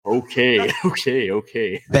Okay.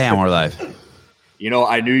 Bam, we're live. You know,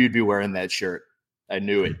 I knew you'd be wearing that shirt. I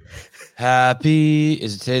knew it.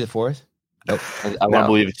 Is it today the 4th? Nope. I want to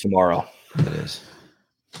believe it's tomorrow. It is.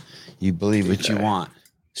 You believe what you want.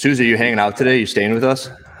 Susie, you hanging out today? You staying with us?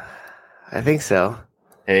 I think so.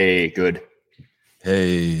 Hey, good.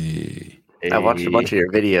 Hey. I watched a bunch of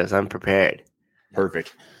your videos. I'm prepared.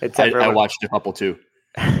 Perfect. I watched a couple too.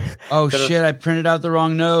 Oh, shit. I printed out the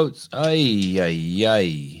wrong notes.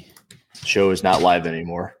 Ay. Show is not live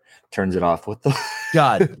anymore. Turns it off. What the?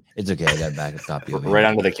 God. It's okay. I got a backup copy of it. Right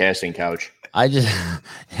onto the casting couch.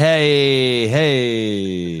 Hey.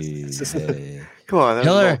 Come on. That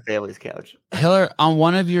Hiller, was my family's couch. Hiller, on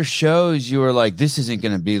one of your shows, you were like, this isn't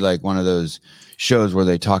going to be like one of those shows where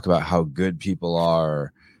they talk about how good people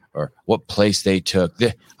are or what place they took.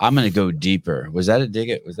 I'm going to go deeper. Was that a dig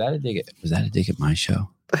at my show?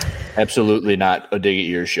 Absolutely not a dig at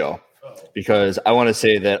your show, because I want to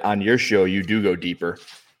say that on your show, you do go deeper.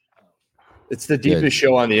 It's the deepest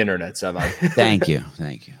show on the internet, Sevan. Thank you.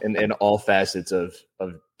 In all facets of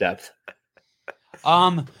depth.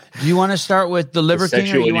 Do you want to start with the Liver King?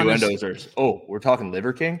 Sexual innuendos we're talking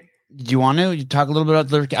Liver King? Do you want to talk a little bit about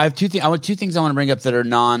the Liver King? I have two things I want to bring up that are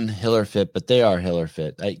non-HillerFit, but they are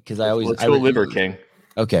HillerFit. Let's go Liver King.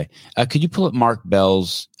 Okay. Could you pull up Mark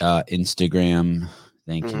Bell's Instagram?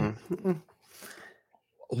 Thank you. Mm-hmm.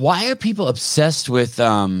 Why are people obsessed with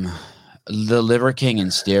the Liver King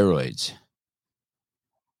and steroids?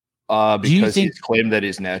 Because he's claimed that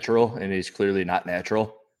he's natural, and he's clearly not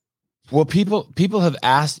natural. Well, people have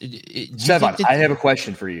asked. Sevan, I have a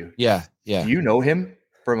question for you. Yeah. Do you know him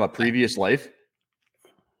from a previous life?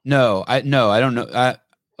 No, I don't know.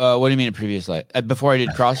 What do you mean a previous life? Before I did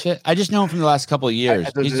CrossFit, I just know him from the last couple of years.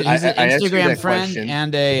 He's an Instagram friend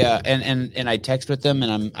and and I text with him,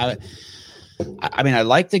 and I mean, I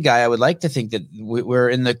like the guy. I would like to think that we're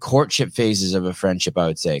in the courtship phases of a friendship. I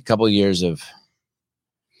would say a couple of years of.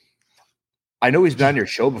 I know he's been on your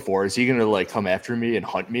show before. Is he going to come after me and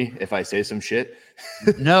hunt me if I say some shit?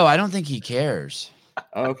 No, I don't think he cares.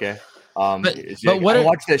 Oh, okay. But I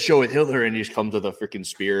watched that show with Hiller, and he's come to the freaking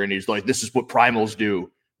spear, and he's like, "This is what primals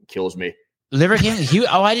do." It kills me. Liver King.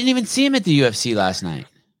 I didn't even see him at the UFC last night.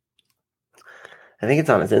 I think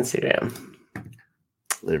it's on his Instagram.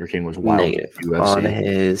 Liver King was wild Negative on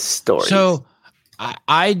his story. So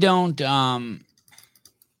I don't.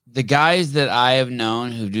 The guys that I have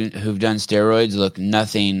known who've done steroids look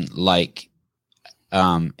nothing like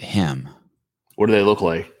him. What do they look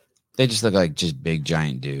like? They just look like just big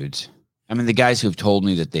giant dudes. I mean, the guys who've told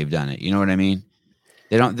me that they've done it, you know what I mean?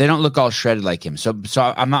 They don't look all shredded like him. So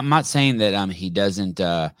I'm not saying that he doesn't.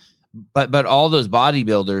 But all those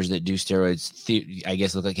bodybuilders that do steroids, I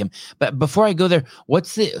guess, look like him. But before I go there,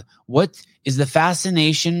 what is the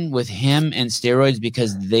fascination with him and steroids?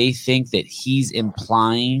 Because they think that he's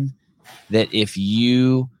implying that if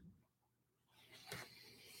you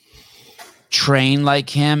train like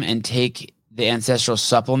him and take the ancestral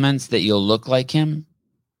supplements, that you'll look like him.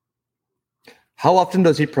 How often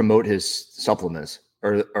does he promote his supplements,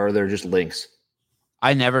 or are there just links?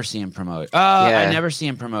 I never see him promote. I never see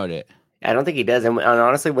him promote it. I don't think he does. And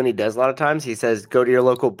honestly, when he does, a lot of times he says, go to your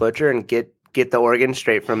local butcher and get the organ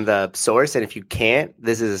straight from the source. And if you can't,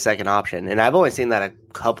 this is a second option. And I've only seen that a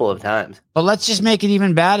couple of times. But let's just make it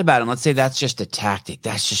even bad about him. Let's say that's just a tactic.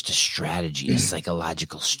 That's just a strategy, a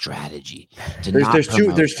psychological strategy.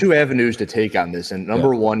 There's two avenues to take on this. And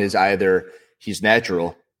number one is either he's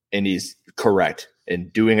natural and he's correct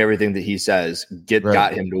and doing everything that he says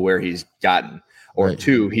got him to where he's gotten. Or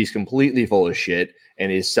two, he's completely full of shit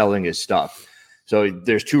and he's selling his stuff. So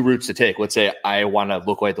there's two routes to take. Let's say I want to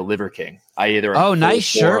look like the Liver King. Nice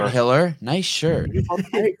shirt, Hiller. Nice shirt.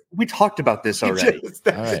 We talked about this already.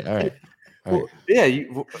 All right. Well, yeah.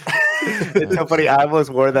 It's so funny. I almost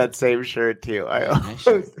wore that same shirt too. That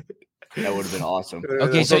would have been awesome.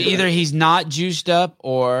 Okay, so either he's not juiced up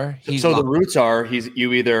or he's. So the routes are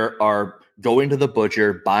you either are going to the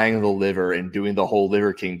butcher, buying the liver, and doing the whole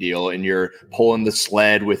Liver King deal, and you're pulling the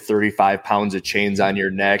sled with 35 pounds of chains on your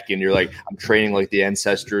neck, and you're like, I'm training like the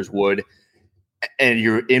ancestors would, and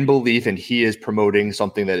you're in belief, and he is promoting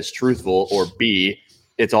something that is truthful, or B,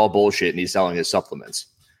 it's all bullshit, and he's selling his supplements.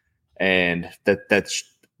 And that's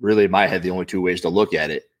really, in my head, the only two ways to look at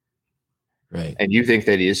it. Right. And you think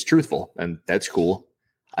that he is truthful, and that's cool.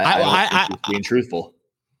 I think he's being truthful.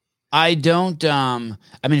 I don't. I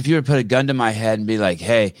mean, if you were to put a gun to my head and be like,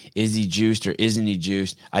 "Hey, is he juiced or isn't he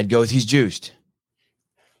juiced?" I'd go with he's juiced.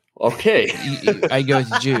 Okay, I go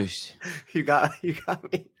with juiced. You got me.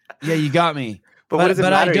 Yeah, you got me. But what does it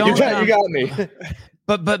matter? You got me.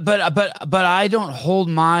 But I don't hold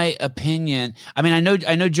my opinion. I mean,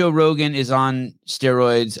 I know Joe Rogan is on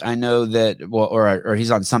steroids. I know that, well, or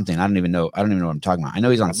he's on something. I don't even know what I'm talking about. I know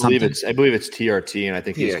he's on something. I believe it's TRT, and I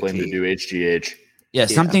think he's claimed to do HGH. Yeah,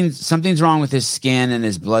 something's wrong with his skin and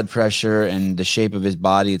his blood pressure and the shape of his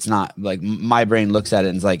body. It's not like my brain looks at it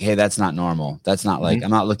and is like, hey, that's not normal. That's not like, I'm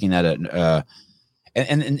not looking at it.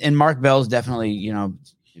 And Mark Bell's definitely, you know,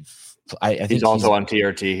 I think he's also on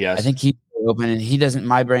TRT. Yes, I think he's open, and he doesn't.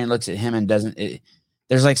 My brain looks at him and doesn't.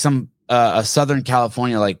 There's like some a Southern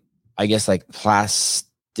California, like I guess, like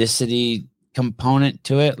plasticity component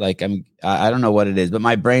to it. Like I don't know what it is, but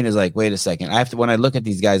my brain is like, wait a second. I have to, when I look at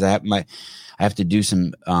these guys, I have to do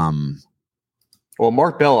some. Well,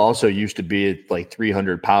 Mark Bell also used to be like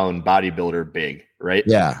 300-pound bodybuilder, big, right?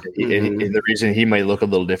 Yeah, and the reason he might look a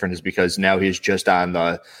little different is because now he's just on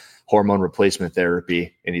the hormone replacement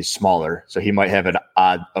therapy and he's smaller, so he might have an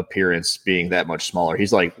odd appearance being that much smaller.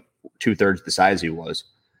 He's like 2/3 the size he was.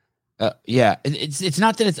 Yeah, it's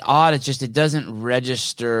not that it's odd. It's just it doesn't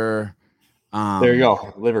register. There you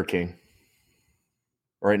go, Liver King,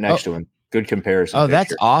 right next to him. Good comparison. Oh,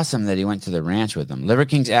 that's awesome that he went to the ranch with him. Liver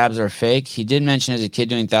King's abs are fake. He did mention as a kid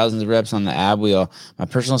doing thousands of reps on the ab wheel. My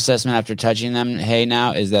personal assessment after touching them,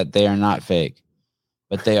 now, is that they are not fake,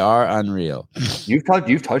 but they are unreal. You've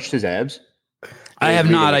touched his abs? I have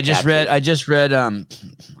not. I just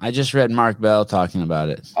read Mark Bell talking about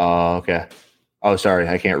it. Oh, okay. Oh, sorry.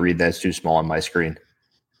 I can't read that. It's too small on my screen.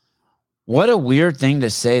 What a weird thing to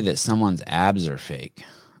say that someone's abs are fake.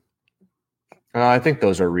 I think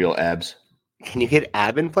those are real abs. Can you get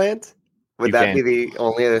ab implants? Would that be the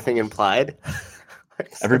only other thing implied?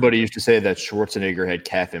 Everybody used to say that Schwarzenegger had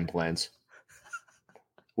calf implants.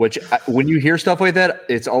 Which, when you hear stuff like that,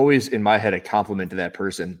 it's always in my head a compliment to that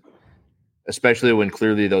person, especially when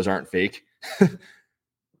clearly those aren't fake.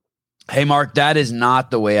 Hey, Mark, that is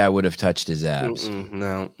not the way I would have touched his abs.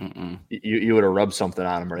 No. You would have rubbed something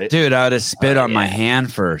on him, right? Dude, I would have spit on my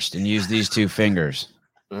hand first and used these two fingers.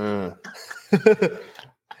 I'm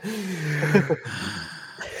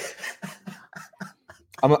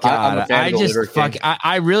a fan of the Liver King.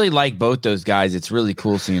 I really like both those guys. It's really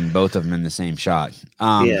cool seeing both of them in the same shot.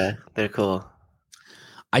 Yeah, they're cool.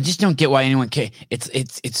 I just don't get why anyone cares.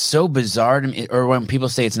 It's so bizarre to me. Or when people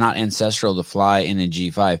say it's not ancestral to fly in a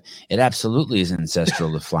G5, it absolutely is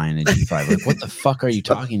ancestral to fly in a G5. Like, what the fuck are you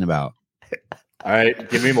talking about? All right,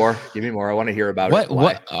 give me more. I want to hear about it. I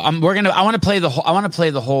want to play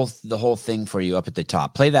the whole thing for you up at the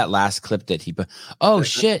top. Play that last clip that he put. Oh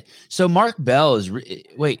shit! So Mark Bell is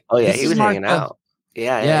wait. Oh yeah, he was hanging out.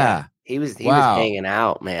 Yeah. He was hanging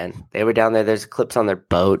out, man. They were down there. There's clips on their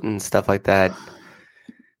boat and stuff like that.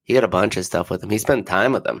 He got a bunch of stuff with him. He spent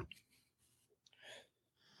time with them.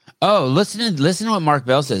 Oh, listen to what Mark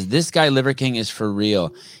Bell says. This guy, Liver King, is for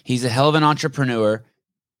real. He's a hell of an entrepreneur.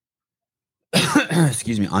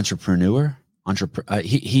 Excuse me, entrepreneur.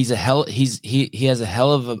 He has a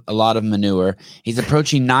hell of a lot of manure. He's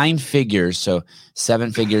approaching 9 figures. So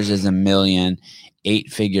 7 figures is $1 million.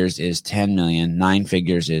 8 figures is 10 million. 9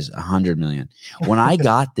 figures is 100 million. When I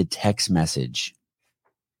got the text message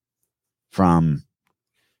from,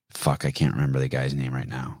 I can't remember the guy's name right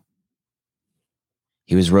now.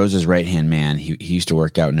 He was Rose's right-hand man. He used to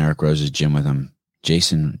work out in Eric Rose's gym with him.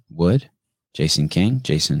 Jason Wood? Jason King?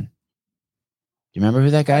 Jason. Do you remember who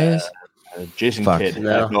that guy is? Jason Kidd.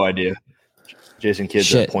 No. I have no idea. Jason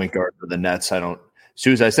Kidd's a point guard for the Nets.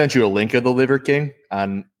 Suze, I sent you a link of the Liver King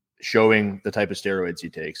on showing the type of steroids he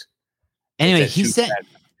takes. Anyway, he said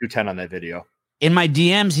 210 on that video. In my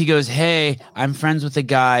DMs, he goes, "Hey, I'm friends with a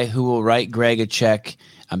guy who will write Greg a check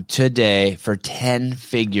today for 10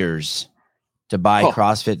 figures to buy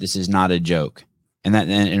CrossFit. This is not a joke." And he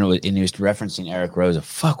was referencing Eric Rose.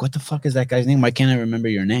 What the fuck is that guy's name? Why can't I remember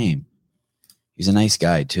your name? He's a nice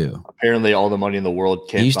guy too. Apparently, all the money in the world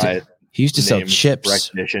can't buy it. He used to sell chips.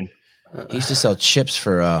 Recognition. He used to sell chips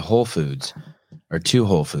for Whole Foods or 2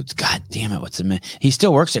 Whole Foods. God damn it! What's the man? He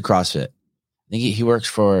still works at CrossFit. I think he works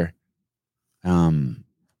for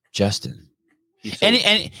Justin.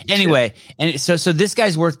 Anyway, so this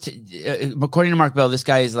guy's worth, according to Mark Bell, this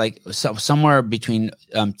guy is like somewhere between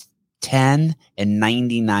 $10 and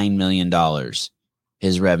 $99 million,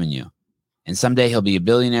 his revenue. And someday he'll be a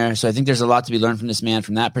billionaire. So I think there's a lot to be learned from this man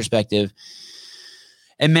from that perspective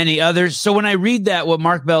and many others. So when I read that, what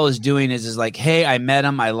Mark Bell is doing is like, hey, I met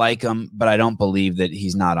him. I like him, but I don't believe that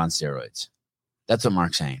he's not on steroids. That's what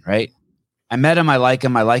Mark's saying, right? I met him. I like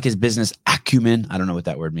him. I like his business acumen. I don't know what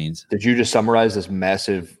that word means. Did you just summarize this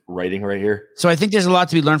massive writing right here. So I think there's a lot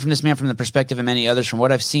to be learned from this man from the perspective of many others. From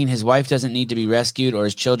what I've seen, his wife doesn't need to be rescued or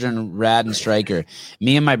his children, Rad and Striker.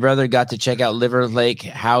 Me and my brother got to check out Liver Lake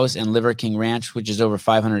House and Liver King Ranch, which is over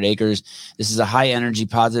 500 acres. This is a high energy,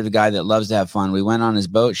 positive guy that loves to have fun. We went on his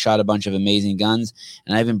boat, shot a bunch of amazing guns,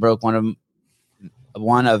 and I even broke one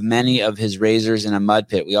of many of his razors in a mud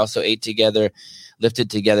pit. We also ate together, lifted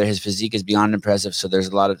together. His physique is beyond impressive. So there's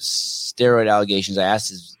a lot of steroid allegations.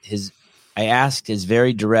 I asked his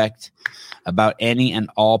very direct about any and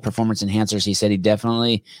all performance enhancers. He said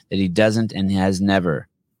that he doesn't and has never.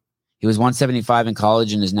 He was 175 in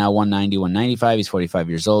college and is now 190, 195. He's 45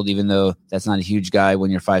 years old, even though that's not a huge guy.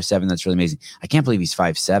 When you're 5'7", that's really amazing. I can't believe he's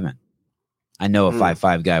 5'7". I know a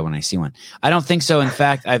 5'5" guy when I see one. I don't think so. In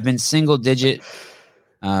fact, I've been single digit,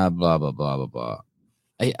 blah, blah, blah, blah, blah.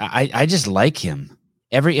 I just like him.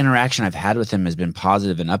 Every interaction I've had with him has been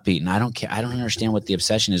positive and upbeat, and I don't care. I don't understand what the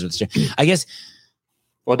obsession is with. I guess.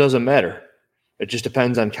 Well, it doesn't matter. It just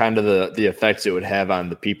depends on kind of the effects it would have on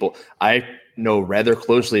the people. I know rather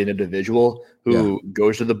closely an individual who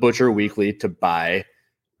goes to the butcher weekly to buy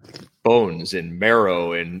bones and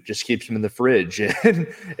marrow and just keeps them in the fridge. And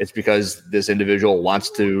it's because this individual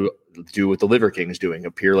wants to do what the Liver King is doing,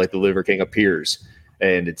 appear like the Liver King appears.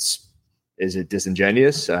 And is it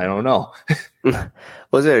disingenuous? I don't know.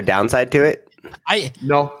 Was there a downside to it?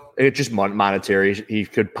 No, it's just monetary. He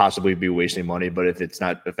could possibly be wasting money, but if it's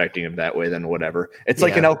not affecting him that way, then whatever. It's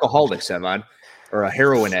like an alcoholic, Sevan, or a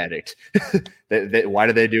heroin addict. Why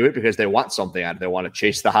do they do it? Because they want something out of it. They want to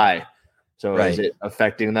chase the high. So is it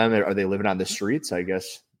affecting them? Are they living on the streets? I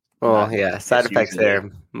guess. Oh, yeah. Side effects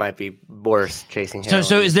there might be worse chasing heroin.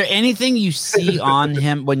 So is there anything you see on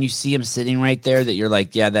him when you see him sitting right there that you're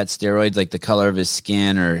like, yeah, that's steroids, like the color of his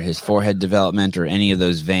skin or his forehead development or any of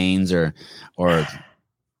those veins or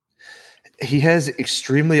he has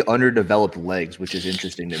extremely underdeveloped legs, which is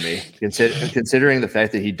interesting to me, considering the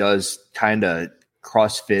fact that he does kind of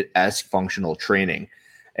CrossFit-esque functional training.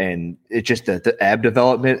 And it's just that the ab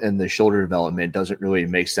development and the shoulder development doesn't really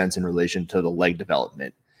make sense in relation to the leg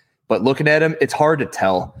development. But looking at him, it's hard to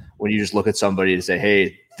tell when you just look at somebody to say,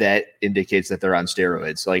 hey, that indicates that they're on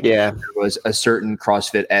steroids. Like there was a certain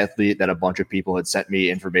CrossFit athlete that a bunch of people had sent me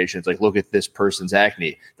information. It's like, look at this person's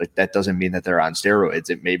acne. Like that doesn't mean that they're on steroids.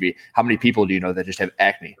 It may be, how many people do you know that just have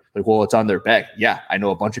acne? Like, well, it's on their back. Yeah, I know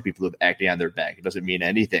a bunch of people who have acne on their back. It doesn't mean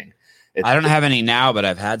anything. I don't have any now, but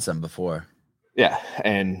I've had some before. Yeah.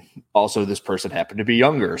 And also this person happened to be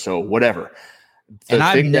younger. So whatever. And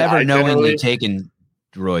I've never knowingly taken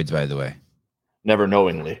roids, by the way. Never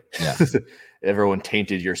knowingly. Yeah. Everyone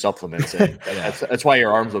tainted your supplements. And that's why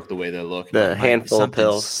your arms look the way they look. The handful of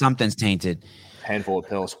pills. Something's tainted. Handful of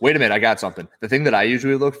pills. Wait a minute. I got something. The thing that I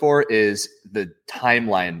usually look for is the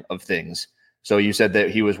timeline of things. So you said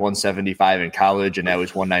that he was 175 in college and now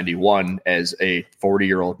he's 191 as a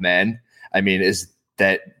 40-year-old man. I mean, is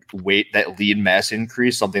that weight, that lean mass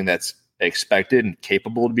increase, something that's expected and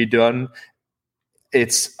capable to be done?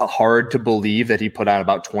 It's hard to believe that he put on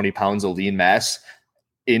about 20 pounds of lean mass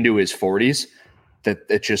into his 40s. That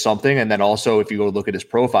it's just something. And then also, if you go look at his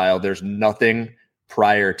profile, there's nothing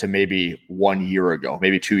prior to maybe 1 year ago,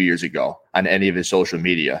 maybe 2 years ago on any of his social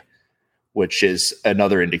media, which is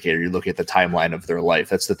another indicator. You look at the timeline of their life.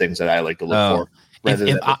 That's the things that I like to look for rather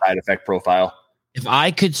than the side effect profile. If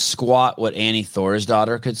I could squat what Annie Thor's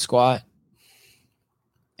daughter could squat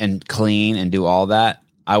and clean and do all that,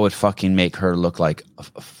 I would fucking make her look like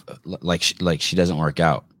she doesn't work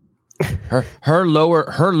out. Her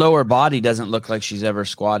lower body doesn't look like she's ever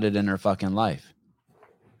squatted in her fucking life.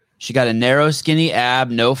 She got a narrow, skinny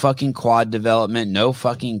ab, no fucking quad development, no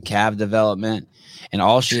fucking calf development,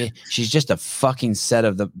 and she's just a fucking set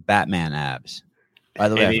of the Batman abs. By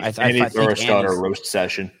the way, I think Annie's got a roast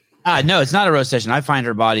session. No, it's not a roast session. I find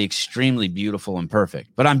her body extremely beautiful and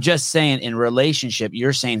perfect. But I'm just saying, in relationship,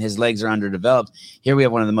 you're saying his legs are underdeveloped. Here we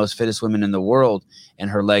have one of the most fittest women in the world,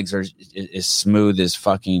 and her legs are as smooth as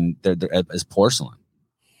fucking they're as porcelain.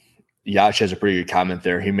 Yash has a pretty good comment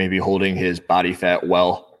there. He may be holding his body fat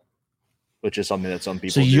well, which is something that some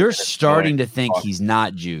people. So you're starting to think he's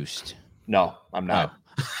not juiced? No, I'm not. Oh.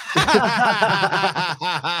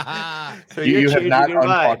 So you have not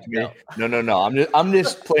unfucked me. No. I'm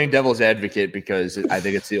just playing devil's advocate because I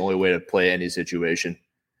think it's the only way to play any situation.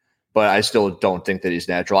 But I still don't think that he's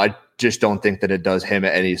natural. I just don't think that it does him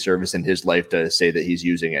any service in his life to say that he's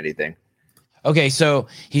using anything. Okay, so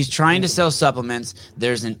he's trying to sell supplements.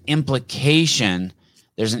 There's an implication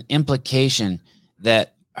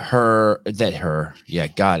that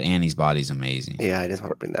Annie's body's amazing. Yeah, I just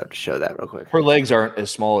want to bring that up to show that real quick. Her legs aren't as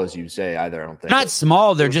small as you say either, I don't think. They're not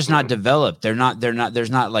small, they're just not developed. There's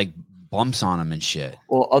not like bumps on them and shit.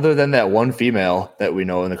 Well, other than that one female that we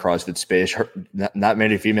know in the CrossFit space, not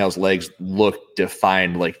many females' legs look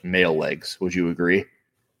defined like male legs. Would you agree?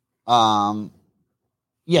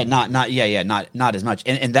 Yeah, not as much.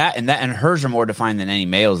 And hers are more defined than any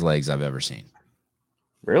male's legs I've ever seen.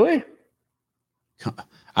 Really?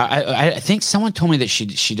 I think someone told me that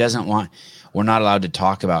she doesn't want. We're not allowed to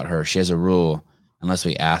talk about her. She has a rule unless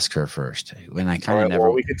we ask her first. When I kind of never.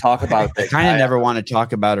 Well, we could talk about that. I kind of never want to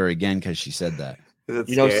talk about her again because she said that.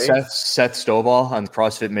 You know, Seth Stovall on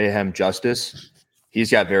CrossFit Mayhem Justice.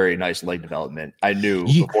 He's got very nice leg development. I knew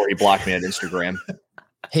before he blocked me on Instagram.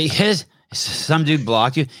 Hey, some dude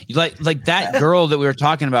blocked you. You like that girl that we were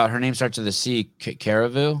talking about. Her name starts with a C.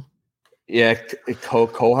 Caravu. Yeah,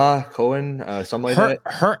 Cohen, something like that.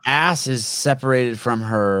 Her ass is separated from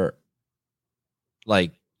her,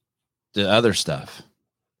 like the other stuff,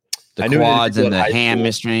 the quads and the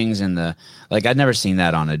hamstrings and the like. I've never seen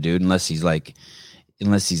that on a dude unless he's like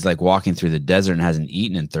walking through the desert and hasn't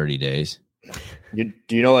eaten in 30 days. Do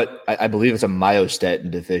you know what? I believe it's a myostatin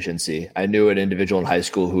deficiency. I knew an individual in high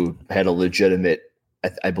school who had a legitimate.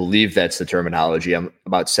 I believe that's the terminology. I'm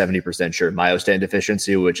about 70% sure. Myostatin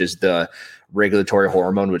deficiency, which is the regulatory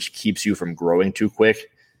hormone which keeps you from growing too quick.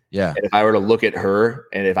 Yeah. And if I were to look at her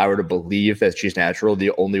and if I were to believe that she's natural,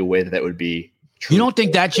 the only way that would be true. You don't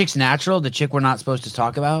think that chick's natural? The chick we're not supposed to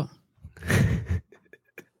talk about?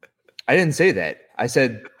 I didn't say that. I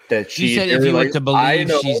said that she said if you were to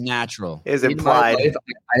believe she's natural. Is implied.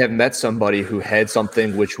 I have met somebody who had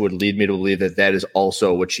something which would lead me to believe that that is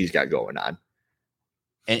also what she's got going on.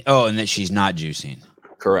 And that she's not juicing.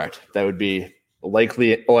 Correct. That would be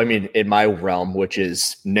likely. Oh, I mean, in my realm, which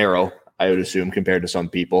is narrow, I would assume compared to some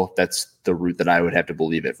people, that's the route that I would have to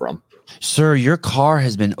believe it from. Sir, your car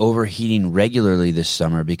has been overheating regularly this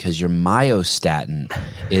summer because your myostatin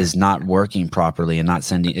is not working properly and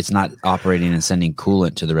it's not operating and sending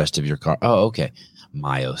coolant to the rest of your car. Oh, okay.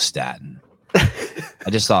 Myostatin. I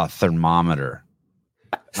just saw a thermometer.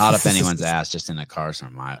 Not up anyone's ass, just in a car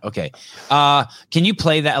somewhere. Okay. Can you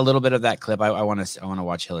play that a little bit of that clip? I want to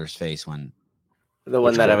watch Hiller's face when the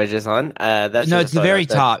one that I was just on. It's the very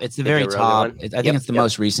top. It's the very top. I think it's the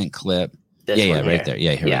most recent clip. Right there.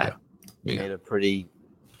 Yeah, here we go. He made a pretty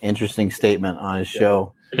interesting statement on his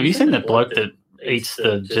show. Have you seen that bloke that eats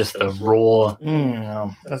the raw?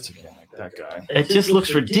 No, that's again like that guy. It just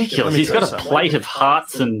looks ridiculous. He's got a plate of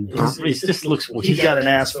hearts and it just looks weird. He's got an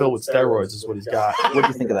ass filled with steroids is what he's got. What do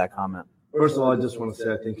you think of that comment? First of all, I just want to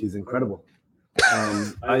say I think he's incredible.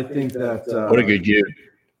 I think that what a good dude.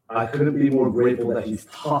 I couldn't be more grateful that he's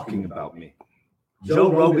talking about me.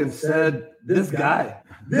 Joe Rogan said, this guy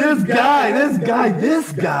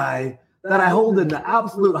that I hold in the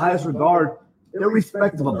absolute highest regard,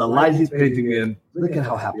 irrespective of the lies he's painting in. Look at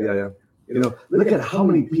how happy I am. Look at how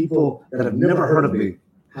many people that have never heard of me.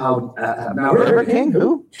 How now Liver King?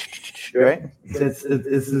 Who? Right? This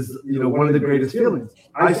is one of the greatest feelings.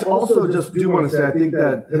 I also just do want to say I think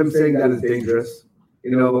that him saying that is dangerous. I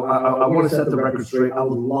want to set the record straight. I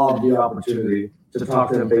would love the opportunity to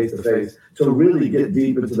talk to him face to face, to really get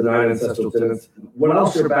deep into the 9 ancestral tenets. When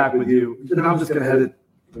I'll share back with you, then I'm just going to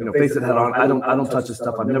face it head on. I don't touch this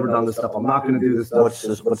stuff. I've never done this stuff. I'm not going to do this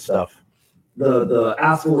stuff. What stuff? The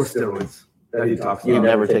ass full of steroids that he talks about. You've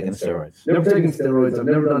never taken steroids. Never taken steroids. I've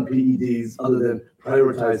never done PEDs other than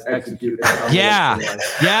prioritize, execute. Yeah,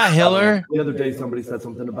 Hiller. The other day, somebody said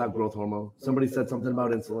something about growth hormone. Somebody said something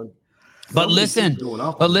about insulin. But listen,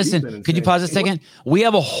 could you pause a second? We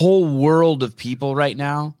have a whole world of people right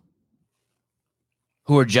now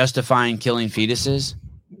who are justifying killing fetuses.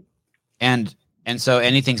 And so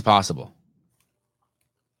anything's possible.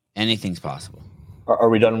 Anything's possible. Are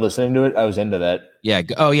we done listening to it? I was into that. Yeah.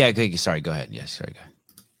 Oh, yeah. Sorry. Go ahead. Yes. Sorry. Go ahead.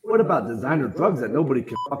 What about designer drugs that nobody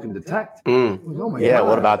can fucking detect? Oh my God.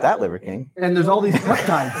 What about that, Liver King? And there's all these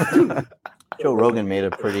peptides too. Joe Rogan made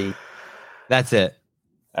a pretty. That's it.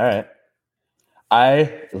 All right.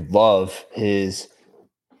 I love his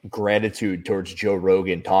gratitude towards Joe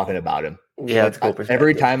Rogan talking about him. Yeah, that's cool.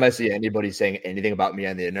 Every time I see anybody saying anything about me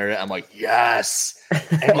on the internet, I'm like, yes.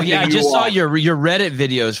 Oh yeah, I just saw your Reddit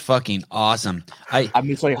video is fucking awesome. I'm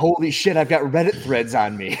just like, holy shit, I've got Reddit threads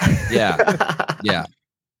on me. Yeah.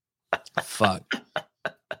 Fuck.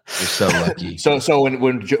 You're so lucky. So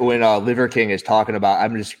when Liver King is talking about,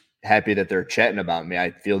 I'm just happy that they're chatting about me.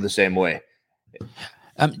 I feel the same way.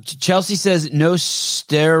 Chelsea says no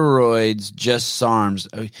steroids, just SARMs.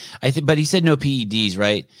 But he said no PEDs,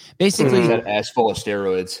 right? Basically, he said ass full of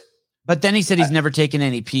steroids. But then he said he's never taken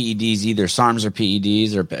any PEDs either. SARMs or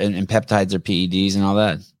PEDs, and peptides or PEDs, and all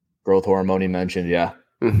that. Growth hormone he mentioned, yeah.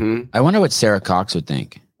 Mm-hmm. I wonder what Sarah Cox would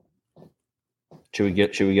think. Should we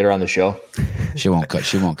get her on the show? She won't come.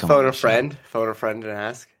 Phone a friend and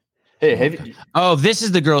ask. Hey, have you, Oh, this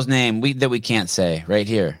is the girl's name that we can't say right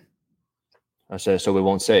here. I said so we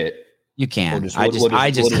won't say it. You can. We'll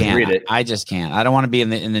I just can't. read it. I just can't. I don't want to be in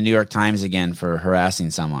the New York Times again for harassing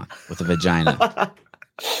someone with a vagina.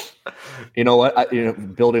 You know what?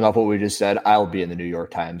 Building off what we just said, I'll be in the New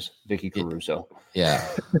York Times. Vicky Caruso. Yeah.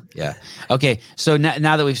 Okay. So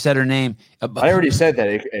now that we've said her name, I already said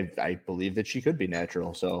that. I believe that she could be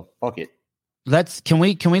natural. So fuck it. Can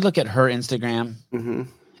we look at her Instagram? Mm-hmm.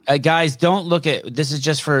 Guys, don't look at this. Is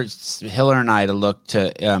just for Hiller and I to look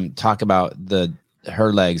to talk about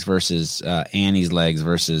her legs versus Annie's legs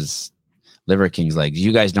versus Liver King's legs.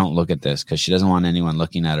 You guys don't look at this because she doesn't want anyone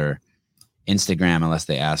looking at her Instagram unless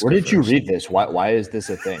they ask. Where her did first. you read this? Why is this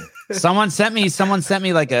a thing? Someone sent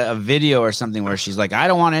me like a video or something where she's like, I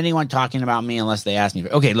don't want anyone talking about me unless they ask me.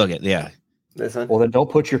 Okay, look at this one. Well, then don't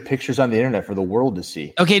put your pictures on the internet for the world to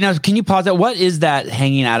see. Okay, now can you pause that? What is that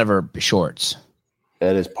hanging out of her shorts?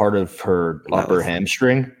 That is part of her upper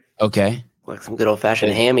hamstring. Okay, like some good old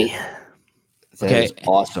fashioned hammy. That is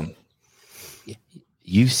awesome.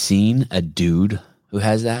 You've seen a dude who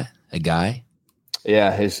has that? A guy?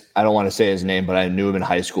 Yeah, I don't want to say his name, but I knew him in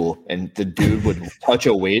high school, and the dude would touch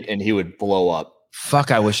a weight and he would blow up. Fuck,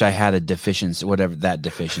 I wish I had a deficiency, whatever that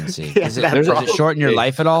deficiency. Yeah, does it shorten your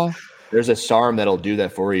life at all? There's a SARM that'll do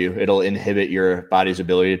that for you. It'll inhibit your body's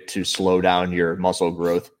ability to slow down your muscle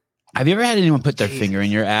growth. Have you ever had anyone put their finger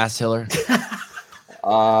in your ass, Hiller?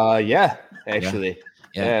 Yeah, actually.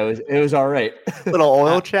 Yeah, it was all right. Little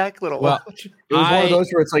oil check. Oil check. It was one of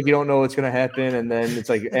those where it's like you don't know what's going to happen, and then it's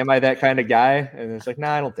like, am I that kind of guy? And it's like,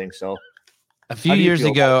 nah, I don't think so. A few years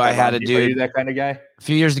ago, I had a dude. Are you that kind of guy? A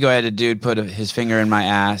few years ago, I had a dude put his finger in my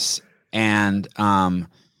ass, and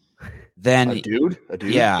then a dude.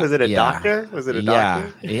 Yeah. Was it a doctor? Was it a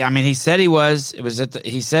doctor? Yeah. I mean, he said he was. It was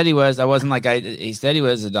he said he was. I wasn't like he said he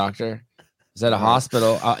was a doctor. Is that a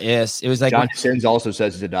hospital? Yes. It was like Johnny Sins also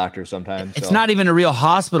says he's a doctor sometimes. It's not even a real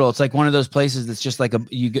hospital. It's like one of those places that's just like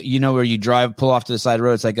you know where you pull off to the side of the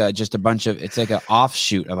road. It's like it's like an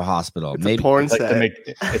offshoot of a hospital. It's maybe a porn set.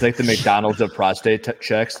 It's like the McDonald's of prostate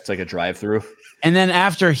checks. It's like a drive-through. And then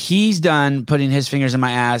after he's done putting his fingers in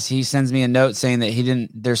my ass, he sends me a note saying that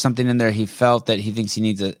there's something in there he felt that he thinks he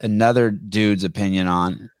needs another dude's opinion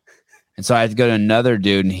on. And so I had to go to another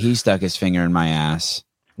dude and he stuck his finger in my ass.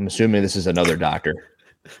 I'm assuming this is another doctor.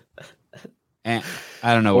 And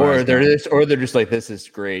I don't know. Or they're just like, this is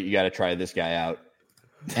great. You got to try this guy out.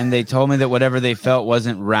 And they told me that whatever they felt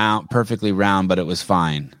wasn't perfectly round, but it was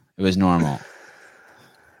fine. It was normal.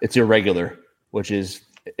 It's irregular, which is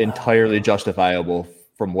entirely justifiable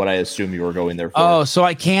from what I assume you were going there for. Oh, so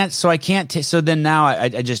I can't. So then now I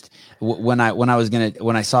just when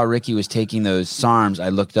I saw Ricky was taking those SARMs, I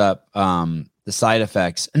looked up the side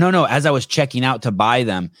effects. No. As I was checking out to buy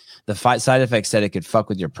them, the side effects said it could fuck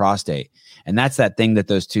with your prostate, and that's that thing that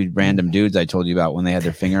those two random dudes I told you about when they had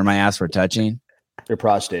their finger in my ass were touching your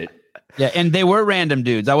prostate. Yeah, and they were random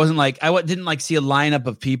dudes. I wasn't like didn't like see a lineup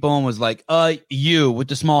of people and was like, you with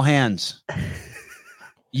the small hands.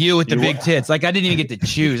 You with the big tits. Like I didn't even get to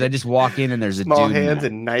choose. I just walk in and there's a small dude hands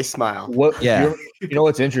and nice smile. Yeah. You know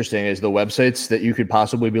what's interesting is the websites that you could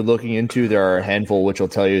possibly be looking into. There are a handful which will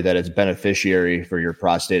tell you that it's beneficiary for your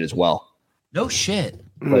prostate as well. No shit.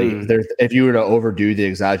 Like if you were to overdo the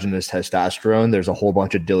exogenous testosterone, there's a whole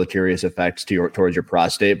bunch of deleterious effects towards your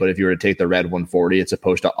prostate. But if you were to take the red 140, it's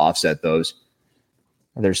supposed to offset those.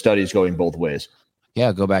 And there's studies going both ways.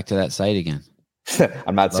 Yeah, go back to that site again.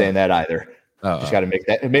 I'm not saying that either. Just got to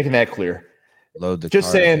making that clear.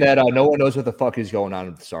 Just saying that no one knows what the fuck is going on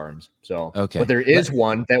with the SARMs. So, okay, but there is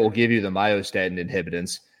one that will give you the myostatin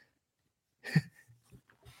inhibitants.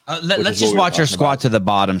 Let's just watch her squat to the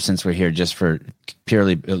bottom since we're here, just for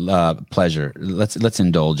purely pleasure. Let's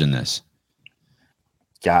indulge in this.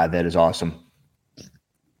 God, that is awesome.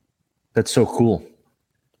 That's so cool.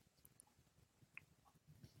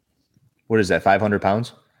 What is that? 500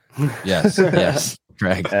 pounds? Yes. Yes.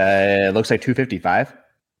 Correct. It looks like 255.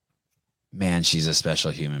 Man, she's a special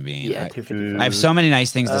human being. Yeah, I have so many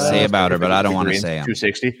nice things to say about her, but I don't want to say them.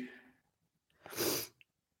 260.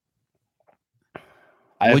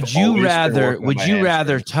 Would you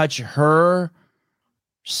rather touch her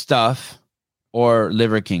stuff or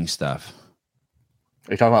Liver King stuff?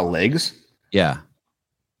 Are you talking about legs? Yeah.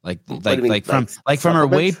 Like from her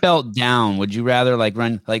weight belt down, would you rather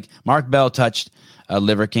run like Mark Bell touched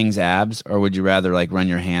Liver King's abs, or would you rather run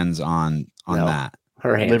your hands on that?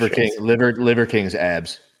 Her hands. Liver King's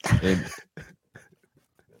abs.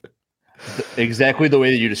 Exactly the way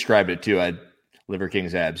that you described it too. Liver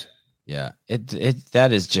King's abs. Yeah,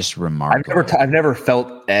 that is just remarkable. I've never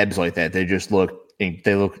felt abs like that. They just look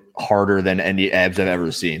harder than any abs I've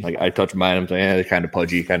ever seen. Like I touch mine, I'm like, they're kind of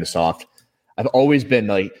pudgy, kind of soft. I've always been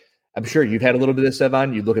like, I'm sure you've had a little bit of stuff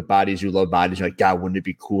on. You look at bodies, you love bodies. You're like, God, wouldn't it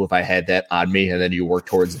be cool if I had that on me? And then you work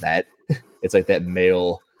towards that. It's like that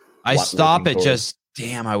male. I stop at just,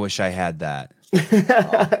 damn, I wish I had that.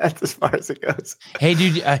 That's as far as it goes. Hey,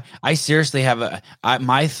 dude, I seriously have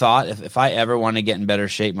my thought. If I ever want to get in better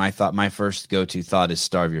shape, my first go-to thought is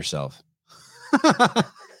starve yourself.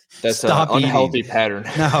 That's an unhealthy pattern.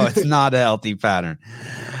 No, it's not a healthy pattern.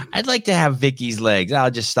 I'd like to have Vicky's legs.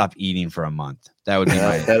 I'll just stop eating for a month. That would be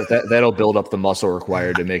that'll build up the muscle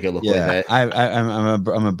required to make it look like that.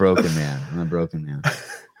 I'm a broken man. I'm a broken man.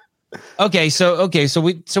 Okay, so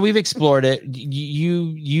we've explored it.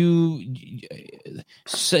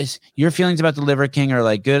 So your feelings about the Liver King are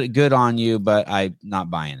like good on you, but I'm not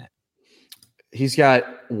buying it. He's got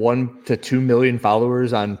 1 to 2 million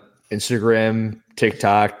followers on Instagram,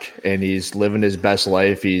 TikTok, and he's living his best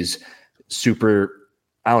life. He's super,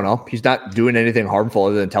 I don't know. He's not doing anything harmful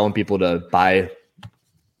other than telling people to buy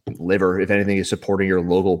liver. If anything, he's supporting your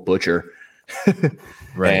local butcher.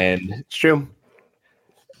 Right. And it's true.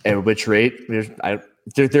 At which rate,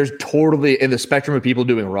 there's totally in the spectrum of people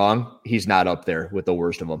doing wrong. He's not up there with the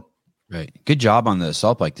worst of them. Right. Good job on the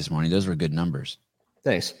assault bike this morning. Those were good numbers.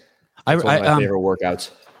 Thanks. That's one of my favorite workouts.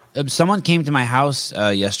 Someone came to my house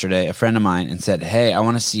yesterday, a friend of mine, and said, "Hey, I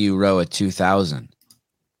want to see you row at 2,000."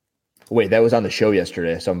 Wait, that was on the show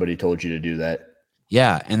yesterday. Somebody told you to do that.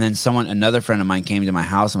 Yeah, and then another friend of mine came to my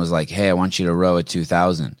house and was like, "Hey, I want you to row at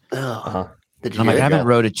 2,000." Uh-huh. I'm like, I haven't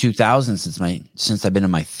rowed at 2,000 since I've been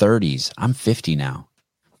in my 30s. I'm 50 now.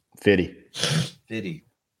 50.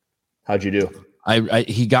 How'd you do?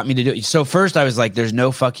 He got me to do it. So first I was like, there's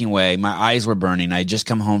no fucking way. My eyes were burning. I had just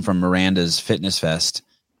come home from Miranda's Fitness Fest,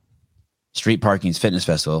 Street Parking's Fitness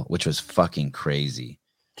Festival, which was fucking crazy.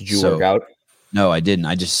 Did you work out? No, I didn't.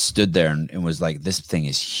 I just stood there and was like, this thing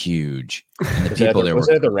is huge. And the people there was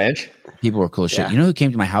it at the ranch? People were cool as shit. You know who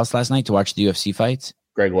came to my house last night to watch the UFC fights?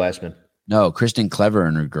 Greg Glassman. No, Kristen Clever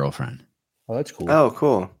and her girlfriend. Oh, that's cool. Oh,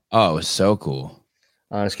 cool. Oh, it was so cool.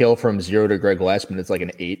 On a scale from 0 to Greg Glassman, it's like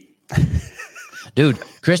an 8. Dude,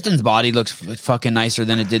 Kristen's body looks fucking nicer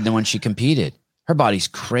than it did when she competed. Her body's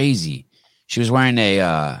crazy. She was wearing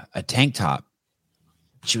a tank top.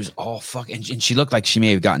 She was all fucking, and she looked like she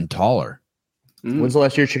may have gotten taller. When's the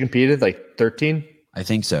last year she competed? Like 13? I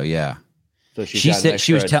think so, yeah. So she said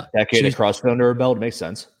she was decade of CrossFit under her belt. It makes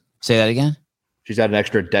sense. Say that again? She's got an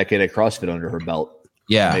extra decade of CrossFit under her belt.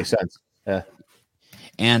 Yeah. That makes sense. Yeah.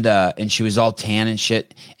 And she was all tan and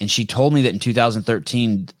shit. And she told me that in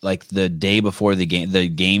 2013, like the day before the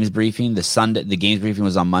games briefing, the games briefing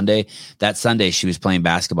was on Monday. That Sunday she was playing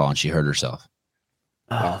basketball and she hurt herself.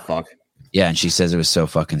 Oh, fuck. Yeah, and she says it was so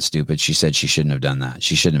fucking stupid. She said she shouldn't have done that.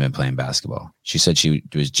 She shouldn't have been playing basketball. She said she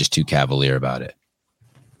was just too cavalier about it.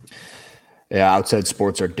 Yeah, outside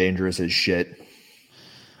sports are dangerous as shit.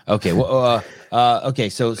 Okay, well,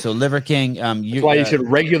 so Liver King, that's why you should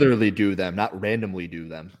regularly do them, not randomly do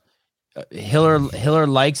them. Hiller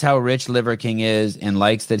likes how rich Liver King is and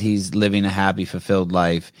likes that he's living a happy, fulfilled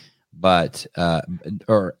life, and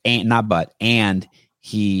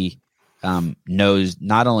he knows,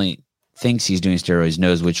 not only thinks he's doing steroids,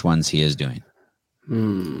 knows which ones he is doing.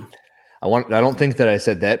 I don't think that I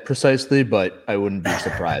said that precisely, but I wouldn't be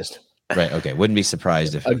surprised. Right. Okay. Wouldn't be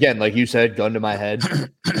surprised if, again, like you said, gun to my head.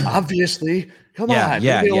 Obviously, come on,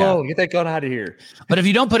 leave me alone. Get that gun out of here. But if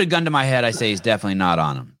you don't put a gun to my head, I say he's definitely not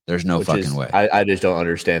on him. There's no fucking way. I just don't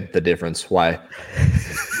understand the difference. Why?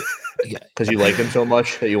 Because you like him so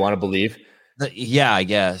much that you want to believe. Yeah, I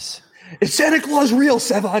guess. Is Santa Claus real,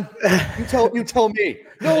 Sevan? You tell me.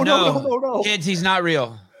 No. Kids, he's not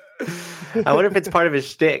real. I wonder if it's part of his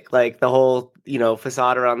shtick, like the whole,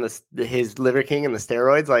 facade around his Liver King and the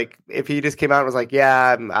steroids. Like if he just came out and was like,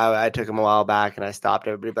 yeah, I took him a while back and I stopped,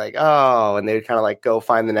 everybody'd be like, oh, and they would kind of like go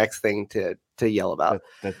find the next thing to yell about.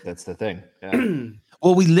 That's the thing. Yeah.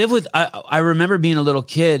 Well, we live with, I remember being a little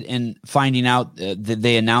kid and finding out that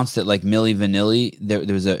they announced that like Milli Vanilli,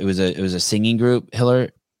 it was a singing group,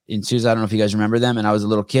 Hiller and Susan. I don't know if you guys remember them. And I was a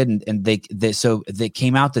little kid and they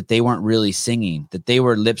came out that they weren't really singing, that they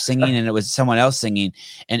were lip singing and it was someone else singing,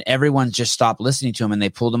 and everyone just stopped listening to them and they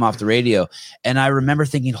pulled them off the radio. And I remember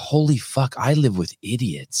thinking, holy fuck, I live with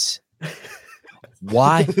idiots.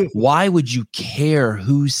 Why would you care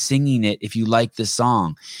who's singing it if you like the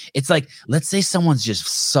song? It's like, let's say someone's just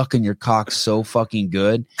sucking your cock so fucking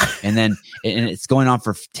good and it's going on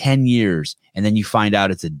for 10 years and then you find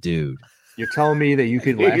out it's a dude. You're telling me that you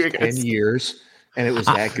could last 10 years And it was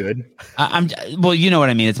that good. I'm well, you know what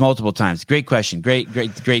I mean. It's multiple times. Great question. Great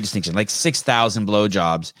distinction. Like 6,000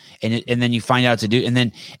 blowjobs, and then you find out to do, and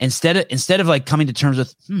then instead of like coming to terms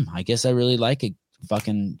with, I guess I really like a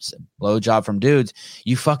fucking blowjob from dudes.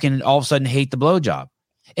 You fucking all of a sudden hate the blowjob.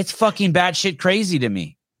 It's fucking batshit crazy to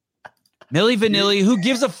me. Milli Vanilli, who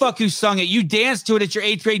gives a fuck who sung it? You danced to it at your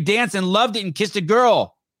 8th grade dance and loved it and kissed a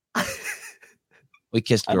girl. We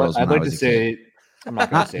kissed girls. I'd when like I was to a say. kid. I'm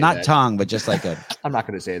not going to say not that. tongue, but just like a. I'm not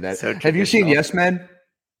going to say that. So Have you seen traditional. Yes Men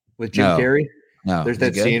with Jim No. Carrey? No, There's is it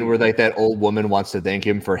that good? scene where like that old woman wants to thank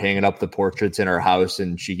him for hanging up the portraits in her house,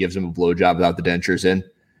 and she gives him a blowjob without the dentures in,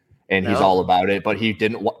 and he's No. all about it. But he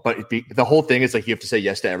didn't. The whole thing is like you have to say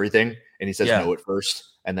yes to everything, and he says Yeah. no at first,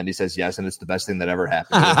 and then he says yes, and it's the best thing that ever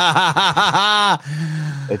happened.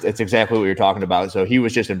 to him. It's exactly what you're talking about. So he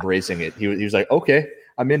was just embracing it. He was like, okay,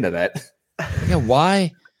 I'm into that. Yeah,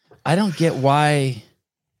 why? I don't get why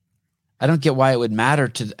it would matter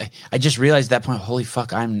to. I just realized at that point. Holy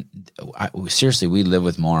fuck! Seriously, we live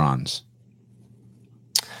with morons.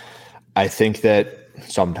 I think that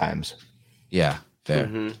sometimes. Yeah, fair.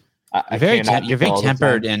 Mhm. I You're cannot very all the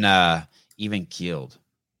tempered time. and even keeled.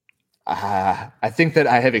 I think that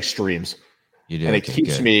I have extremes. You do, And it okay,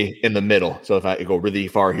 keeps good. me in the middle. So if I go really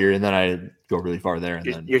far here and then I go really far there, and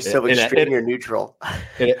then You're so extreme. You're neutral.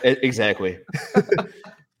 exactly.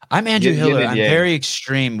 I'm Andrew Yin Hiller. and I'm yang. very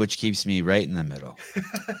extreme, which keeps me right in the middle.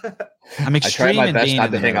 I'm I try extreme my in best being not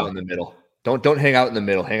in to the hang middle. out in the middle. Don't hang out in the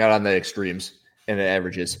middle. Hang out on the extremes and the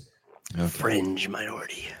averages. Okay. Fringe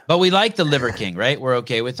minority. But we like the Liver King, right? We're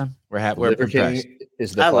okay with him. We're happy. We're Liver impressed. King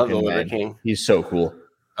is the I love fucking the Liver man. King. He's so cool.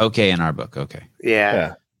 Okay in our book. Okay. Yeah.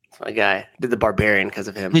 Yeah. That's my guy. Did the Barbarian because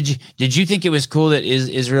of him. Did you think it was cool that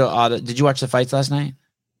Israel? Did you watch the fights last night?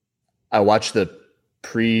 I watched a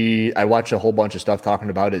whole bunch of stuff talking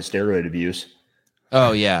about his steroid abuse.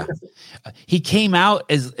 Oh yeah, he came out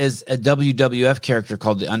as a WWF character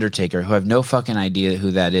called The Undertaker, who I have no fucking idea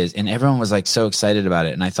who that is, and everyone was like so excited about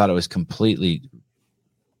it, and I thought it was completely.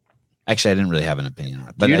 Actually, I didn't really have an opinion on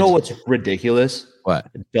it. But Do you know what's ridiculous? What?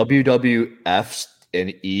 WWF and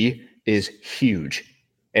E is huge,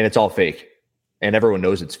 and it's all fake, and everyone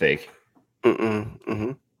knows it's fake.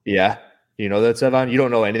 Mm-hmm. Yeah, you know that, Sevon? You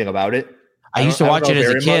don't know anything about it? I used to don't watch know it as a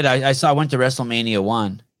very kid. much. I went to WrestleMania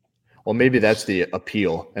 1. Well, maybe that's the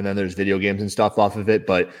appeal, and then there's video games and stuff off of it.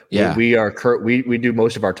 But Yeah. we do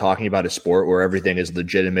most of our talking about a sport where everything is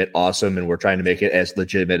legitimate, awesome, and we're trying to make it as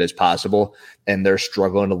legitimate as possible. And they're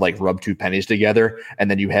struggling to like rub two pennies together. And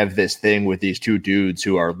then you have this thing with these two dudes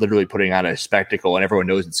who are literally putting on a spectacle, and everyone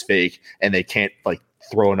knows it's fake, and they can't like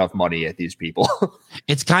throw enough money at these people.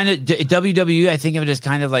 It's kind of WWE. I think of it as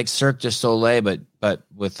kind of like Cirque du Soleil, but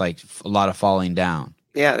with like a lot of falling down.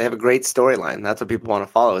 Yeah, they have a great storyline. That's what people want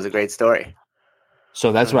to follow. Is a great story.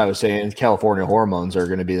 So that's what I was saying. California hormones are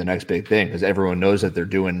going to be the next big thing because everyone knows that they're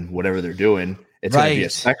doing whatever they're doing. It's going to be a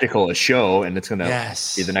Right. spectacle, a show, and it's going to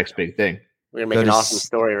Yes. be the next big thing. We're gonna Go make an to awesome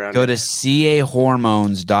story around Go it. to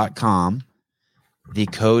cahormones.com. The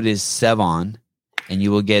code is SEVON, and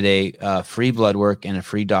you will get a free blood work and a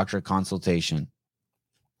free doctor consultation.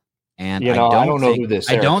 And You know, I don't know who this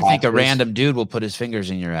I Sarah don't think Cox a is. random dude will put his fingers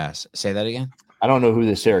in your ass. Say that again. I don't know who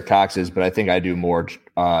this Sarah Cox is, but I think I do more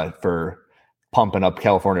for pumping up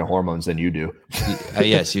California hormones than you do.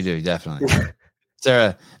 Yes, you do definitely.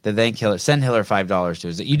 Sarah, the thank Hiller. Send Hiller $5 to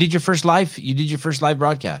us. You did your first live. You did your first live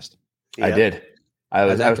broadcast. I Yeah. did. I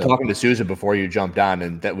was that go? talking to Susan before you jumped on,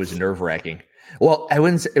 and that was nerve wracking. Well, I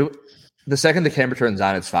wouldn't. The second the camera turns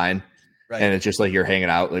on, it's fine, and it's just like you're hanging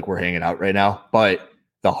out, like we're hanging out right now. But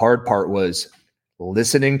the hard part was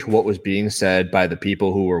listening to what was being said by the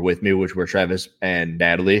people who were with me, which were Travis and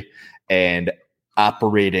Natalie, and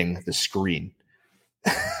operating the screen.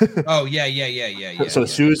 Oh yeah. So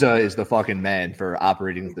Souza is the fucking man for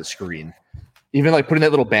operating the screen. Even like putting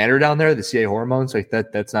that little banner down there, the CA hormones, like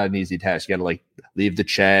that's not an easy task. You got to like leave the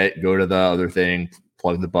chat, go to the other thing,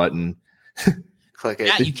 plug the button. Click it.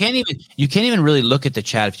 Yeah, you can't even really look at the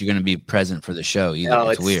chat if you're going to be present for the show either. Oh,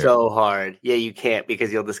 it's it's weird. so hard. Yeah, you can't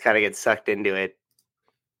because you'll just kind of get sucked into it.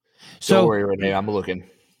 Don't worry, Renee, I'm looking.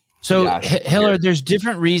 So Gosh, Hiller, here. there's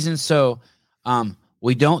different reasons. So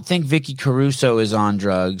we don't think Vicky Caruso is on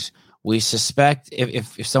drugs. We suspect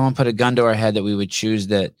if someone put a gun to our head that we would choose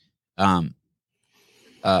that the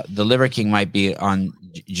Liver King might be on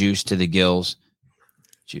juice to the gills.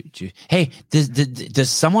 Hey, does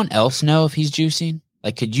someone else know if he's juicing?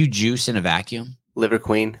 Like, could you juice in a vacuum? Liver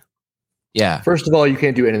Queen. Yeah. First of all, you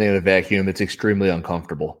can't do anything in a vacuum. It's extremely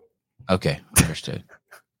uncomfortable. Okay. Understood.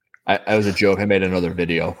 I was a joke. I made another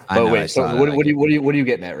video. I But know, I wait, so saw what that. are you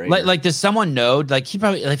getting at right Like, here? like, does someone know? Like, he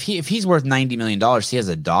probably, if he's worth $90 million, he has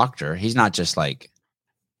a doctor. He's not just like.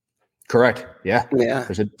 Correct. Yeah. Yeah.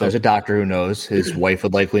 There's a doctor who knows. His wife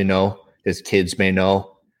would likely know. His kids may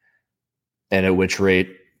know. And at which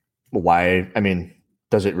rate, why? I mean,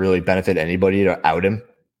 does it really benefit anybody to out him?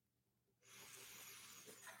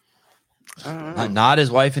 I don't know. Not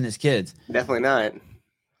his wife and his kids. Definitely not.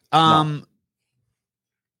 Um.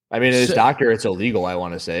 I mean, as So- doctor, it's illegal. I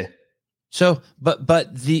want to say, So, but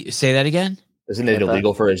say that again. isn't it I thought-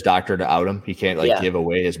 illegal for his doctor to out him? He can't Yeah. give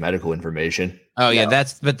away his medical information. Oh yeah, No.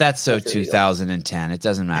 that's so That's illegal. 2010. It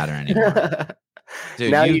doesn't matter anymore.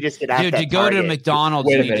 Dude, now you just get asked dude, that to go to Target. McDonald's,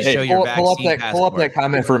 Wait you a need minute. to show Hey, your pull up vaccine that pull up that passport.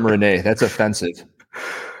 comment from Renee. That's offensive.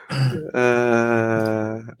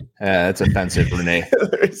 Uh, Yeah, that's offensive, Renee.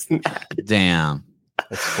 there's not. Damn.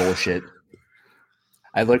 That's bullshit.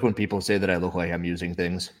 I like when people say that I look like I'm using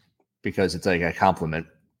things because it's like a compliment.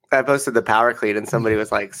 I posted the power clean and somebody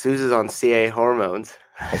was like, Susan's on CA hormones.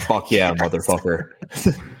 Oh, fuck yeah, motherfucker.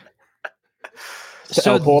 So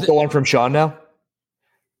So pull up the one from Sean now.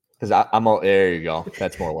 Because I'm all there. You go.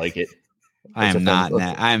 That's more like it. I am not.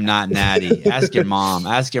 I am not natty. Ask your mom.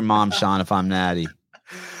 Ask your mom, Sean, if I'm natty.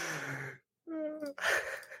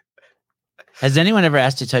 Has anyone ever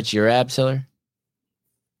asked to touch your abs, Hiller?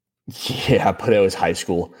 Yeah, but it was high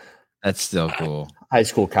school, That's still cool.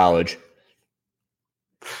 college.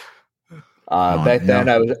 No, Back then,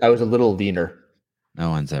 I was a little leaner. No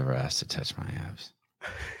one's ever asked to touch my abs.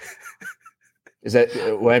 Is that?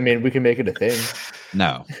 Well, I mean, we can make it a thing.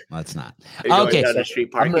 No, let's not. Are you going Okay, down so- to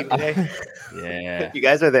street parking today? Yeah. If you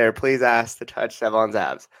guys are there, please ask to touch Sevon's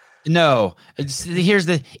abs. No, here's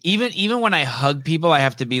the even when I hug people, I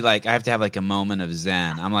have to have like a moment of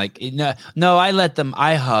zen. I'm like, no, I let them.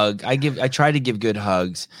 I hug. I try to give good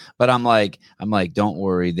hugs, but I'm like, don't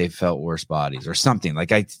worry, they felt worse bodies or something.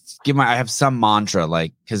 Like I have some mantra,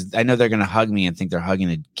 like because I know they're gonna hug me and think they're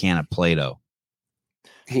hugging a can of Play-Doh.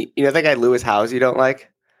 You know that guy Lewis Howes you don't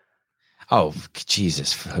like? Oh Jesus,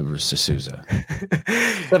 Sousa,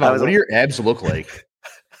 What do your abs look like?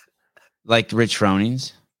 like Rich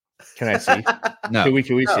Froning's. Can I see? No, Can we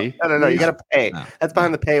see? No. You gotta pay. No. That's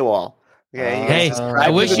behind the paywall. Okay. you Hey, gotta Uh, subscribe I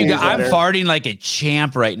to wish the you guys. I'm newsletter. farting like a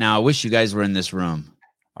champ right now. I wish you guys were in this room.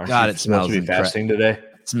 Aren't God, you it supposed smells to be incredible. fasting today.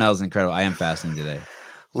 It smells incredible. I am fasting today.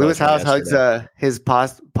 Lewis Well, Howes hugs yesterday. his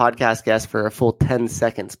podcast guest for a full 10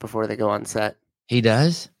 seconds before they go on set. He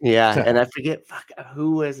does. Yeah, and I forget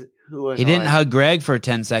who was He didn't on. hug Greg for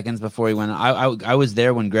 10 seconds before he went on. I was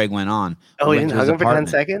there when Greg went on. Oh, We he went didn't to hug his him for 10 apartment.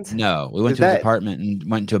 seconds? No, we went Is to his that- apartment and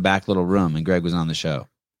went into a back little room, and Greg was on the show.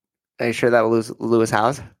 Are you sure that was Lewis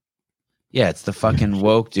Howes? Yeah, it's the fucking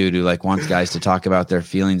woke dude who like wants guys to talk about their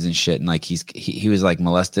feelings and shit, and like he was like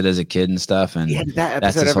molested as a kid and stuff, and Yeah, did that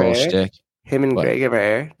that's episode his ever whole air? shtick. Him and What? Greg ever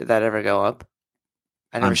air? Did that ever go up?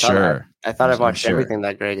 I never I'm saw sure. that. I thought I'm I've watched sure. everything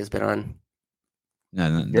that Greg has been on.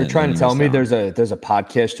 No, You're trying to tell me there's a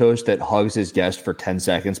podcast host that hugs his guest for 10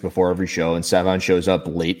 seconds before every show, and Savon shows up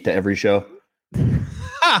late to every show.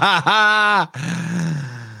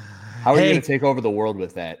 How are you Hey. going to take over the world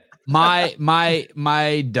with that?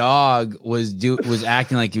 my dog was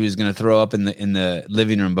acting like he was going to throw up in the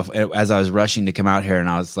living room as I was rushing to come out here, and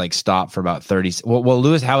I was like stopped for about 30. Well,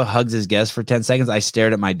 Lewis Howes hugs his guest for 10 seconds. I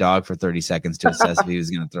stared at my dog for 30 seconds to assess if he was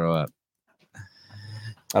going to throw up.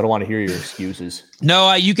 I don't want to hear your excuses.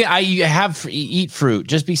 No, you eat fruit.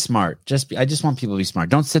 Just be smart. I just want people to be smart.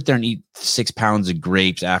 Don't sit there and eat 6 pounds of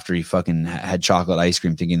grapes after you fucking had chocolate ice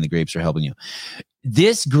cream thinking the grapes are helping you.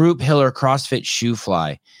 This group, Hiller CrossFit Shoe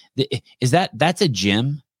Fly, that's a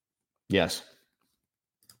gym, Yes,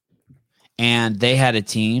 and they had a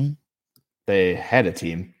team, they had a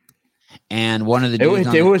team. and one of the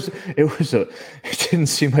It didn't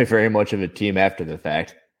seem like very much of a team after the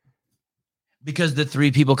fact. because the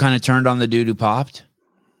 3 people kind of turned on the dude who popped.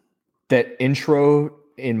 That intro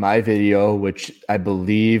in my video, which I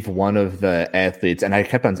believe one of the athletes, and I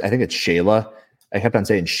think it's Shayla. I kept on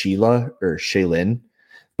saying Sheila or Shaylin,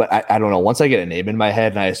 but I don't know. Once I get a name in my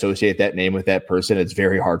head and I associate that name with that person, it's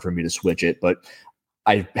very hard for me to switch it. But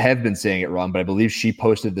I have been saying it wrong, but I believe she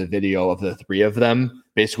posted the video of the 3 of them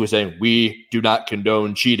basically saying, "We do not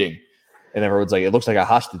condone cheating." And everyone's like, it looks like a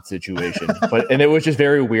hostage situation. And it was just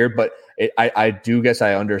very weird. But I do guess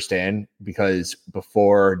I understand, because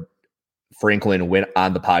before Franklin went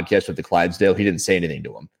on the podcast with the Clydesdale, he didn't say anything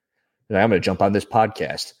to him. And I'm going to jump on this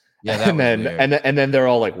podcast. Yeah, that and was then weird. and then they're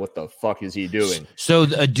all like, "What the fuck is he doing?" So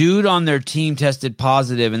a dude on their team tested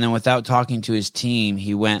positive, and then without talking to his team,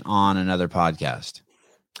 he went on another podcast.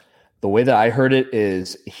 The way that I heard it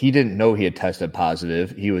is he didn't know he had tested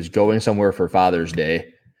positive. He was going somewhere for Father's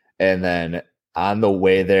Day, And then on the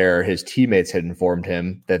way there, his teammates had informed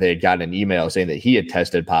him that they had gotten an email saying that he had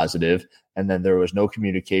tested positive. And then there was no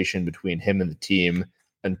communication between him and the team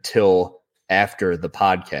until after the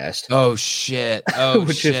podcast. Oh shit! Oh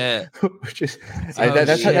shit!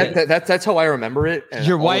 That's how I remember it. And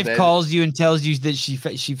your wife calls you and tells you that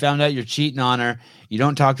she found out you're cheating on her. You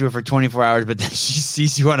don't talk to her for 24 hours, but then she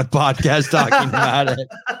sees you on a podcast talking about it.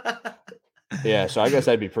 Yeah, so I guess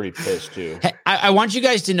I'd be pretty pissed too. Hey, I want you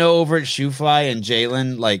guys to know over at Shoefly and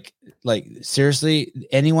Jalen, like seriously,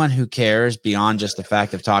 anyone who cares beyond just the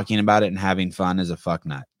fact of talking about it and having fun is a fuck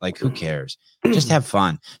nut. Like, who cares? Just have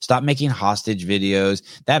fun. Stop making hostage videos.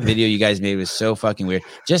 That video you guys made was so fucking weird.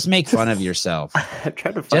 Just make fun of yourself. I'm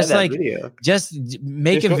trying to find that video. Just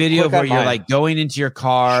make a video where you're like going into your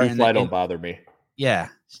car. Shoefly don't bother me. Yeah.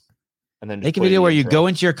 And then make a video where you go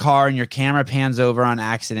into your car and your camera pans over on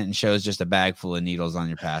accident and shows just a bag full of needles on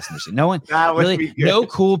your passenger seat. No one really, no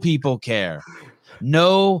cool people care.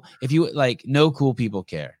 No cool people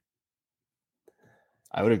care.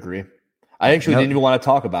 I would agree. I actually didn't even want to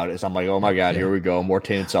talk about it. So I'm like, oh my God, here we go. More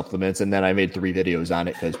tainted supplements. And then I made 3 videos on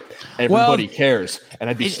it because everybody cares. And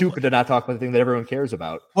I'd be stupid to not talk about the thing that everyone cares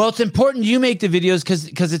about. Well, it's important you make the videos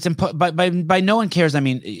because it's important. By no one cares. I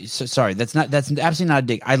mean, sorry, that's absolutely not a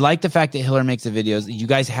dig. I like the fact that Hiller makes the videos. You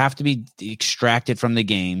guys have to be extracted from the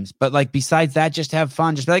games. But like, besides that, just have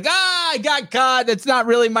fun. Just be like, I got caught. That's not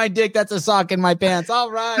really my dick. That's a sock in my pants. All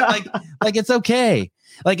right. Like it's okay.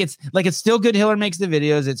 Like it's still good. Hiller makes the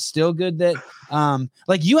videos. It's still good that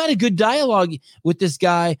like you had a good dialogue with this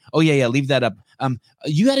guy. Oh yeah, leave that up.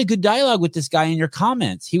 You had a good dialogue with this guy in your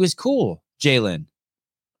comments. He was cool, Jalen.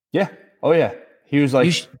 Yeah. Oh yeah. He was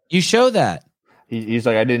like, you show that. He's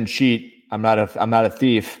like, I didn't cheat. I'm not a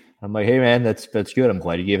thief. I'm like, hey man, that's good. I'm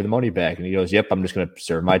glad you gave the money back. And he goes, yep, I'm just gonna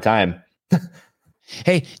serve my time.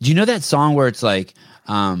 Hey, do you know that song where it's like,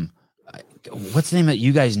 what's the name of it?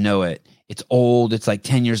 You guys know it. It's old. It's like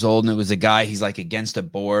 10 years old. And it was a guy, he's like against a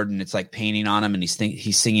board and it's like painting on him. And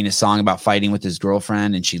he's singing a song about fighting with his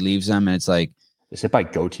girlfriend and she leaves him. And it's like, is it by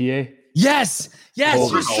Gautier? Yes.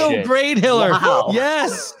 Holy you're so shit. Great, Hiller. Wow.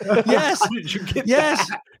 Yes. How did you get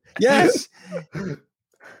that? Yes.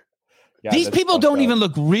 Yeah, these people don't even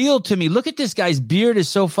look real to me. Look at this guy's beard is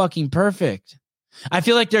so fucking perfect. I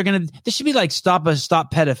feel like this should be like stop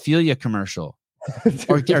pedophilia commercial.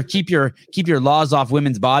 or keep your laws off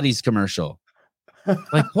women's bodies commercial.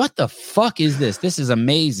 Like, what the fuck is this? This is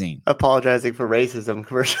amazing. Apologizing for racism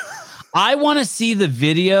commercial. I want to see the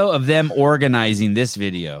video of them organizing this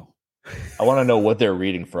video. I want to know what they're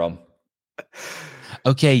reading from.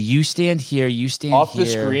 Okay, you stand here. You stand off here.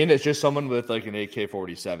 The screen. It's just someone with like an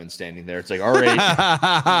AK-47 standing there. It's like, all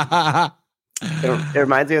right. It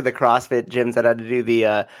reminds me of the CrossFit gyms that had to do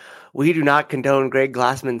the we do not condone Greg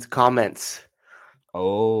Glassman's comments.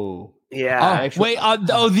 Oh yeah. Wait.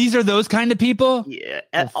 These are those kind of people.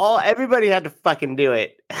 Yeah. Everybody had to fucking do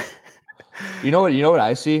it. You know what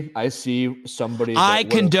I see? I see somebody. I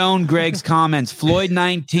condone Greg's comments. Floyd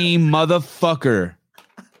 19 motherfucker.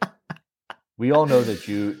 We all know that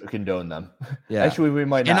you condone them. Yeah. Actually, we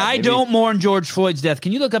might not. And I don't mourn George Floyd's death.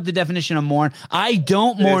 Can you look up the definition of mourn? I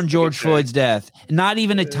don't mourn George Floyd's death. Not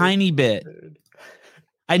even a tiny bit.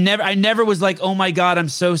 I never was like, oh my God, I'm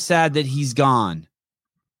so sad that he's gone.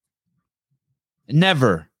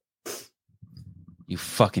 Never. You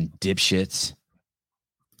fucking dipshits.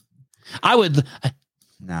 No,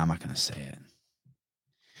 I'm not going to say it.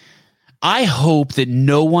 I hope that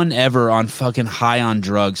no one ever on fucking high on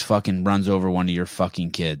drugs fucking runs over one of your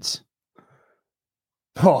fucking kids.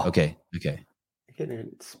 Oh. Okay.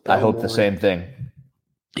 I hope the same thing.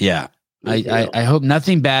 Yeah. I hope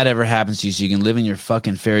nothing bad ever happens to you so you can live in your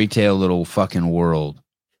fucking fairy tale little fucking world.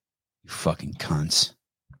 You fucking cunts.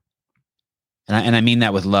 And I mean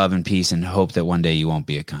that with love and peace and hope that one day you won't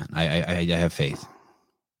be a cunt. I have faith.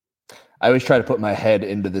 I always try to put my head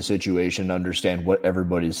into the situation to understand what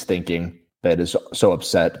everybody's thinking that is so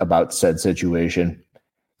upset about said situation.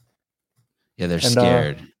 Yeah, they're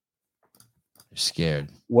scared. They're scared.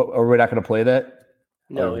 What, are we not going to play that?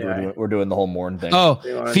 No, we're doing the whole mourn thing. Oh,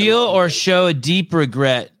 feel or show a deep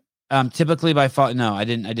regret. Typically by fault. No, I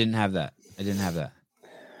didn't have that.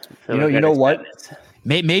 You know what?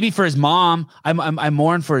 Maybe for his mom. I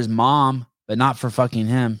mourn for his mom, but not for fucking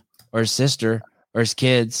him or his sister or his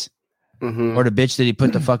kids. Mm-hmm. Or the bitch that he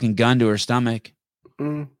put the fucking gun to her stomach.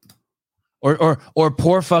 Mm. Or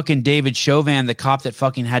poor fucking David Chauvin, the cop that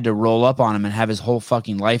fucking had to roll up on him and have his whole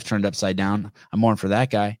fucking life turned upside down. I'm mourning for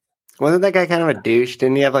that guy. Wasn't that guy kind of a douche?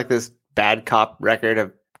 Didn't he have like this bad cop record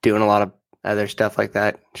of doing a lot of other stuff like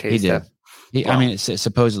that? He did. I mean,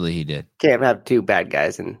 supposedly he did. Can't have 2 bad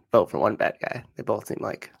guys and vote for one bad guy. They both seem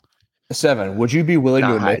like Seven, would you be willing to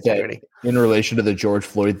Not high admit that integrity. in relation to the George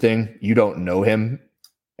Floyd thing, you don't know him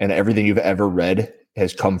and everything you've ever read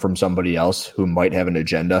has come from somebody else who might have an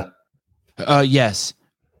agenda? Yes.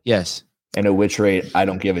 And at which rate, I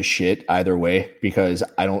don't give a shit either way, because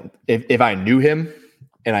I don't, if I knew him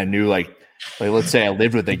and I knew like let's say I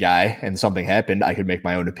lived with a guy and something happened, I could make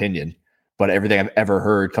my own opinion. But everything I've ever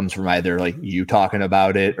heard comes from either like you talking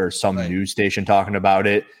about it or some news station talking about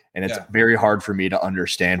it. And it's very hard for me to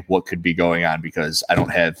understand what could be going on because I don't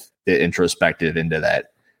have the introspective into that.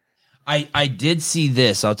 I did see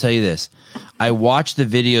this. I'll tell you this. I watched the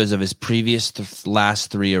videos of his previous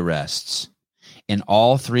last 3 arrests. In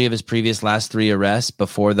all 3 of his previous last 3 arrests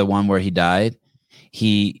before the one where he died,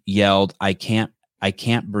 he yelled, I can't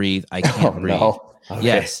breathe. I can't breathe. No. Okay.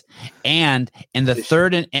 Yes. And in the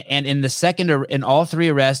third and in the second, in all 3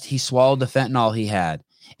 arrests, he swallowed the fentanyl he had.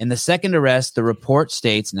 In the second arrest, the report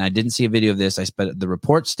states, and I didn't see a video of this, but the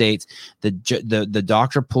report states the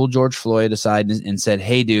doctor pulled George Floyd aside and said,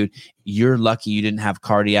 hey, dude, you're lucky you didn't have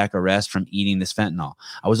cardiac arrest from eating this fentanyl.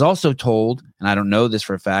 I was also told, and I don't know this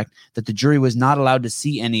for a fact, that the jury was not allowed to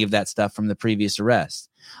see any of that stuff from the previous arrest.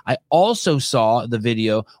 I also saw the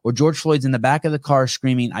video where George Floyd's in the back of the car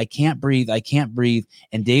screaming, I can't breathe,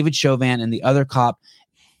 and David Chauvin and the other cop,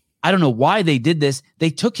 I don't know why they did this.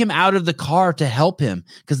 They took him out of the car to help him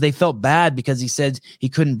because they felt bad because he said he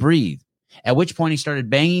couldn't breathe. At which point he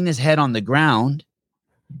started banging his head on the ground,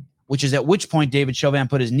 which is at which point David Chauvin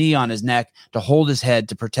put his knee on his neck to hold his head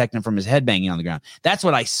to protect him from his head banging on the ground. That's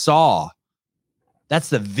what I saw. That's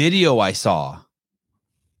the video I saw.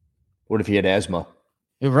 What if he had asthma?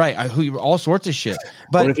 Right, all sorts of shit.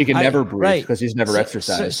 But what if he can never breathe because he's never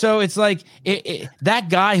exercised? So it's like that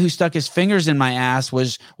guy who stuck his fingers in my ass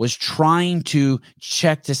was trying to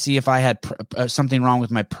check to see if I had something wrong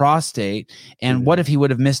with my prostate. And what if he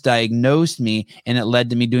would have misdiagnosed me and it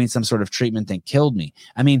led to me doing some sort of treatment that killed me?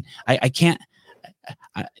 I mean, I can't.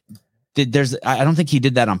 I don't think he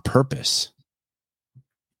did that on purpose.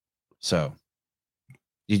 So,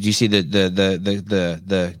 did you see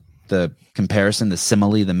the comparison, the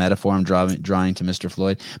simile, the metaphor I'm drawing to Mr.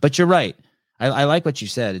 Floyd? But you're right. I like what you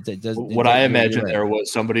said. I imagined there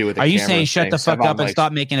was somebody with a Are you camera saying shut the fuck up and like,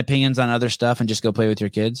 stop making opinions on other stuff and just go play with your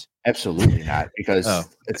kids? Absolutely not, because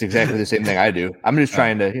it's exactly the same thing I do. I'm just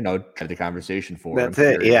trying to, have the conversation for him. That's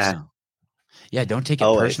it. Yeah. Yeah, don't take it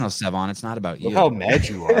personal, Sevon. It's not about you. Look how mad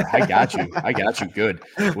you are. I got you. Good.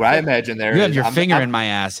 What I imagine there you have your finger in my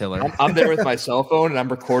ass, Hiller. I'm there with my cell phone and I'm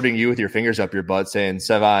recording you with your fingers up your butt saying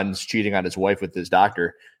Sevon's cheating on his wife with his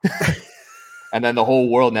doctor. And then the whole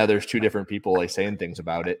world, now there's 2 different people like saying things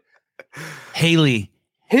about it. Haley,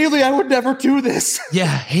 I would never do this. Yeah,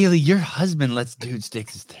 Haley, your husband lets dudes stick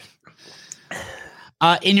his dick.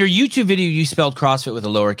 In your YouTube video, you spelled CrossFit with a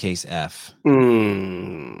lowercase f.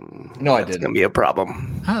 No, I didn't. It's gonna be a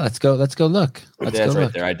problem. Let's go look. That's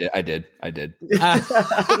right there. I did.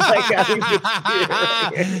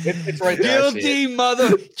 It's right there. Guilty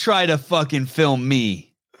mother. Try to fucking film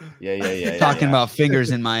me. Yeah. Talking about fingers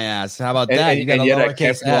in my ass. How about that? You got a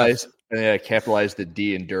lowercase f. And I capitalized the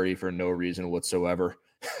D in dirty for no reason whatsoever.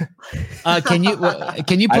 Can you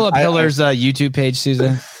pull up Hiller's YouTube page,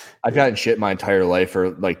 Susan? I've gotten shit my entire life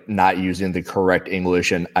for like not using the correct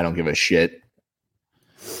English, and I don't give a shit.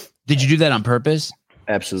 Did you do that on purpose?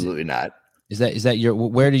 Absolutely not. Is that your?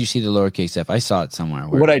 Where did you see the lowercase f? I saw it somewhere.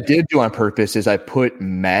 What I did do on purpose is I put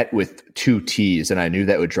Matt with 2 T's, and I knew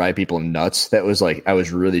that would drive people nuts. That was like I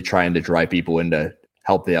was really trying to drive people into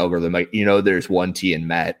help the algorithm. Like there's 1 T in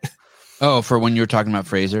Matt. Oh, for when you were talking about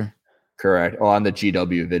Fraser. Correct. Oh, on the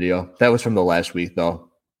GW video. That was from the last week, though.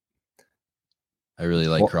 I really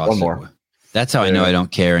like CrossFit. One more. That's how I know I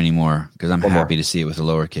don't care anymore because I'm happy to see it with a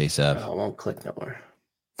lowercase f. I won't click no more.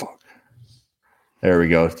 Fuck. There we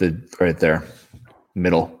go. Right there.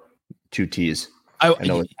 Middle. 2 T's. I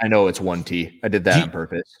know it's 1 T. I did that on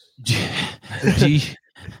purpose.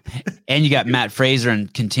 And you got Matt Fraser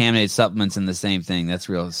and contaminated supplements in the same thing. That's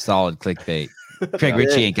real solid clickbait. Craig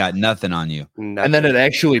Ritchie ain't got nothing on you. Nothing. And then it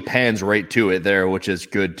actually pans right to it there, which is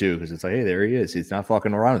good too, because it's like, hey, there he is. He's not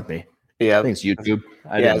fucking around with me. Yeah. Thanks, YouTube.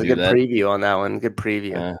 It was a good preview on that one. Good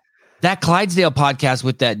preview. That Clydesdale podcast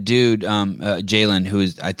with that dude, Jalen, who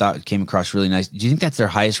I thought came across really nice. Do you think that's their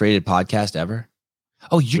highest rated podcast ever?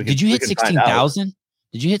 Oh, did you hit 16,000?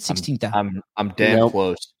 Did you hit 16,000? I'm damn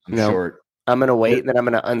close. I'm short. I'm going to wait, and then I'm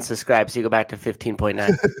going to unsubscribe so you go back to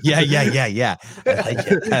 15.9. Yeah.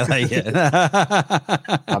 I like it.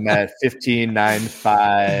 I'm at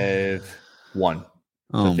 15,951.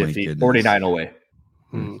 Oh, my goodness. 49 away.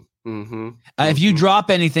 If you drop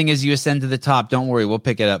anything as you ascend to the top, don't worry. We'll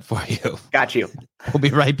pick it up for you. Got you. We'll be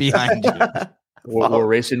right behind you. We're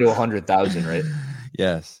racing to 100,000, right?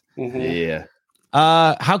 Yes. Yeah.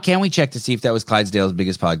 How can we check to see if that was Clydesdale's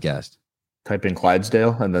biggest podcast? Type in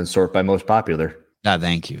Clydesdale and then sort by most popular. Ah,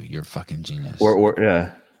 thank you. You're a fucking genius.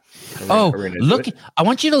 Yeah. Look! I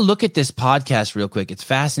want you to look at this podcast real quick. It's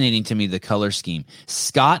fascinating to me, the color scheme.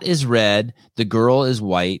 Scott is red, the girl is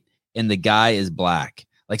white, and the guy is black.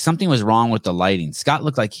 Like something was wrong with the lighting. Scott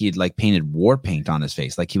looked like he had like painted war paint on his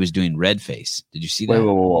face, like he was doing red face. Did you see that?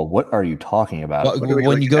 Whoa. What are you talking about?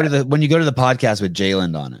 When you go to the podcast with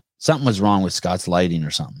Jayland on it, something was wrong with Scott's lighting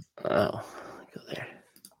or something. Oh, go there.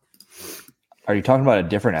 Are you talking about a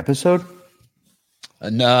different episode?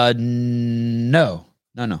 No.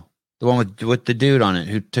 The one with the dude on it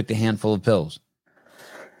who took the handful of pills.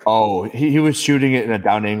 Oh, he was shooting it in a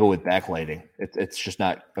down angle with backlighting. It's just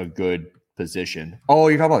not a good position. Oh,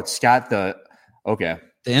 you're talking about Scott, the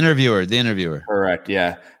interviewer. Correct.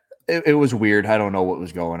 Yeah. It was weird. I don't know what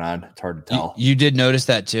was going on. It's hard to tell. You did notice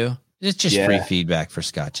that too? It's just free feedback for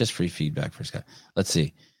Scott. Let's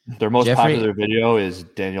see. Their most popular video is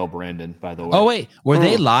Daniel Brandon, by the way. Oh, wait. Were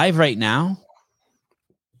they live right now?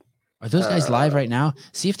 Are those guys live right now?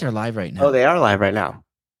 See if they're live right now. Oh, they are live right now.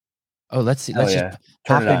 Oh, let's see. Let's just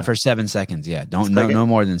pop in for 7 seconons. Yeah. No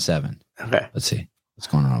more than 7. Okay. Let's see. What's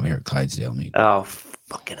going on over here at Clydesdale Meet? Oh,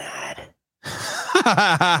 fucking ad.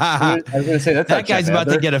 I was going to say, that guy's about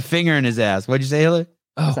to get a finger in his ass. What'd you say, Hiller?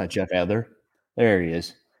 Oh. That's not Jeff Adler. There he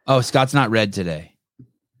is. Oh, Scott's not red today.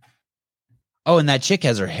 Oh, and that chick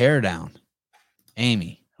has her hair down.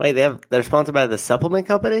 Amy. Wait, they're sponsored by the supplement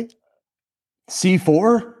company?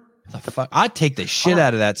 C4? The fuck? I'd take the shit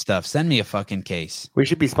out of that stuff. Send me a fucking case. We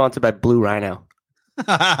should be sponsored by Blue Rhino. Is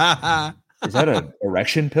that an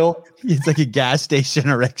erection pill? It's like a gas station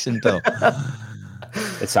erection pill.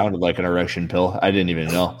 It sounded like an erection pill. I didn't even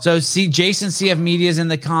know. So, see, Jason CF Media's in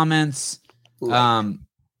the comments. Will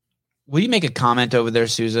you make a comment over there,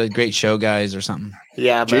 Souza? Great show, guys, or something.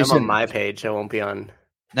 Yeah, but Jason, I'm on my page. I won't be on.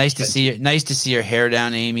 Nice to see your hair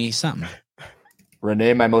down, Amy. Something.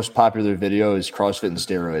 Renee, my most popular video is CrossFit and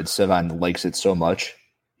steroids. Sevan likes it so much.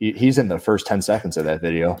 He's in the first 10 seconds of that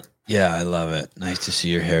video. Yeah, I love it. Nice to see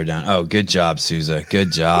your hair down. Oh, good job, Souza.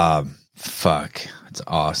 Good job. Fuck. That's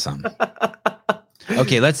awesome.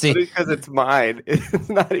 Okay, let's see. Because it's mine. It's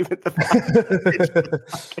not even the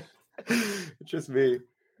it's just me.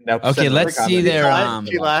 Now, okay, let's see their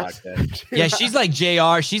she laughed. Yeah, she's like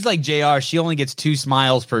JR. She's like JR. She only gets 2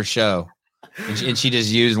 smiles per show. And she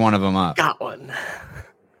just used one of them up. Got one.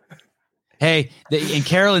 Hey, and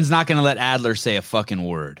Carolyn's not going to let Adler say a fucking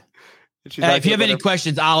word. If you have any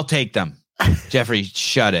questions, I'll take them. Jeffrey,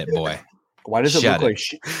 shut it, boy. Why does it look like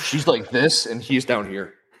she's like this and he's down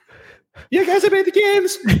here? Yeah, guys, I made the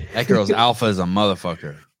games. That girl's alpha is a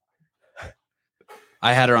motherfucker.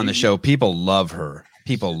 I had her on the show. People love her.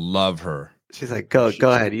 She's like, go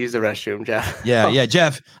ahead. Use the restroom, Jeff. Yeah,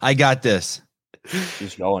 Jeff, I got this.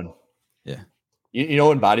 She's going. Yeah. You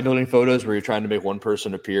know, in bodybuilding photos where you're trying to make one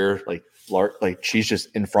person appear like she's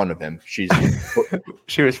just in front of him. She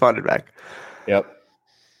responded back. Yep.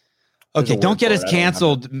 Okay, don't get us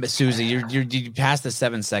canceled, Susie. You passed the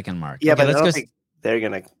 7-second mark. Yeah, okay, but I don't think they're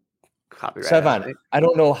gonna copyright. Sevan, I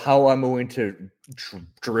don't know how I'm going to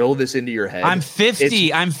drill this into your head. I'm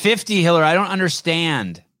 50, Hiller. I don't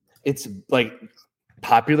understand. It's like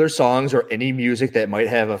popular songs or any music that might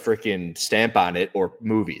have a freaking stamp on it or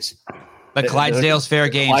movies. But Clydesdale's fair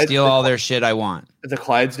game. Steal all their shit I want. The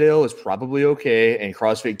Clydesdale is probably okay, and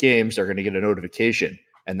CrossFit Games are going to get a notification.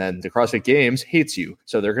 And then the CrossFit Games hates you,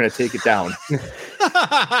 so they're going to take it down.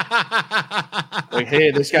 Like,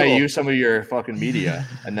 hey, this guy used some of your fucking media,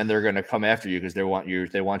 and then they're going to come after you because they want you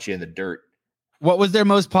in the dirt. What was their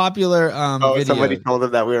most popular video? Somebody told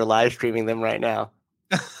them that we were live streaming them right now.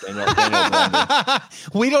 Daniel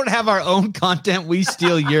we don't have our own content. We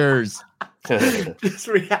steal yours. Just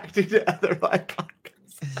reacting to other live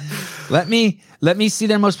podcasts. Let me see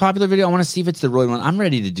their most popular video. I want to see if it's the Royd one. I'm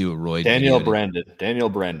ready to do a Royd. Daniel Brandon.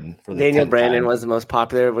 For the Daniel Brandon was the most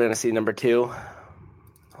popular. We're gonna see number 2.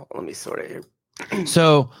 Let me sort it here.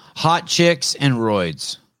 So hot chicks and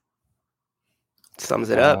roids. Sums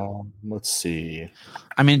it up. Let's see.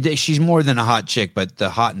 I mean, she's more than a hot chick, but the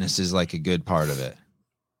hotness is like a good part of it.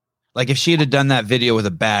 Like if she had done that video with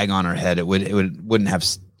a bag on her head, it wouldn't have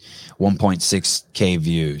 1.6K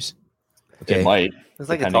views. Okay, it might. It's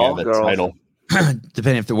like it's all girls.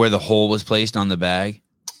 Depending if where the hole was placed on the bag.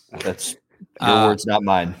 That's your words, not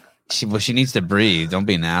mine. She needs to breathe. Don't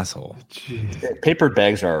be an asshole. Paper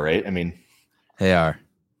bags are all right. I mean, they are.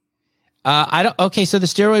 I don't. Okay, so the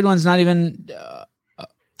steroid one's not even.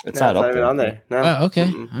 It's not up there. On there. No. Oh, okay.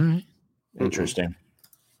 All right. Interesting.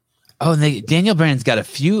 Oh, and Danielle Brandon's got a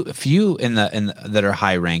few in the that are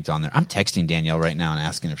high ranked on there. I'm texting Danielle right now and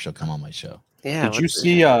asking if she'll come on my show. Yeah. Did you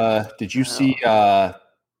see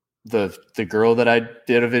the girl that I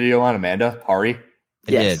did a video on, Amanda Hari?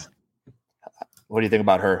 I did. What do you think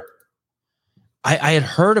about her? I had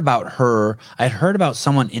heard about her. I had heard about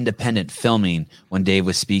someone independent filming when Dave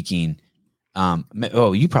was speaking.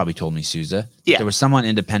 You probably told me, Souza. Yeah. There was someone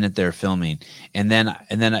independent there filming, and then I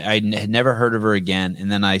had never heard of her again.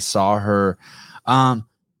 And then I saw her. I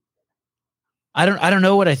don't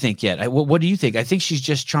know what I think yet. What do you think? I think she's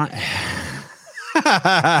just trying.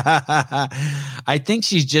 I think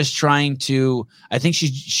she's just trying to. I think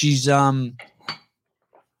she's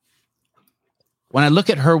when I look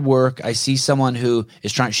at her work, I see someone who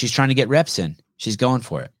is she's trying to get reps in. She's going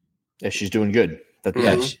for it. Yeah, she's doing good.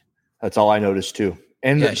 Yeah. That's all I noticed too.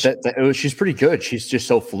 And Yeah, she's pretty good. She's just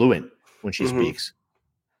so fluent when she speaks.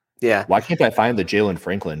 Yeah. Why can't I find the Jalen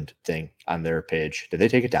Franklin thing on their page? Did they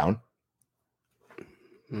take it down?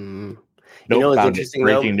 Mm. Nope, what's found it. interesting,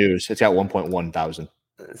 Breaking news. It's got 1.1 thousand.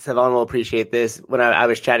 Savon will appreciate this. When I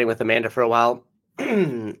was chatting with Amanda for a while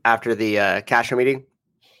after the cashier meeting,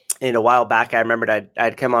 and a while back, I remembered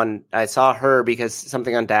I'd come on. I saw her because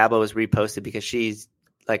something on Dabo was reposted because she's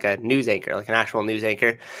like a news anchor, like an actual news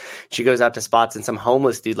anchor. She goes out to spots and some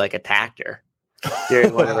homeless dude like attacked her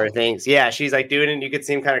during one of her things. Yeah, she's like doing it and you could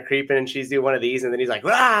see him kind of creeping and she's doing one of these and then he's like,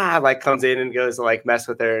 like comes in and goes to like mess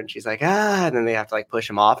with her and she's like, and then they have to like push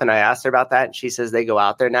him off. And I asked her about that and she says they go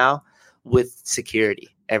out there now with security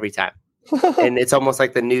every time. And it's almost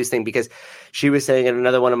like the news thing because she was saying, and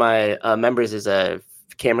another one of my members is a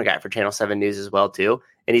camera guy for Channel 7 News as well too.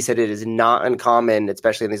 And he said it is not uncommon,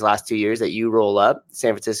 especially in these last 2 years, that you roll up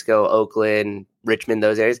San Francisco, Oakland, Richmond,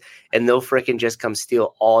 those areas, and they'll freaking just come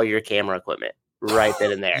steal all your camera equipment right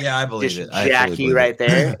then and there. Yeah, I believe just it. jack you right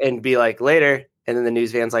there and be like, later. And then the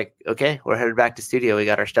news van's like, okay, we're headed back to studio. We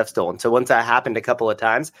got our stuff stolen. So once that happened a couple of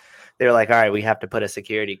times, they were like, all right, we have to put a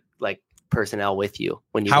security like personnel with you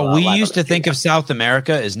when you. How we used to think of South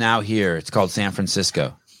America is now here. It's called San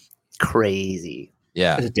Francisco. Crazy.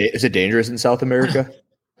 Yeah. Is it dangerous in South America?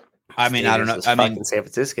 I mean, I don't know. I mean, San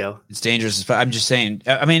Francisco. It's dangerous. I'm just saying.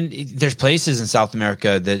 I mean, there's places in South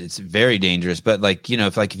America that it's very dangerous. But like,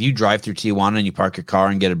 if you drive through Tijuana and you park your car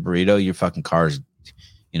and get a burrito, your fucking car's,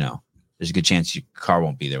 there's a good chance your car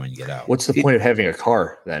won't be there when you get out. What's the point of having a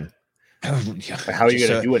car then? How are you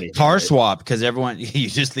going to do anything? Car swap, because everyone you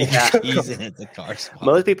just leave your keys in it. The car swap.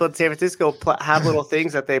 Most people in San Francisco have little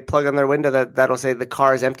things that they plug on their window that'll say the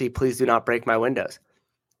car is empty. Please do not break my windows.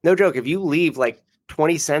 No joke. If you leave like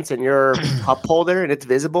 20 cents in your cup holder and it's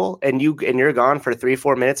visible and you're gone for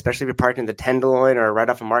 3-4 minutes, especially if you're parked in the Tenderloin or right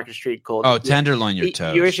off of Market Street cold. Oh, Tenderloin, you're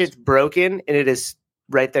toast. Your shit's broken and it is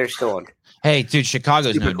right there stolen. Hey, dude,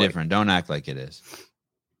 Chicago's no different. Don't act like it is.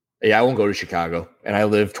 Yeah, I won't go to Chicago, and I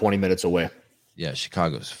live 20 minutes away. Yeah,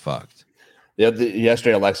 Chicago's fucked.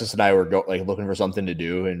 Yesterday, Alexis and I were looking for something to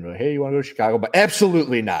do, and like, hey, you want to go to Chicago? But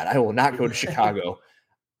absolutely not. I will not go to Chicago.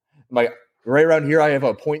 Right around here, I have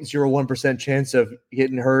a 0.01% chance of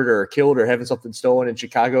getting hurt or killed or having something stolen. In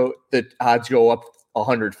Chicago, the odds go up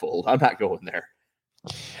 100-fold. I'm not going there.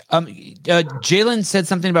 Jalen said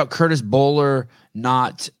something about Curtis Bowler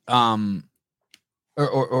not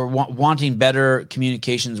or wanting better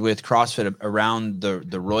communications with CrossFit around the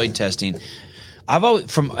roid testing. I've always,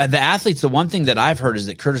 from the athletes, the one thing that I've heard is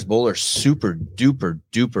that Curtis Bowler is super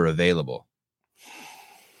duper available.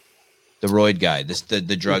 The roid guy,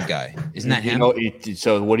 the drug guy, isn't that him?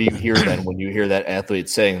 So what do you hear then when you hear that athlete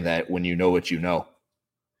saying that? When you know what you know,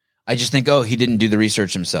 I just think, he didn't do the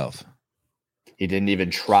research himself. He didn't even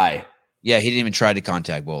try. Yeah, he didn't even try to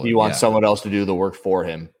contact Bowler. He wants someone else to do the work for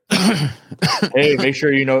him. Hey, make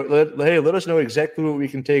sure you know. Let us know exactly what we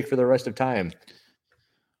can take for the rest of time.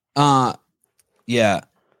 Yeah.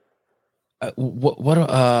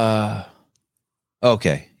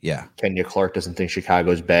 Okay. Yeah. Kenya Clark doesn't think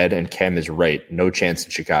Chicago's bad, and Kem is right. No chance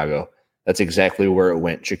in Chicago. That's exactly where it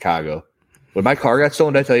went. Chicago. When my car got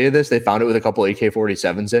stolen, did I tell you this? They found it with a couple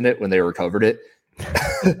AK-47s in it when they recovered it.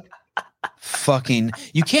 Fucking,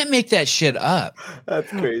 you can't make that shit up. That's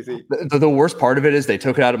crazy. The worst part of it is they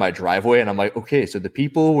took it out of my driveway, and I'm like, okay, so the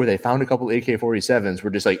people where they found a couple AK-47s were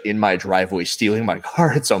just like in my driveway stealing my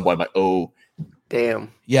car at some point. I'm like, oh,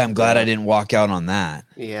 damn. Yeah, I'm glad I didn't walk out on that.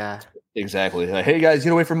 Yeah, exactly. Like, hey guys,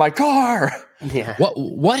 get away from my car. Yeah.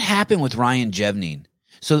 What happened with Ryan Jevning?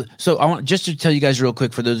 So I want just to tell you guys real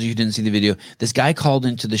quick, for those of you who didn't see the video, this guy called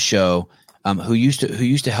into the show. Who used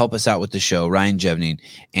to help us out with the show, Ryan Jevning,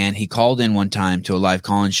 and he called in one time to a live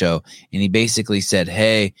call-in show, and he basically said,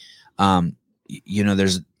 "Hey, I'm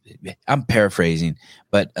paraphrasing,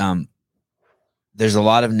 but there's a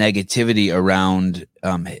lot of negativity around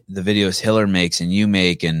the videos Hiller makes and you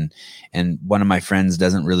make, and one of my friends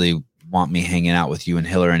doesn't really want me hanging out with you and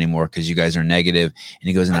Hiller anymore because you guys are negative. And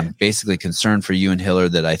he goes, and I'm basically concerned for you and Hiller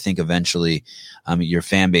that I think eventually your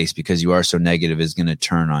fan base, because you are so negative, is going to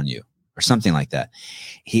turn on you or something like that.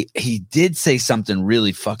 He did say something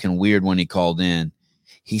really fucking weird when he called in.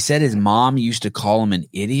 He said his mom used to call him an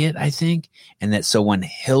idiot, I think, and that so when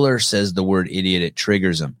Hiller says the word idiot, it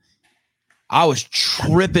triggers him. I was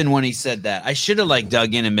tripping when he said that. I should have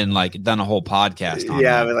dug in and been done a whole podcast on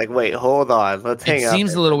yeah, that. I'd be wait, hold on. Let's hang out. It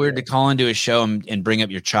seems a little weird to call into a show and bring up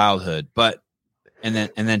your childhood, and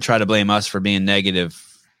then try to blame us for being negative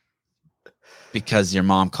because your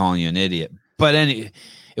mom calling you an idiot. But it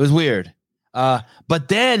was weird. But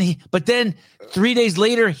then 3 days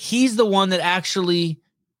later, he's the one that actually.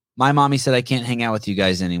 My mommy said I can't hang out with you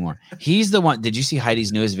guys anymore. He's the one. Did you see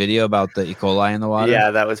Heidi's newest video about the E. coli in the water?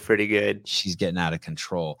 Yeah, that was pretty good. She's getting out of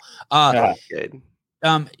control. Good.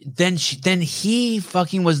 Then he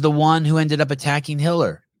fucking was the one who ended up attacking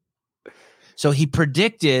Hiller. So he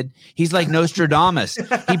predicted. He's like Nostradamus.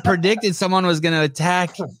 He predicted someone was going to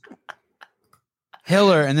attack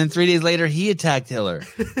Hiller, and then 3 days later he attacked Hiller.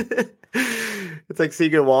 It's like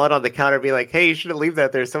seeing your wallet on the counter, being like, "Hey, you shouldn't leave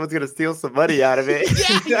that there. Someone's gonna steal some money out of it."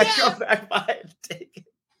 Yeah. Go back by and take it.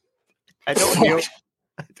 I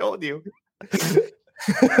told you.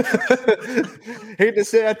 Hate to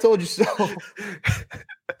say I told you so.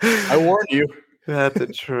 I warned you. That's a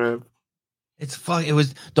trip. It's fun. It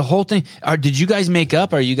was the whole thing. Did you guys make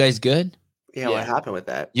up? Are you guys good? Yeah, what happened with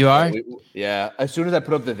that? You are? Yeah. As soon as I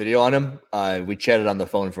put up the video on him, we chatted on the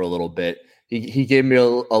phone for a little bit. He gave me a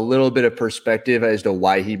little bit of perspective as to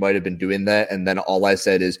why he might have been doing that. And then all I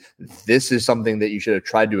said is, this is something that you should have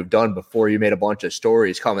tried to have done before you made a bunch of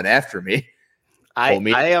stories coming after me.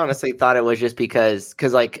 I honestly thought it was just because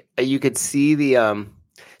you could see the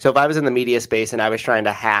so if I was in the media space and I was trying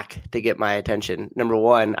to hack to get my attention, number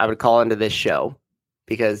one, I would call into this show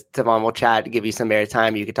because Tavon will chat to give you some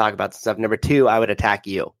airtime. You could talk about some stuff. Number two, I would attack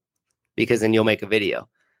you because then you'll make a video.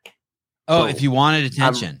 Oh, so if you wanted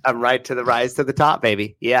attention. I'm right to the rise to the top,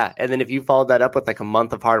 baby. Yeah. And then if you followed that up with a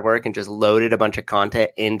month of hard work and just loaded a bunch of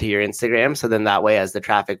content into your Instagram, so then that way, as the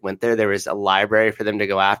traffic went there was a library for them to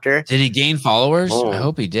go after. Did he gain followers? I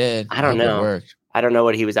hope he did. I don't know. I don't know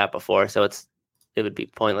what he was at before, so it would be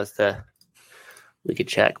pointless we could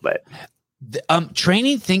check, but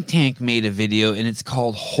Training Think Tank made a video and it's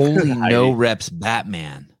called Holy No Reps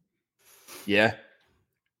Batman. Yeah.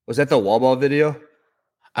 Was that the wall ball video?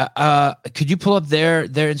 Could you pull up their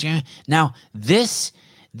Instagram? Now, this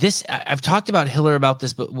I've talked about Hiller about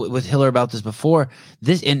this, but with Hiller about this before.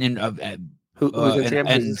 This and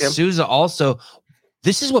Souza also.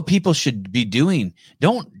 This is what people should be doing.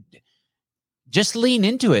 Don't just lean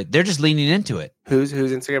into it. They're just leaning into it. Whose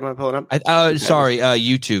Instagram am I pulling up?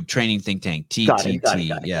 YouTube Training Think Tank.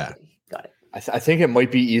 TTT. Yeah. Got it. I think it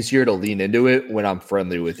might be easier to lean into it when I'm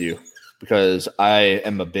friendly with you, because I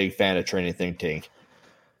am a big fan of Training Think Tank.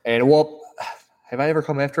 And have I ever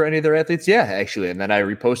come after any of their athletes? Yeah, actually. And then I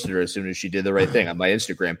reposted her as soon as she did the right thing on my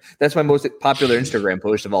Instagram. That's my most popular Instagram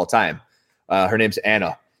post of all time. Her name's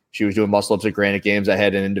Anna. She was doing muscle ups at Granite Games. I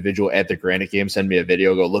had an individual at the Granite Games send me a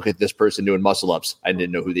video, go, look at this person doing muscle ups. I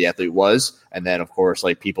didn't know who the athlete was. And then, of course,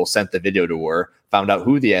 people sent the video to her, found out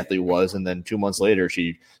who the athlete was. And then 2 months later,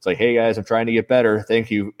 she's like, hey, guys, I'm trying to get better. Thank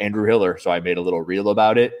you, Andrew Hiller. So I made a little reel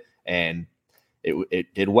about it. And it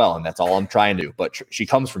did well, and that's all I'm trying to. But she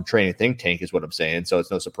comes from Training Think Tank, is what I'm saying. So it's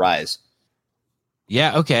no surprise.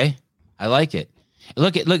 Yeah. Okay. I like it.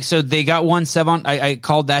 Look. So they got 1-7. I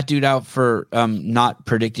called that dude out for not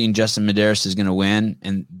predicting Justin Medeiros is going to win,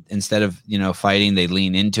 and instead of fighting, they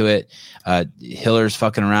lean into it. Hiller's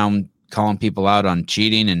fucking around calling people out on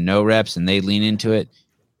cheating and no reps, and they lean into it.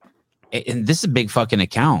 And this is a big fucking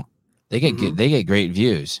account. They get they get great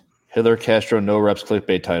views. Hiller Castro no reps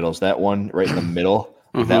clickbait titles. That one right in the middle.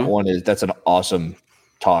 That's an awesome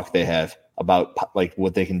talk they have about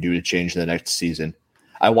what they can do to change the next season.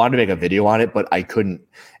 I wanted to make a video on it, but I couldn't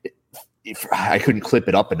clip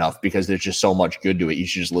it up enough because there's just so much good to it. You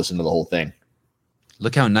should just listen to the whole thing.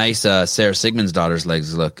 Look how nice Sarah Sigmund's daughter's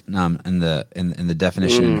legs look in the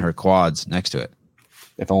definition in her quads next to it.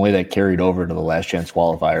 If only that carried over to the last chance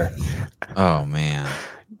qualifier. Oh man.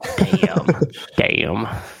 Damn.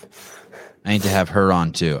 I need to have her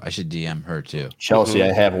on too. I should DM her too. Chelsea,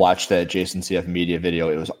 I have watched that Jason CF Media video.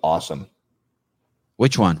 It was awesome.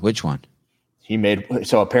 Which one?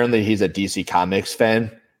 So apparently he's a DC Comics fan,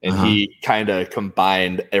 and he kind of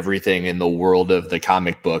combined everything in the world of the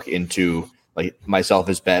comic book into myself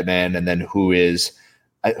as Batman, and then who did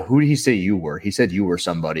he say you were? He said you were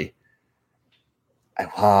somebody.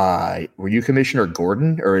 Were you Commissioner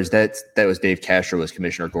Gordon, or is that was Dave Castro as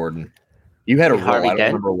Commissioner Gordon? You had a role. Harvey I don't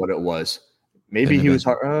Dent? remember what it was. Maybe he was.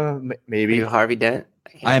 Are Maybe you Harvey Dent?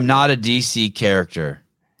 I am not a DC character.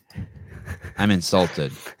 I'm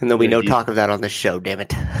insulted. And there'll be no talk of that on this show, damn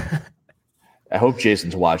it. I hope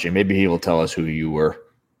Jason's watching. Maybe he will tell us who you were,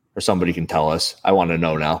 or somebody can tell us. I want to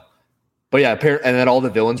know now. But yeah, and then all the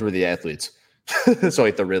villains were the athletes. So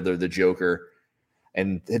like the Riddler, the Joker.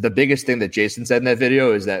 And the biggest thing that Jason said in that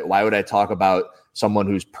video is that why would I talk about someone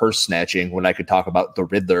who's purse snatching when I could talk about the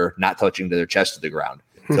Riddler not touching their chest to the ground?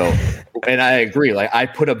 So, and I agree. Like I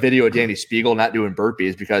put a video of Danny Spiegel not doing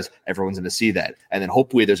burpees because everyone's going to see that. And then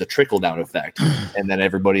hopefully there's a trickle down effect. And then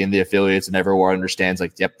everybody in the affiliates and everyone understands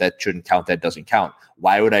like, yep, that shouldn't count. That doesn't count.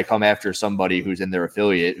 Why would I come after somebody who's in their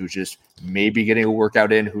affiliate who's just maybe getting a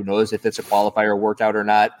workout in? Who knows if it's a qualifier workout or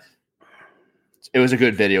not? It was a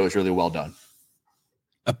good video. It was really well done.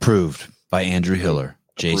 Approved by Andrew Hiller.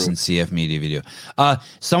 Jason CF Media video.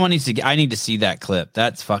 Someone needs to. I need to see that clip.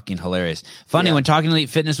 That's fucking hilarious. Funny when Talking Elite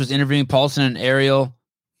Fitness was interviewing Paulson and Ariel,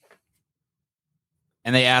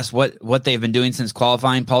 and they asked what they've been doing since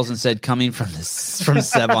qualifying. Paulson said, "Coming from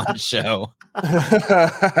Sevon's show."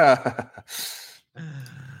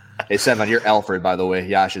 Hey Sevon, you're Alfred, by the way.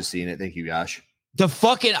 Yash has seen it. Thank you, Yash. The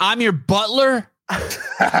fucking I'm your butler.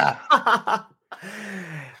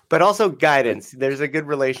 But also guidance. There's a good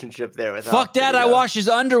relationship there with Fuck that. I wash his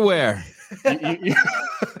underwear.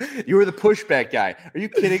 You were the pushback guy. Are you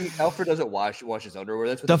kidding? Alfred doesn't wash his underwear.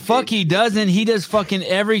 That's what the fuck he doesn't. He does fucking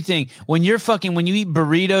everything. When you eat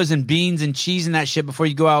burritos and beans and cheese and that shit before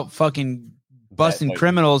you go out fucking busting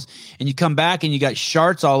criminals and you come back and you got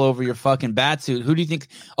sharts all over your fucking bat suit. Who do you think?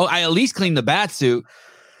 Oh, I at least cleaned the bat suit.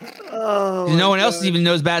 Oh, no one else even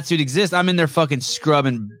knows bat suit exists. I'm in there fucking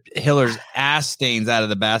scrubbing Hiller's ass stains out of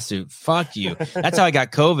the bat suit. Fuck you. That's how I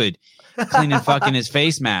got COVID. Cleaning fucking his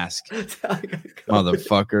face mask.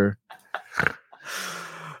 Motherfucker.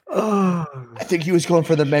 I think he was going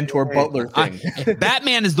for the mentor butler thing.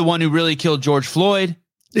 Batman is the one who really killed George Floyd.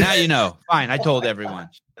 Now you know. Fine, I told everyone.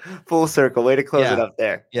 Full circle. Way to close it up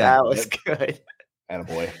there. Yeah. That was good.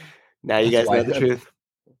 Attaboy. Now you guys know the truth.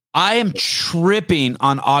 I am tripping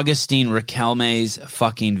on Augustine Riquelme's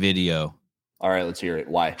fucking video. All right, let's hear it.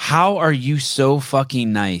 Why? How are you so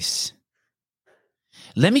fucking nice?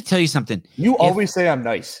 Let me tell you something. You always say I'm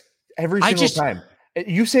nice. Every single time.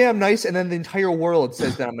 You say I'm nice, and then the entire world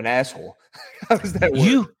says that I'm an asshole. How does that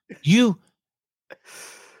work?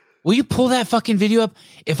 Will you pull that fucking video up?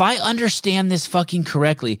 If I understand this fucking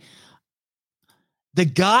correctly, the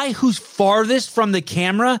guy who's farthest from the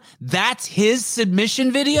camera, that's his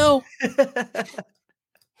submission video?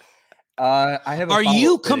 I have. Are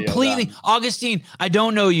you completely Augustine? I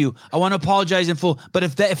don't know you. I want to apologize in full. But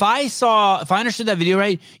if I understood that video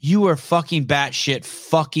right, you were fucking batshit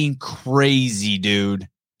fucking crazy, dude.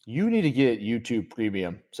 You need to get YouTube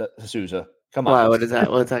Premium, Souza. Come on. Why? What is that?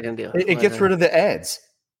 What's that gonna do? It gets rid of the ads.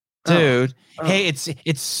 Dude, hey, it's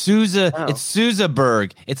Souza. It's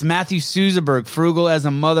Souzaberg. It's Matthew Souzaberg, frugal as a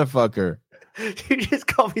motherfucker. You just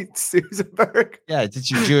call me Souzaberg? Yeah,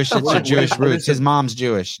 it's your Jewish roots. His mom's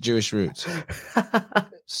Jewish roots.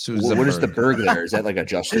 Souzaberg. What is the Berg there? Is that like a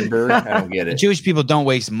Justin Berg? I don't get it. Jewish people don't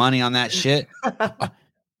waste money on that shit.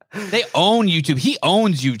 They own YouTube. He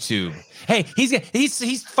owns YouTube. Hey,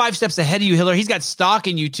 he's 5 steps ahead of you, Hiller. He's got stock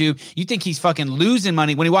in YouTube. You think he's fucking losing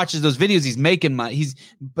money when he watches those videos? He's making money.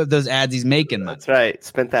 Those ads. He's making money. That's right.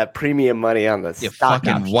 Spent that premium money on the stock fucking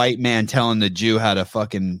option. White man telling the Jew how to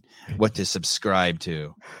fucking what to subscribe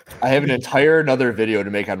to. I have an entire another video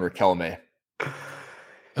to make on Riquelme.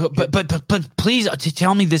 But please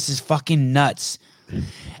tell me this is fucking nuts.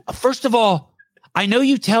 First of all, I know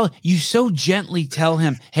you so gently tell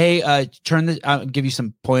him, hey, I'll give you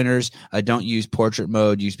some pointers. Don't use portrait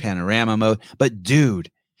mode, use panorama mode. But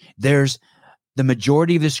dude, the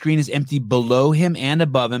majority of the screen is empty below him and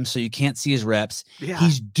above him, so you can't see his reps. Yeah.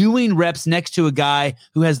 He's doing reps next to a guy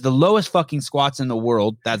who has the lowest fucking squats in the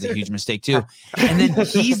world. That's a huge mistake too. And then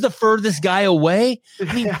he's the furthest guy away.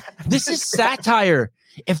 I mean, this is satire.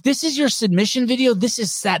 If this is your submission video, this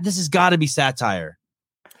has got to be satire.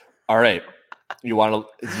 All right. You like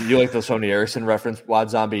the Sony Ericsson reference, Wad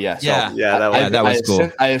Zombie? Yeah. That was cool.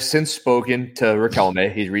 I have since spoken to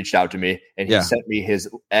Riquelme. He's reached out to me and he sent me his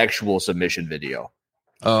actual submission video.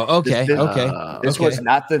 Oh, okay. This was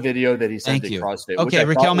not the video that he sent to CrossFit. Okay,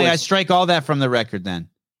 Riquelme, I strike all that from the record then.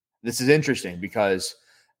 This is interesting because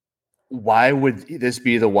why would this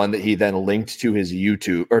be the one that he then linked to his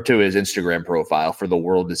YouTube or to his Instagram profile for the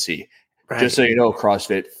world to see? Right. Just so you know,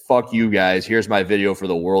 CrossFit, fuck you guys. Here's my video for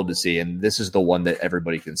the world to see. And this is the one that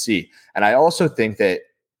everybody can see. And I also think that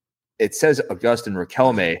it says Augustin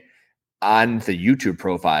Riquelme on the YouTube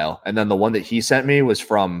profile, and then the one that he sent me was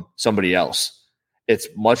from somebody else. It's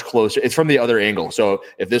much closer. It's from the other angle. So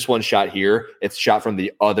if this one's shot here, it's shot from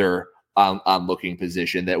the other on looking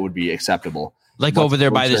position that would be acceptable. Like Much over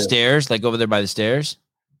there by the closer. stairs? Like over there by the stairs?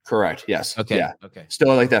 Correct. Yes. Okay. Yeah. Okay.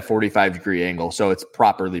 Still like that 45-degree angle. So it's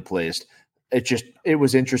properly placed. It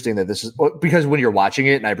was interesting that this is because when you're watching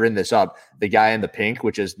it, and I bring this up, the guy in the pink,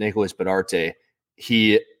 which is Nicolas Bedarte,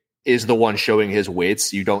 he is the one showing his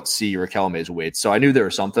weights. You don't see Riquelme's weights. So I knew there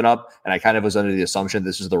was something up, and I kind of was under the assumption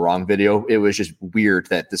this is the wrong video. It was just weird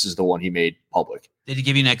that this is the one he made public. Did he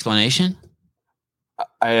give you an explanation?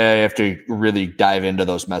 I have to really dive into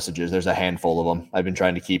those messages. There's a handful of them. I've been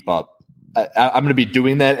trying to keep up. I'm going to be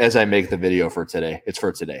doing that as I make the video for today. It's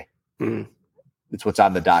for today. Mm. It's what's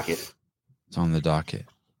on the docket. It's on the docket.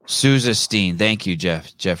 Sousa Steen. Thank you,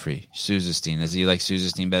 Jeffrey. Sousa Steen. Is he like Sousa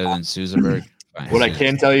Steen better than Sousaberg? What I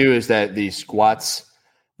can tell you is that the squats,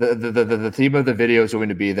 the theme of the video is going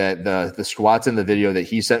to be that the squats in the video that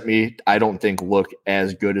he sent me, I don't think look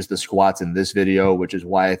as good as the squats in this video, which is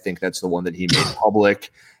why I think that's the one that he made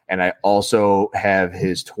public. And I also have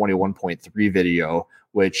his 21.3 video,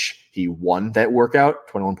 which he won that workout,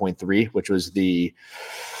 21.3, which was the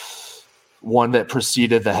one that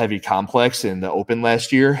preceded the heavy complex in the open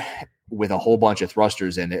last year with a whole bunch of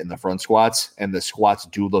thrusters in it in the front squats. And the squats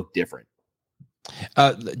do look different.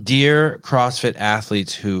 Dear CrossFit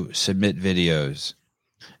athletes who submit videos,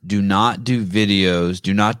 do not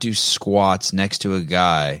do squats next to a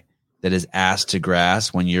guy that is ass to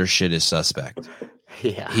grass when your shit is suspect.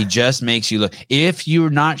 Yeah. He just makes you look. If you're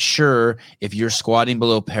not sure if you're squatting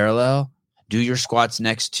below parallel, do your squats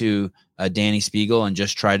next to Danny Spiegel and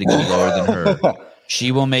just try to go lower than her.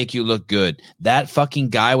 She will make you look good. That fucking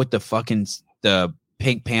guy with the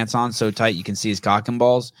pink pants on so tight you can see his cock and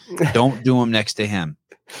balls, don't do them next to him.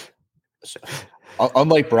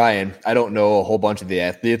 Unlike Brian, I don't know a whole bunch of the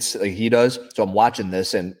athletes like he does. So I'm watching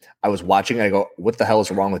this, and I was watching. I go, what the hell is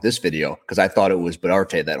wrong with this video? Because I thought it was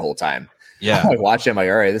Bedarte that whole time. Yeah. I watched him. Like,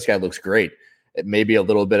 all right, this guy looks great. It may be a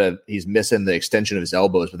little bit of he's missing the extension of his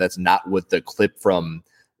elbows, but that's not what the clip from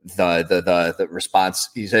the response.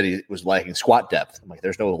 He said he was lacking squat depth. I'm like,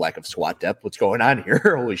 there's no lack of squat depth. What's going on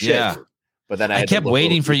here? Holy shit. Yeah. But then I kept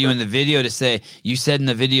waiting for you in the video to say, you said in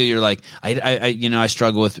the video, you're like, I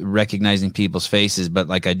struggle with recognizing people's faces, but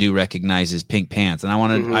like I do recognize his pink pants. And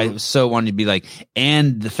I so wanted to be like,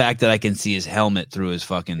 and the fact that I can see his helmet through his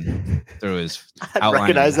outline. I'd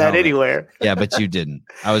recognize that anywhere. Yeah, but you didn't.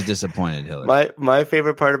 I was disappointed, Hiller. My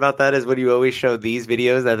favorite part about that is when you always show these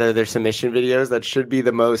videos that are their submission videos that should be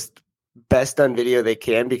the most best done video they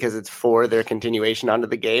can because it's for their continuation onto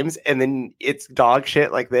the games, and then it's dog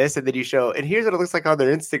shit like this, and then you show, and here's what it looks like on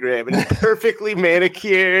their Instagram, and it's perfectly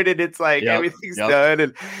manicured, and it's like everything's done,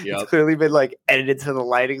 and it's clearly been like edited so the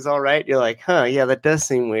lighting's all right. You're like, huh, yeah, that does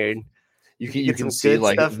seem weird. You can see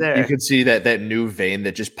like you can see that new vein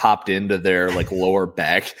that just popped into their like lower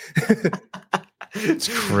back. It's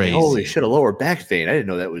crazy. Holy shit, a lower back vein. I didn't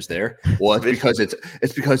know that was there. Well, it's because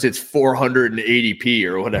it's 480p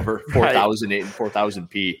or whatever,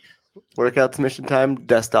 4000p. Workout submission time,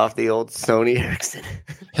 dust off the old Sony Ericsson.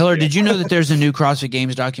 Hiller, did you know that there's a new CrossFit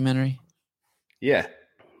Games documentary? Yeah.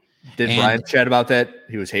 Did Brian chat about that?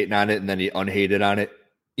 He was hating on it and then he unhated on it.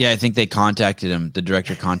 Yeah, I think they contacted him. The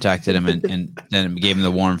director contacted him and then gave him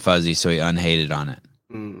the warm fuzzy, so he unhated on it.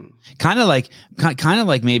 Kind of like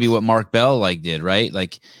maybe what Mark Bell did, right?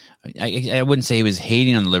 Like I wouldn't say he was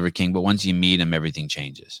hating on the Liver King, but once you meet him, everything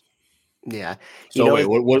changes. Yeah. So wait,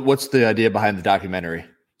 what's the idea behind the documentary?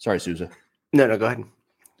 Sorry, Sousa. No, go ahead.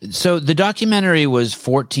 So the documentary was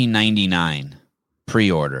 $14.99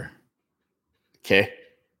 pre-order. Okay.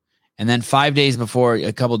 And then 5 days before,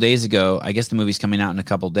 a couple days ago, I guess the movie's coming out in a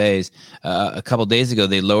couple days. A couple days ago,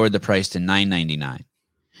 they lowered the price to $9.99.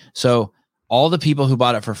 So all the people who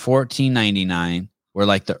bought it for $14.99 were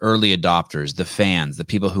like the early adopters, the fans, the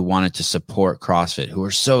people who wanted to support CrossFit, who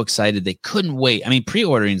were so excited they couldn't wait. I mean,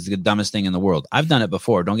 pre-ordering is the dumbest thing in the world. I've done it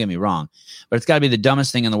before, don't get me wrong, but it's got to be the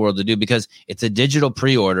dumbest thing in the world to do because it's a digital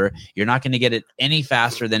pre-order. You're not going to get it any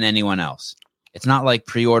faster than anyone else. It's not like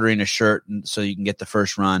pre-ordering a shirt so you can get the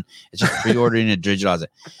first run. It's just pre-ordering a digital.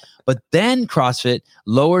 But then CrossFit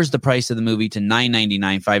lowers the price of the movie to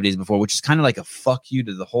 $9.99 5 days before, which is kind of like a fuck you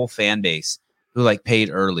to the whole fan base who paid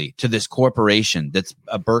early to this corporation that's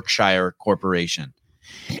a Berkshire corporation.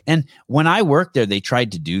 And when I worked there, they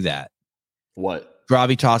tried to do that. What?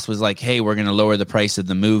 Gravitas was like, hey, we're going to lower the price of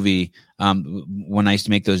the movie. When I used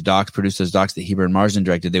to make those docs, produce those docs that Heber and Marsden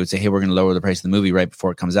directed, they would say, hey, we're going to lower the price of the movie right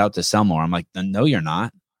before it comes out to sell more. I'm like, no, you're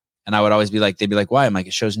not. And I would always be like, they'd be like, why? I'm like,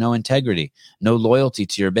 it shows no integrity, no loyalty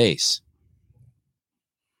to your base.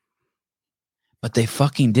 But they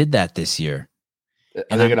fucking did that this year.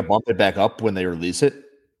 Are they going to bump it back up when they release it?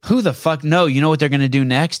 Who the fuck? No, you know what they're going to do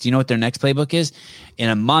next? You know what their next playbook is? In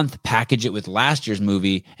a month, package it with last year's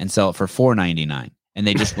movie and sell it for $4.99. And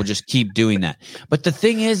they will just keep doing that. But the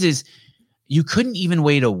thing is you couldn't even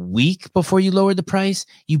wait a week before you lowered the price.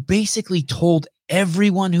 You basically told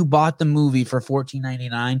everyone who bought the movie for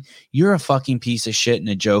 $14.99, you're a fucking piece of shit and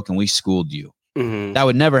a joke, and we schooled you. Mm-hmm. That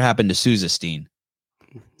would never happen to Suzestein.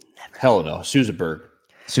 Hell no.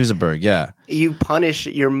 Suzaberg, yeah. You punish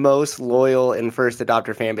your most loyal and first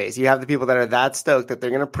adopter fan base. You have the people that are that stoked that they're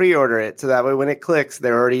going to pre-order it. So that way when it clicks,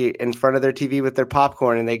 they're already in front of their TV with their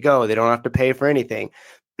popcorn and they go. They don't have to pay for anything.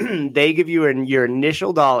 They give you your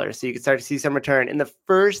initial dollar so you can start to see some return. And the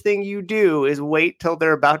first thing you do is wait till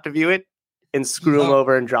they're about to view it and screw them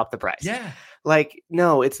over and drop the price. Yeah. Like,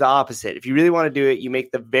 no, it's the opposite. If you really want to do it, you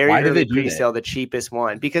make the very early pre-sale the cheapest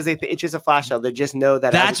one because it's just a flash sale. They just know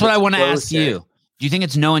that. That's what I want to ask you. Do you think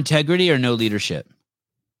it's no integrity or no leadership?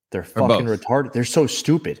 They're fucking retarded. They're so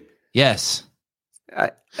stupid. Yes.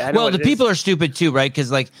 The people are stupid too, right?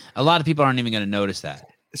 Because like a lot of people aren't even going to notice that.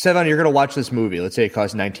 Sevan, you're going to watch this movie. Let's say it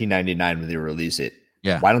costs $19.99 when they release it.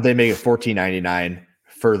 Yeah. Why don't they make it $14.99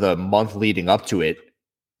 for the month leading up to it,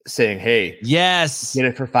 saying, "Hey, yes, get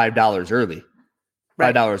it for $5 early,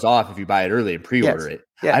 $5 off if you buy it early and pre-order it."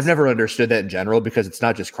 Yes. I've never understood that in general because it's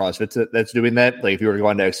not just CrossFit that's doing that. Like if you were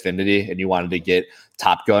going to Xfinity and you wanted to get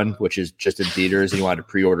Top Gun, which is just in theaters, and you wanted to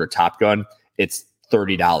pre-order Top Gun, it's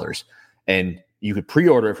 $30, and you could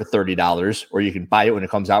pre-order it for $30, or you can buy it when it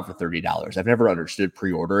comes out for $30. I've never understood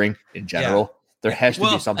pre-ordering in general. Yeah. There has to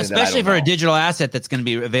be something, especially for a digital asset that's going to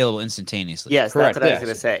be available instantaneously. Yes, correct. That's what I was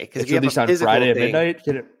going to say. Because if you have on Friday at midnight,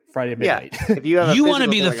 get it Friday at midnight. Yeah. If you want to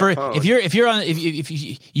be the first, if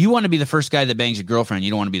you want to be the first guy that bangs your girlfriend, you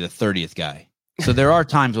don't want to be the 30th guy. So there are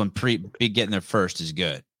times when getting there first is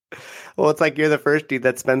good. Well, it's like you're the first dude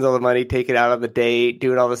that spends all the money, taking out on the date,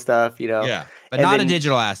 doing all the stuff, Yeah, but not a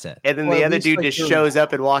digital asset. And then the other dude just shows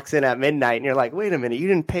up and walks in at midnight, and you're like, wait a minute, you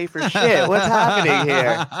didn't pay for shit. What's happening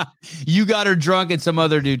here? You got her drunk, and some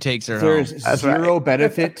other dude takes her home. There's zero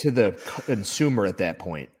benefit to the consumer at that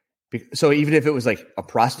point. So even if it was like a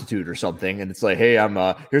prostitute or something, and it's like, hey,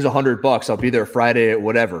 here's $100, I'll be there Friday at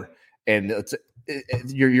whatever, and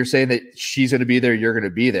you're saying that she's going to be there, you're going to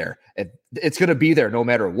be there, and it's going to be there no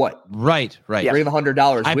matter what. Right. Bring the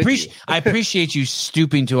 $100 with you. I appreciate you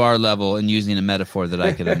stooping to our level and using a metaphor that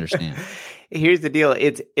I could understand. Here's the deal.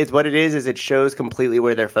 It's what it is it shows completely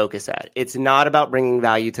where they're focused at. It's not about bringing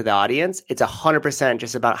value to the audience. It's 100%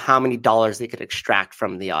 just about how many dollars they could extract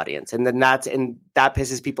from the audience. And then that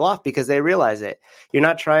pisses people off because they realize it. You're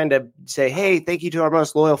not trying to say, hey, thank you to our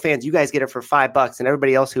most loyal fans. You guys get it for $5, and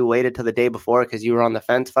everybody else who waited till the day before because you were on the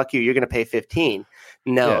fence, fuck you, you're going to pay $15.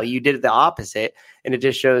 No, you did it the opposite. And it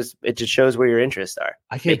just shows where your interests are.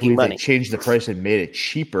 I can't believe they changed the price and made it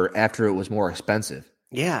cheaper after it was more expensive.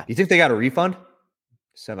 Yeah. You think they got a refund?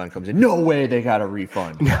 Sevan comes in. No way they got a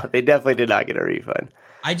refund. No, they definitely did not get a refund.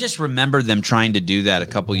 I just remember them trying to do that a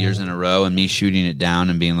couple years in a row and me shooting it down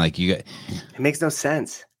and being like, "You got." It makes no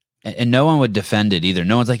sense. And no one would defend it either.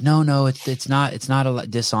 No one's like, no, it's not a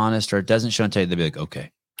dishonest or it doesn't show and tell you. They'd be like,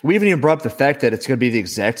 okay. We haven't even brought up the fact that it's going to be the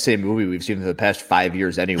exact same movie we've seen in the past 5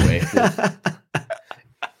 years anyway.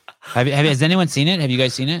 Has anyone seen it? Have you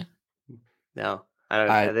guys seen it? No. I don't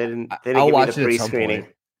know. They didn't I'll give watch me the pre-screening.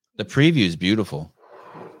 The preview is beauul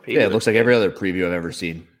Yeah, it looks like every other preview I've ever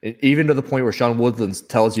seen. Even to the point where Sean Woodlands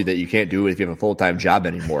tells you that you can't do it if you have a full-time job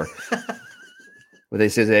anymore. But they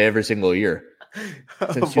say that every single year.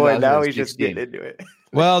 Oh boy, now he's just getting into it.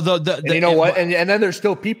 Well, and you know what? And then there's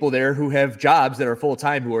still people there who have jobs that are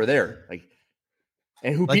full-time who are there.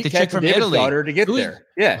 And who beat the chick from David's Italy daughter to get there.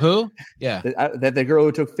 Yeah. Who? Yeah. That the girl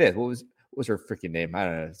who took fifth. What was her freaking name? I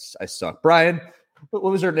don't know. I suck. Brian. What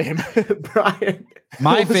was her name? Brian.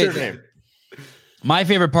 My favorite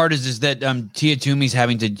part is that Tia Toomey's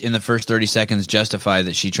having to, in the first 30 seconds, justify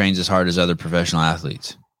that she trains as hard as other professional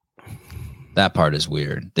athletes. That part is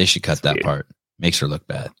weird. They should cut that part. Makes her look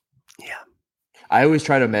bad. Yeah. I always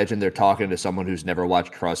try to imagine they're talking to someone who's never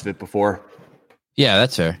watched CrossFit before. Yeah,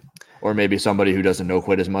 that's fair. Or maybe somebody who doesn't know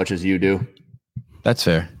quite as much as you do. That's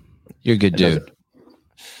fair. You're a good dude.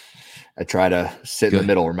 I try to sit in the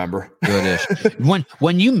middle, remember? Goodish.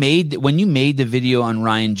 when you made the video on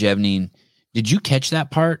Ryan Jevning, did you catch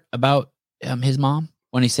that part about his mom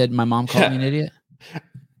when he said my mom called me an idiot?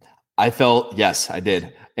 Yes, I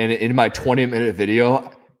did. And in my 20-minute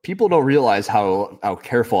video, people don't realize how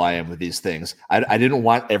careful I am with these things. I didn't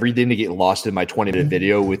want everything to get lost in my 20-minute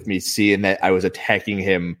video with me seeing that I was attacking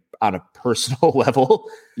him on a personal level.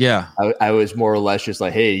 Yeah. I was more or less just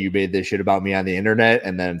like, hey, you made this shit about me on the internet.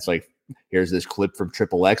 And then it's like, here's this clip from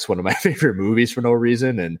Triple X, one of my favorite movies for no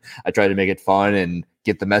reason. And I try to make it fun and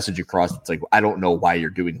get the message across. It's like, I don't know why you're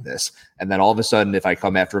doing this. And then all of a sudden, if I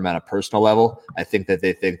come after him on a personal level, I think that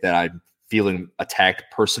they think that I'm feeling attacked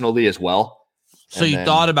personally as well. So you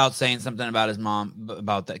thought about saying something about his mom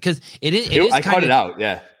about that? Because it is. I cut it out.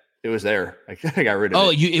 Yeah. It was there. I got rid of it. Oh,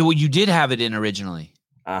 you did have it in originally.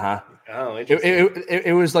 Uh-huh. Oh,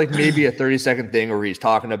 It was like maybe a 30-second thing where he's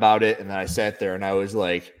talking about it. And then I sat there and I was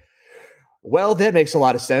like, well, that makes a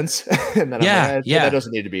lot of sense. And then I'm like, that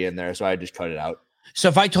doesn't need to be in there. So I just cut it out. So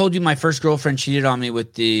if I told you my first girlfriend cheated on me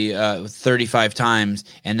with the 35 times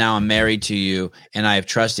and now I'm married to you and I have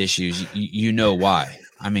trust issues, you know why.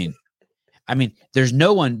 I mean, there's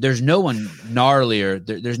no one gnarlier.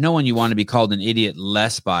 There's no one you want to be called an idiot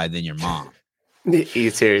less by than your mom.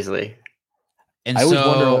 Seriously. And I so, always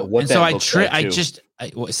wonder what that looks like,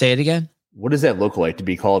 too. Say it again. What does that look like to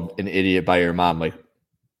be called an idiot by your mom? Like,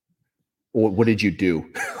 what did you do?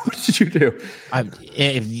 What did you do?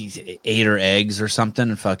 If you ate her eggs or something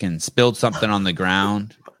and fucking spilled something on the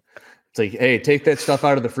ground. It's like, hey, take that stuff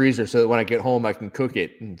out of the freezer so that when I get home, I can cook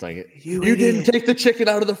it. And it's like, you didn't take the chicken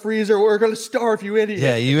out of the freezer. We're going to starve, you idiot.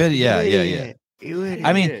 Yeah, you idiot. Yeah. You idiot.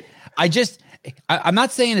 I mean, I'm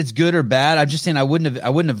not saying it's good or bad. I'm just saying I wouldn't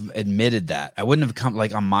have admitted that. I wouldn't have come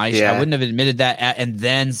like on my show. I wouldn't have admitted that and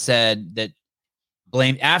then said that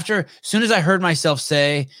blame after. As soon as I heard myself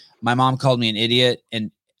say my mom called me an idiot,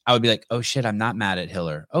 and I would be like, oh shit, I'm not mad at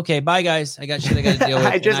Hiller. Okay, bye guys. I got shit I got to deal with.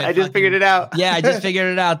 I just figured it out. Yeah, I just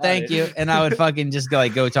figured it out. Thank you. And I would fucking just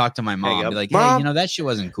go talk to my mom. Be like, Mom. hey, that shit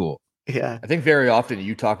wasn't cool. Yeah. I think very often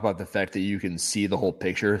you talk about the fact that you can see the whole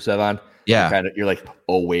picture, Sevan. Yeah. You're like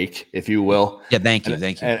awake, if you will. Yeah, thank you.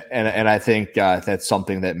 And I think that's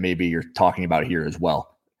something that maybe you're talking about here as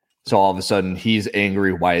well. So all of a sudden he's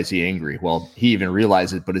angry. Why is he angry? Well, he even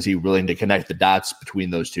realizes, but is he willing to connect the dots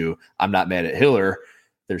between those two? I'm not mad at Hiller.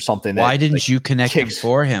 There's something that. Why didn't you connect him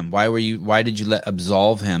for him? Why did you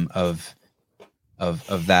absolve him of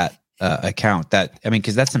that account?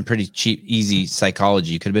 Because that's some pretty cheap, easy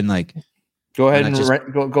psychology. You could have been like, go ahead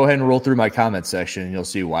and roll through my comment section and you'll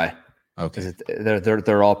see why. Okay.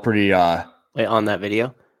 They're all pretty Wait, on that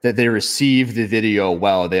video? That they receive the video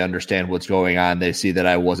well. They understand what's going on. They see that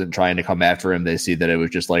I wasn't trying to come after him. They see that it was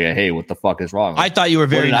just like, hey, what the fuck is wrong? I thought you were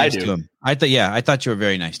very nice to him. I thought you were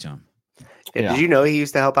very nice to him. Yeah. Did you know he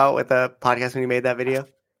used to help out with the podcast when he made that video?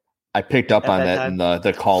 I picked up on that in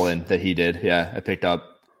the call-in that he did. Yeah, I picked up.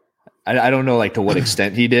 I don't know like to what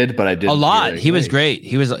extent he did, but I did a lot. He was great.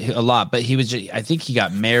 He was a lot, but he was just, I think he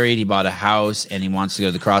got married. He bought a house and he wants to go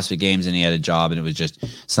to the CrossFit Games and he had a job and it was just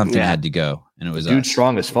something had to go. And it was dude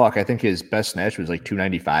strong as fuck. I think his best snatch was like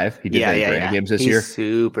 295. He did Grand Games this year.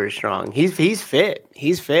 Super strong. He's fit.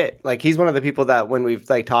 He's fit. Like he's one of the people that when we've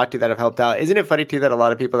like talked to that have helped out. Isn't it funny too that a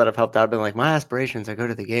lot of people that have helped out have been like, my aspirations are go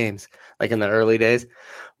to the games, like in the early days.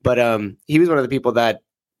 But he was one of the people that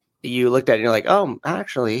you looked at and you're like, oh,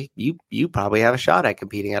 actually, you probably have a shot at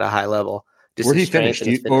competing at a high level. Where did he finish?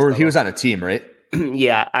 Or he was on a team, right?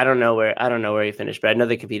 Yeah, I don't know where he finished, but I know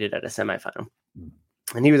they competed at a semifinal.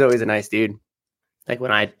 And he was always a nice dude. Like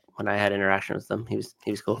when I had interaction with them, he was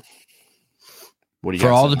cool. For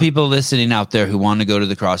all the people listening out there who want to go to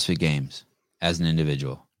the CrossFit Games as an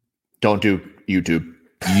individual, don't do YouTube.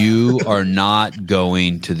 You are not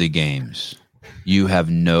going to the games. You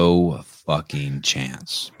have no fucking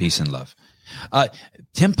chance. Peace and love.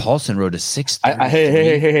 Tim Paulson wrote a 6:33.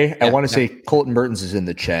 Hey. I want to say Colton Mertens is in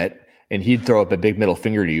the chat, and he'd throw up a big middle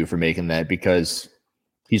finger to you for making that because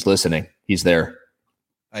he's listening. He's there.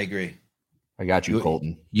 I agree. I got you,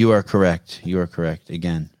 Colton. You are correct.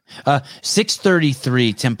 Again.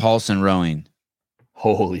 6:33, Tim Paulson rowing.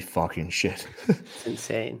 Holy fucking shit. It's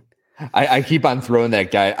insane. I keep on throwing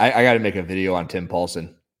that guy. I got to make a video on Tim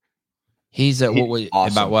Paulson. He's awesome.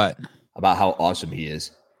 About what? About how awesome he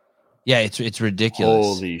is. Yeah, it's ridiculous.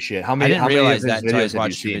 Holy shit! How I many? didn't realize that until I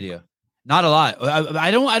watched the video. Not a lot.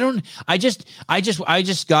 I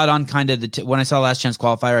just got on kind of when I saw Last Chance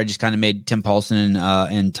Qualifier. I just kind of made Tim Paulson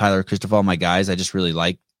and Tyler Christoffel my guys. I just really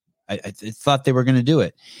liked. I thought they were going to do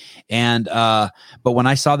it, and but when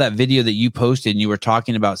I saw that video that you posted and you were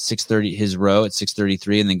talking about 6:30 his row at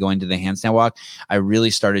 6:33 and then going to the handstand walk, I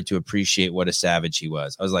really started to appreciate what a savage he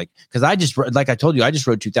was. I was like, because like I told you, I just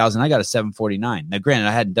rode 2000. I got a 7:49. Now, granted,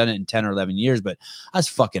 I hadn't done it in 10 or 11 years, but I was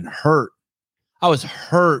fucking hurt. I was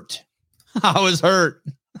hurt.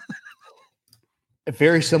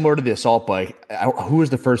 Very similar to the assault bike. Who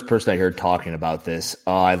was the first person I heard talking about this?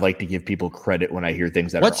 I like to give people credit when I hear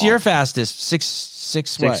things that. What's are your awesome. Fastest?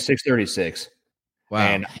 6:36. Wow.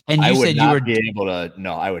 And And I you would said you not were be able to.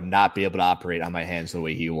 No, I would not be able to operate on my hands the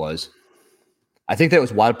way he was. I think that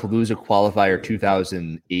was Wadapalooza qualifier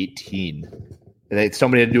 2018.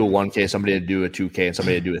 Somebody had to do a 1K, somebody had to do a 2K, and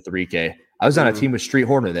somebody had to do a 3K. I was on a team with Street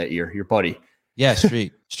Horner that year, your buddy. Yeah,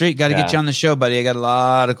 Street. Got to get you on the show, buddy. I got a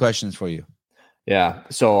lot of questions for you. Yeah.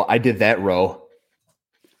 So I did that row.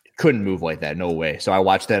 Couldn't move like that. No way. So I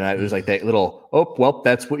watched that and it was like that little, oh, well,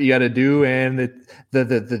 that's what you got to do. And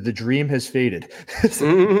the dream has faded.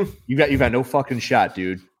 You got no fucking shot,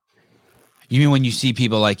 dude. You mean when you see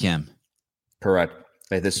people like him? Correct.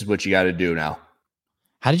 Like, this is what you got to do now.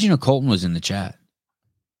 How did you know Colton was in the chat?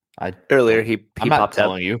 Earlier, he I'm not popped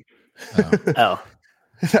telling you. Oh.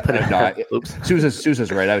 Oops.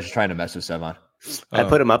 Susan's right. I was just trying to mess with Sevon. I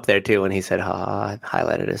put him up there too when he said, I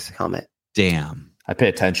highlighted his comment. Damn. I pay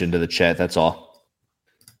attention to the chat. That's all.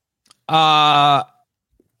 Do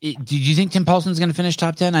you think Tim Paulson's going to finish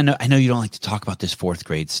top 10? I know you don't like to talk about this fourth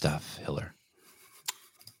grade stuff, Hiller.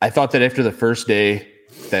 I thought that after the first day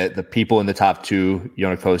that the people in the top two,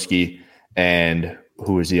 Jonakowski and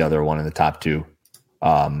who was the other one in the top two?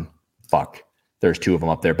 There's two of them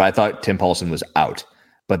up there. But I thought Tim Paulson was out.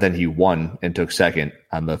 But then he won and took second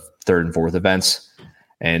on the third and fourth events.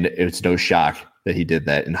 And it's no shock that he did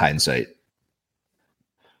that in hindsight.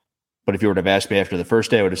 But if you were to have asked me after the first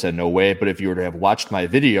day, I would have said no way. But if you were to have watched my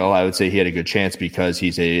video, I would say he had a good chance because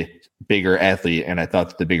he's a bigger athlete. And I thought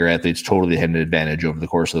that the bigger athletes totally had an advantage over the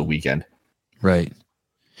course of the weekend. Right.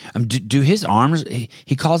 Do his arms,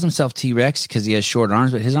 he calls himself T-Rex because he has short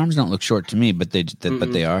arms, but his arms don't look short to me, but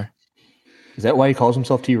they are. Is that why he calls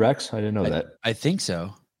himself T-Rex? I didn't know that. I think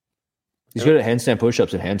so. He's good at handstand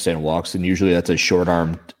push-ups and handstand walks, and usually that's a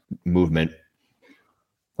short-armed movement.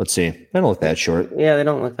 Let's see. They don't look that short. Yeah, they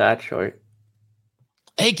don't look that short.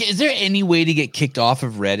 Hey, is there any way to get kicked off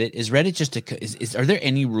of Reddit? Is Reddit just are there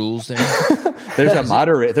any rules there? There's a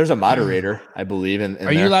moderator, I believe.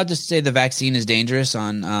 Are you allowed to say the vaccine is dangerous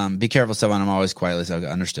on be careful, someone? I'm always quietly. So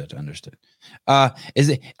understood. Are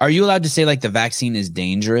you allowed to say like the vaccine is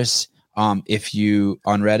dangerous if you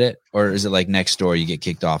on Reddit, or is it like next door you get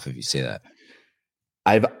kicked off if you say that?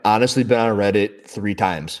 I've honestly been on Reddit 3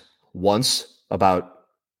 times. Once about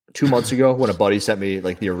 2 months ago when a buddy sent me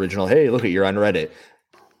like the original, hey, look you're on Reddit.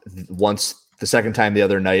 Once the second time the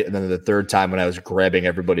other night, and then the third time when I was grabbing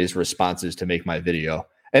everybody's responses to make my video.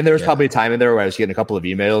 And there was probably a time in there where I was getting a couple of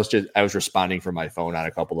emails. Just I was responding from my phone on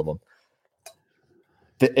a couple of them.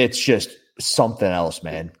 It's just something else,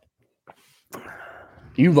 man.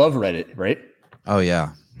 You love Reddit, right? Oh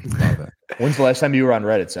yeah, love it. When's the last time you were on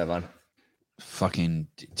Reddit, Sevon? Fucking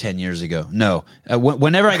 10 years ago. No,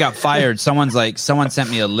 whenever I got fired, someone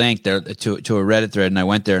sent me a link there to a Reddit thread, and I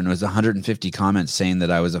went there, and it was 150 comments saying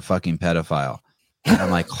that I was a fucking pedophile. And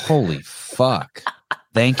I'm like, holy fuck!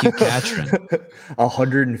 Thank you, Katrin.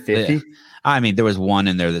 150. Yeah. I mean, there was one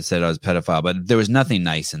in there that said I was a pedophile, but there was nothing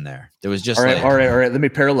nice in there. There was just all right. Let me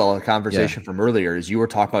parallel a conversation from earlier. As you were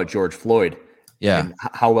talking about George Floyd. Yeah. And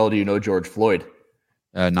how well do you know George Floyd?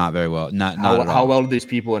 Not very well. Not how well do these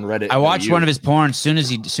people in Reddit? I watched one of his porns.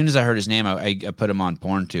 As soon as I heard his name, I put him on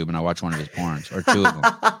PornTube, and I watched one of his porns, or two of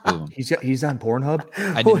them. He's on Pornhub.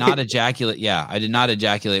 I did not ejaculate. Yeah, I did not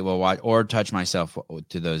ejaculate while watch or touch myself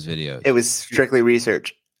to those videos. It was strictly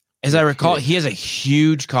research. As I recall, he has a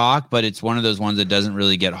huge cock, but it's one of those ones that doesn't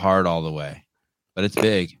really get hard all the way. But it's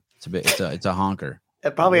big. It's a honker.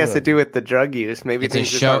 It probably has to do with the drug use. Maybe it's a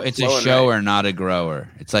show. It's a shower, not a grower.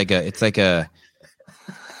 It's like a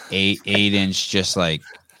 8-inch, just like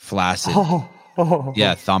flaccid.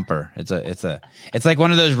 Yeah, thumper. It's like one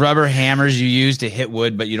of those rubber hammers you use to hit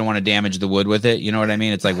wood, but you don't want to damage the wood with it. You know what I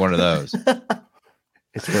mean? It's like one of those.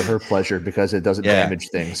 It's for her pleasure because it doesn't damage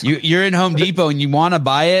things. You're in Home Depot and you want to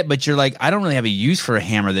buy it, but you're like, I don't really have a use for a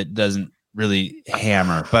hammer that doesn't really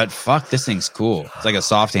hammer. But fuck, this thing's cool. It's like a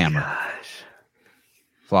soft hammer. Gosh.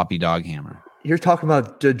 Floppy dog hammer. You're talking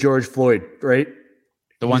about George Floyd, right?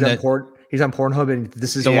 The one that he's on Pornhub, and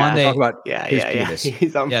this is the one they talk about. Yeah.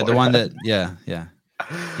 He's on. Yeah, the one that. Yeah. You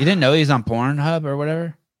didn't know he's on Pornhub or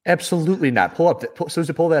whatever? Absolutely not. Pull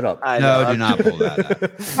that up. No, do not pull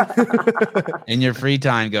that up. In your free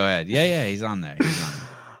time, go ahead. Yeah, he's on there.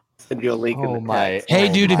 Send you a link. Hey,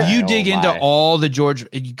 dude, if you dig into all the George,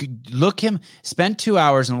 you could spend 2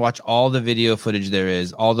 hours and watch all the video footage there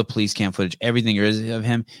is, all the police cam footage, everything there is of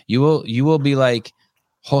him. You will be like,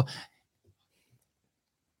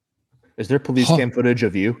 is there police cam footage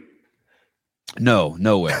of you? No,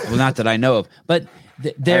 nowhere. Well, not that I know of, but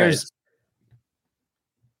there's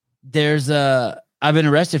I've been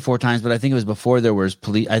arrested 4 times, but I think it was before there was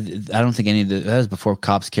police. I don't think any of that was before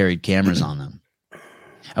cops carried cameras on them.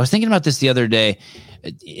 I was thinking about this the other day,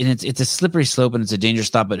 and it's a slippery slope and it's a dangerous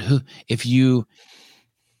thought. But if you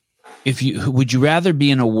would you rather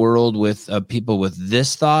be in a world with people with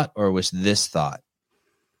this thought or with this thought?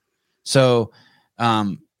 So,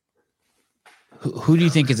 who do you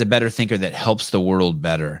think is a better thinker that helps the world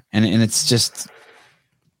better? And it's just,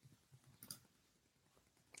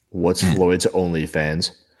 what's Floyd's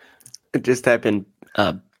OnlyFans? Just type in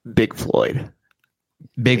Big Floyd.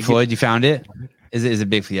 Big Floyd. You found it? Is it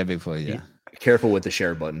Big Floyd? Yeah, Big Floyd. Yeah. Careful with the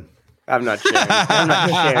share button. I'm not sharing. I'm not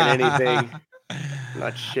sharing anything. I'm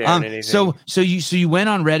not sharing anything. So you went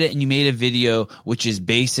on Reddit and you made a video, which is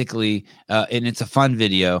basically, and it's a fun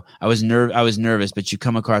video. I was nervous, but you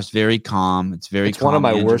come across very calm. It's one of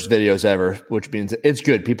my worst videos ever, which means it's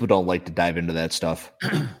good. People don't like to dive into that stuff.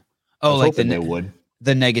 Like they would.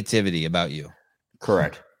 The negativity about you.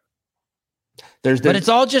 Correct. But it's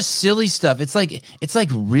all just silly stuff. It's like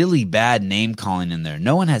really bad name calling in there.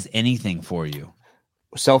 No one has anything for you.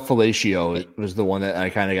 Self-fellatio was the one that I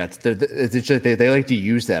kind of got. It's just, they like to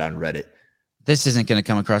use that on Reddit. This isn't going to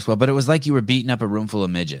come across well, but it was like you were beating up a room full of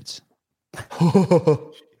midgets.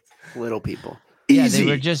 Little people. Yeah, Easy.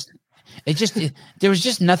 they were just. There was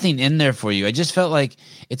just nothing in there for you. I just felt like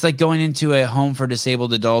it's like going into a home for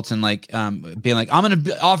disabled adults and like being like, I'm going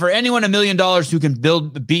to offer anyone $1 million who can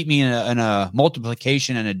beat me in a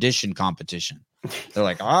multiplication and addition competition. They're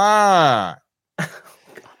like,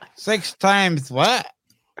 6 times what?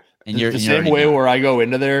 And you're the same way where I go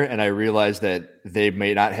into there and I realize that they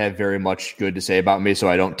may not have very much good to say about me, so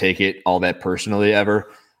I don't take it all that personally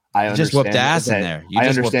ever. I just whooped ass in there. You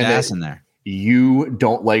just whooped ass in there. You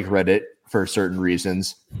don't like Reddit for certain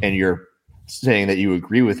reasons, and you're saying that you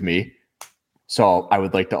agree with me. So I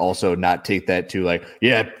would like to also not take that to like,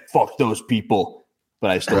 yeah, fuck those people.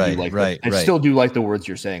 But I still still do like the words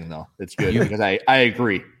you're saying, though. It's good because I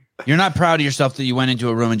agree. You're not proud of yourself that you went into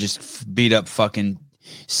a room and just beat up fucking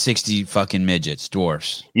 60 fucking midgets,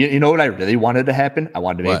 dwarfs. You know what I really wanted to happen? I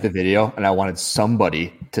wanted to make the video, and I wanted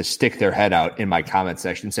somebody to stick their head out in my comment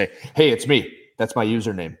section and say, hey, it's me. That's my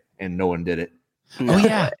username. And no one did it. Oh,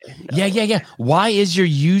 yeah. Yeah. Why is your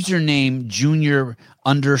username junior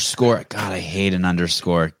 _? God, I hate an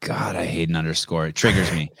underscore. It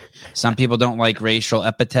triggers me. Some people don't like racial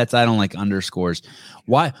epithets. I don't like underscores.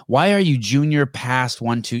 Why are you junior past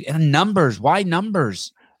 1, 2 and numbers? Why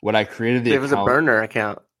numbers? When I created the account, was a burner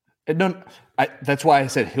account. That's why I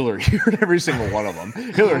said Hiller here in every single one of them.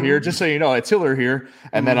 Hiller here, just so you know, it's Hiller here.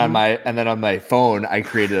 And then on my phone, I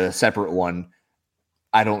created a separate one.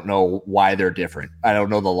 I don't know why they're different. I don't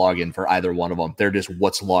know the login for either one of them. They're just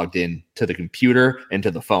what's logged in to the computer and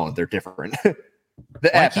to the phone. They're different.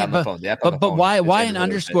 The app on the phone. But why an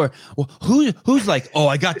underscore? Well, who's like, oh,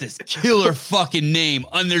 I got this killer fucking name,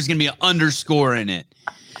 and there's gonna be an underscore in it.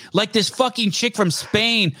 Like this fucking chick from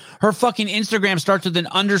Spain, her fucking Instagram starts with an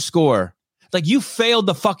underscore. Like you failed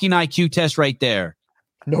the fucking IQ test right there.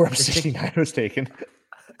 No, 69 was taken.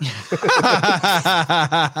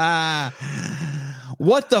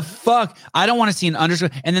 What the fuck? I don't want to see an underscore.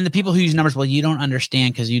 And then the people who use numbers, well, you don't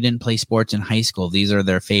understand because you didn't play sports in high school. These are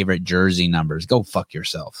their favorite jersey numbers. Go fuck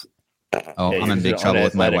yourself. Oh, I'm in big trouble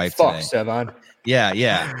with my wife today. Sevan.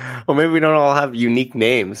 Yeah. Well, maybe we don't all have unique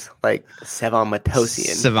names like Sevan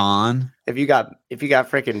Matosian. Sevan. If you got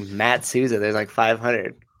freaking Matt Souza, there's like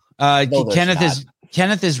 500.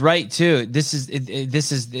 Kenneth is right too. This is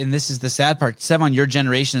the sad part. Sevan, your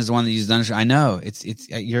generation is the one that uses underscore. I know. It's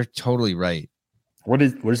you're totally right. What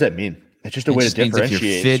does that mean? It's just a way to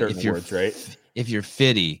differentiate certain words, right? If you're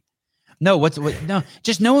fitty. No,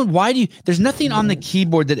 just knowing why do you, there's nothing on the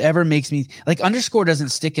keyboard that ever makes me like underscore doesn't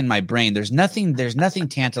stick in my brain. There's nothing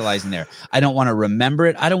tantalizing there. I don't want to remember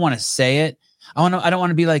it. I don't want to say it. I don't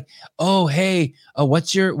want to be like, oh, hey,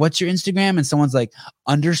 what's your Instagram? And someone's like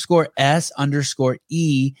 _S_E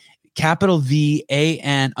capital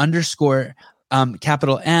VAN _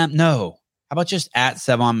 capital M. No. How about just at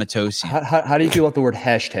Sevan Matosian? How do you feel about the word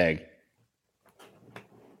hashtag?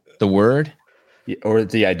 The word? Or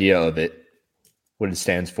the idea of it, what it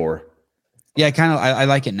stands for? Yeah, I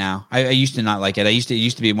like it now. I used to not like it. It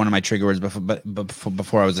used to be one of my trigger words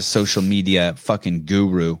before I was a social media fucking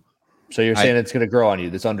guru. So you're saying it's going to grow on you,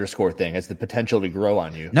 this underscore thing. It's the potential to grow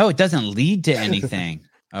on you. No, it doesn't lead to anything.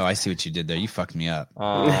 Oh, I see what you did there. You fucked me up.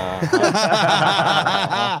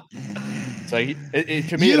 It's like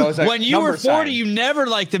to me, it always like when you were 40, you never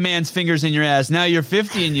liked the man's fingers in your ass. Now you're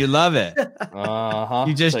 50 and you love it.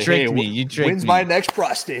 You just tricked me. You tricked me. When's my next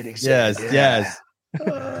prostate exam? Yes.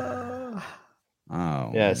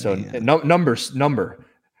 Oh, yeah. So number.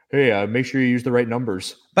 hey, make sure you use the right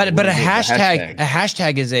numbers. But a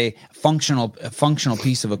hashtag is a functional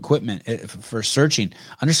piece of equipment for searching.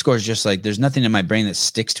 Underscore is just like there's nothing in my brain that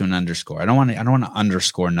sticks to an underscore. I don't want to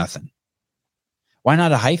underscore nothing. Why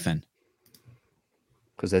not a hyphen?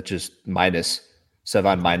 Because that's just minus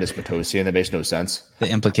Sevan minus Matosian. That makes no sense. The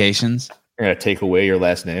implications. You're gonna take away your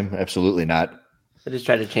last name? Absolutely not. I just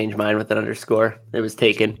tried to change mine with an underscore. It was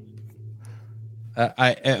taken.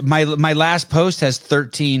 My last post has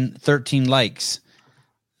 13 likes.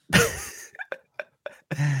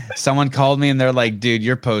 Someone called me and they're like, dude,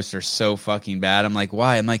 your posts are so fucking bad. I'm like,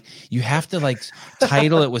 why? I'm like, you have to like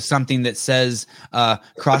title it with something that says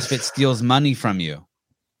CrossFit steals money from you.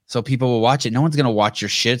 So people will watch it. No one's going to watch your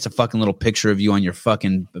shit. It's a fucking little picture of you on your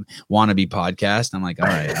fucking wannabe podcast. I'm like, all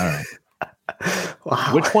right.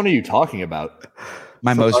 Wow. Which one are you talking about?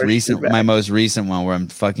 My most recent one where I'm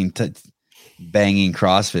fucking banging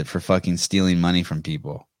CrossFit for fucking stealing money from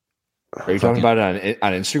people. Are you talking about it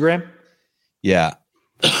on Instagram? Yeah.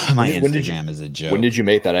 My Instagram is a joke. When did you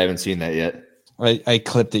make that? I haven't seen that yet. I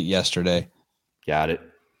clipped it yesterday. Got it.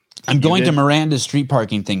 I'm going to Miranda's street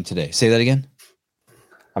parking thing today. Say that again.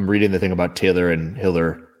 I'm reading the thing about Taylor and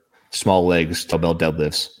Hiller, small legs, dumbbell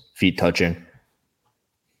deadlifts, feet touching.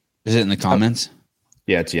 Is it in the comments?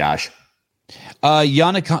 Yeah, it's Yash.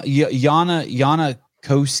 Yana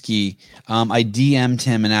Koski. I DM'd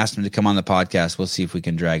him and asked him to come on the podcast. We'll see if we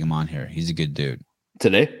can drag him on here. He's a good dude.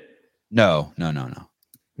 Today? No. No.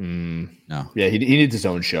 Yeah, he needs his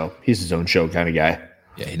own show. He's his own show kind of guy.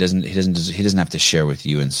 Yeah, he doesn't have to share with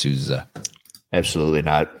you and Souza. Absolutely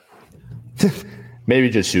not.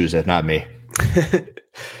 Maybe just Souza, not me.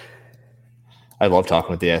 I love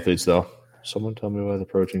talking with the athletes, though. Someone tell me why the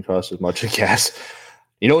protein costs as much as gas.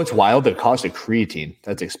 You know what's wild? The cost of creatine.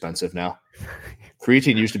 That's expensive now.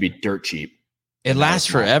 Creatine used to be dirt cheap. It lasts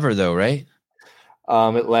forever, though, right?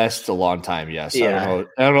 It lasts a long time, yes. Yeah.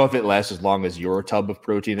 I don't know if it lasts as long as your tub of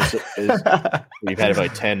protein is. You've had it for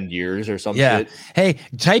like 10 years or something. Yeah. Hey,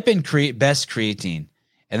 type in best creatine,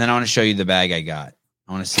 and then I want to show you the bag I got.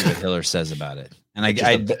 I want to see what Hiller says about it. And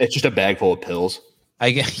it's just a bag full of pills.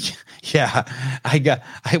 I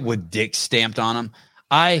with dick stamped on them.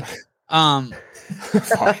 I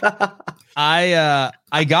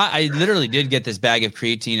literally did get this bag of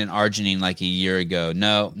creatine and arginine like a year ago.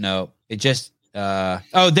 No. It just there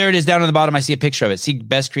it is down on the bottom. I see a picture of it. See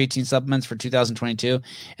best creatine supplements for 2022.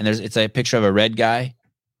 And it's a picture of a red guy.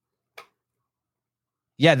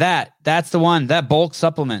 Yeah, that's the one. That bulk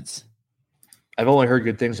supplements. I've only heard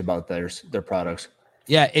good things about their products.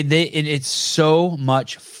 Yeah, it's so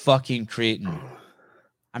much fucking creatine.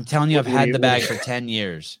 I'm telling you, I've had the bag for 10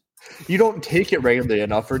 years. You don't take it regularly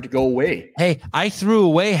enough for it to go away. Hey, I threw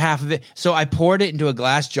away half of it. So I poured it into a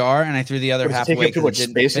glass jar and I threw the other half away. Take too much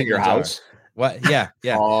space in your house? What? Yeah.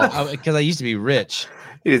 Because I used to be rich.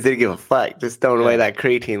 You just didn't give a fuck. Just throwing away that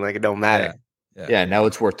creatine like it don't matter. Yeah, now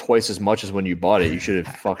it's worth twice as much as when you bought it. You should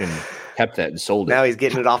have fucking kept that and sold it. Now he's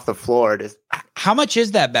getting it off the floor. How much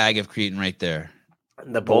is that bag of creatine right there?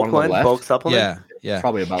 The bulk one? Bulk supplement? Yeah.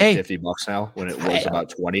 Probably about $50 now when it was about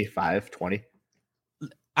 25, 20.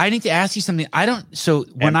 I need to ask you something.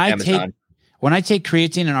 When I take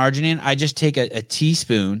creatine and arginine, I just take a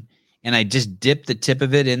teaspoon and I just dip the tip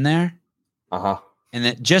of it in there. Uh-huh. And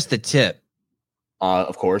then just the tip.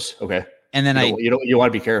 Of course. Okay. And then you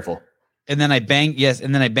want to be careful. And then I bang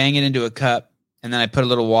it into a cup and then I put a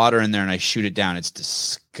little water in there and I shoot it down. It's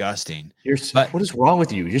disgusting. What is wrong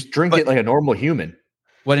with you? Just drink it like a normal human.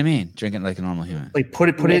 What do you mean? Drink it like a normal human? Like put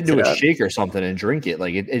it into a shake or something and drink it.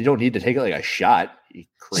 Like you don't need to take it like a shot. You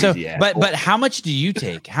crazy ass. But how much do you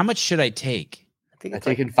take? How much should I take? I've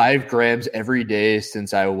taken 5 grams every day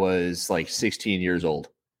since I was like 16 years old.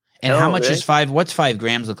 And how much is 5? What's 5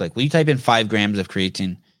 grams look like? Will you type in 5 grams of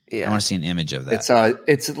creatine? Yeah. I want to see an image of that.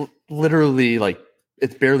 It's literally like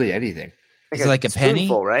it's barely anything. Is it like a penny?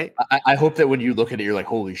 Right? I hope that when you look at it, you're like,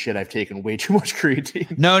 holy shit, I've taken way too much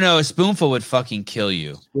creatine. No, a spoonful would fucking kill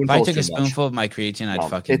you. If I took a spoonful of my creatine, I'd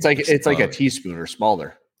fucking it's like a teaspoon or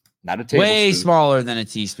smaller. Not a tablespoon. Way smaller than a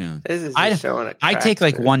teaspoon. This is just showing a I take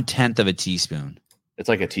like 1/10 of a teaspoon. It's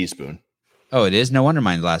like a teaspoon. Oh, it is? No wonder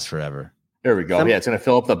mine lasts forever. There we go. It's going to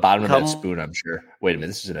fill up the bottom of that spoon, I'm sure. Wait a minute.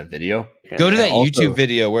 This is in a video? Go to that YouTube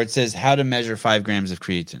video where it says how to measure 5 grams of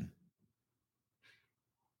creatine.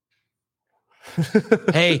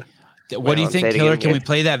 Hey, what do you think, Killer? Can we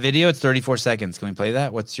play that video? It's 34 seconds. Can we play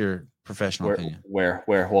that? What's your professional opinion? Where?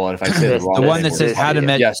 Well, if I say the one that says how to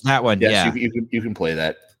measure that one. Yes, you can play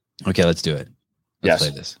that. Okay, let's do it. Let's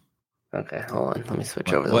play this. Okay, hold on. Let me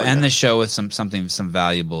switch over. We'll end the show with some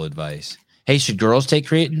valuable advice. Hey, should girls take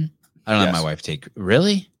creatine? I don't let my wife take.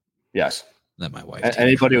 Really? Yes. Let my wife.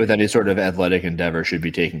 Anybody with any sort of athletic endeavor should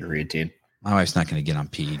be taking creatine. My wife's not going to get on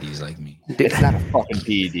PEDs like me. It's not a fucking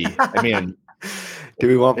PED. I mean, do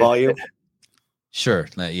we want volume? Sure.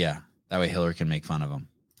 Yeah. That way Hiller can make fun of him.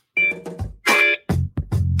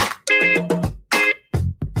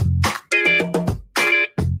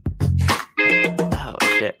 Oh,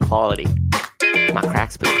 shit. Quality. My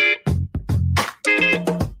crack spoon.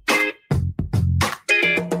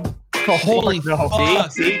 Holy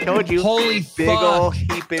fuck. See, told you. Holy big fuck. old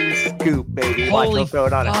heaping scoop, baby. Watch, Holy he'll throw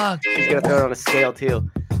it on fuck. it. She's gonna throw it on a scale too.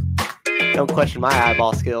 Don't question my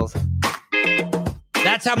eyeball skills.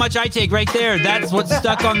 That's how much I take right there. That's what's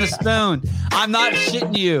stuck on the spoon. I'm not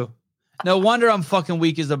shitting you. No wonder I'm fucking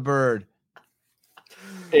weak as a bird.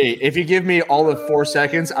 hey, if you give me all of 4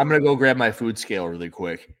 seconds, I'm gonna go grab my food scale really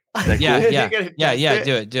quick. Is that Yeah, cool? yeah, You're yeah, gonna yeah. test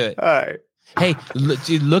Do it, do it. All right. Hey,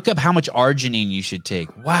 dude, look up how much arginine you should take.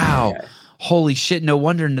 Wow. Okay. Holy shit. No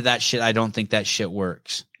wonder into that shit. I don't think that shit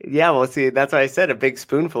works. Yeah, well, see, that's why I said a big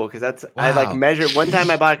spoonful because I like Wow. measured. One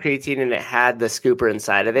time I bought creatine and it had the scooper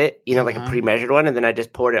inside of it, like a Uh-huh. pre-measured one, and then I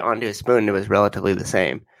just poured it onto a spoon. And it was relatively the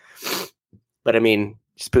same. But I mean,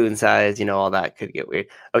 spoon size, all that could get weird.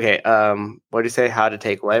 Okay, what did you say? How to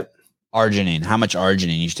take what? Arginine. How much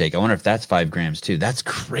arginine you should take? I wonder if that's 5 grams too. That's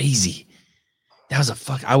crazy. That was a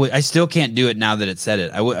fuck. I still can't do it now that it said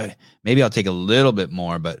it. Maybe I'll take a little bit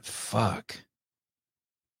more, but fuck.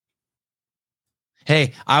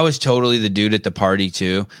 Hey, I was totally the dude at the party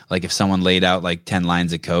too. Like if someone laid out like 10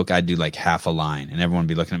 lines of Coke, I'd do like half a line and everyone would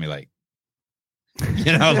be looking at me like,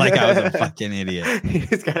 like I was a fucking idiot.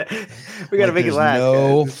 We gotta make it there's last.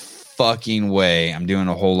 no guys. fucking way I'm doing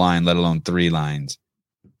a whole line, let alone 3 lines.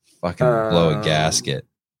 Fucking blow a gasket.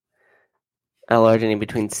 L-arginine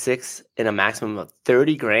between 6 and a maximum of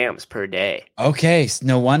 30 grams per day. Okay,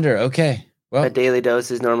 no wonder. Okay. Well, A daily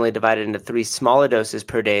dose is normally divided into 3 smaller doses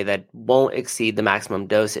per day that won't exceed the maximum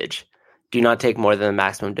dosage. Do not take more than the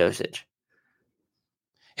maximum dosage.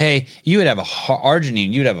 hey, you would have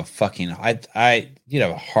arginine. You'd have a fucking you'd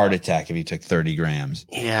have a heart attack if you took 30 grams.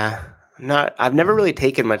 Yeah, I've never really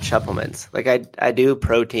taken much supplements. Like I do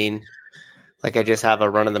protein. Like I just have a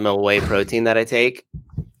run-of-the-mill whey protein that I take.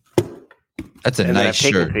 That's a And then I've nice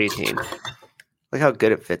taken shirt. creatine. Look how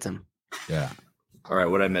good it fits him. Yeah. All right,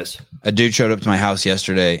 what'd I miss? A dude showed up to my house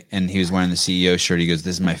yesterday and he was wearing the CEO shirt. He goes,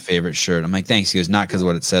 "This is my favorite shirt." I'm like, "Thanks." He goes, "Not because of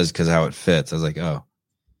what it says, because how it fits." I was like, "Oh,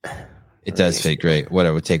 it does fit great.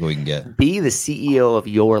 Whatever, take what we can get." Be the CEO of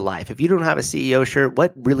your life. If you don't have a CEO shirt,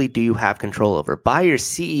 what really do you have control over? Buy your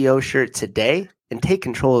CEO shirt today and take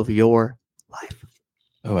control of your life.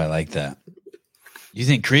 Oh, I like that. You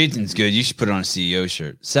think creatine's good? You should put it on a CEO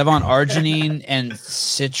shirt. Sevon, arginine and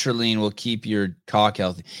citrulline will keep your cock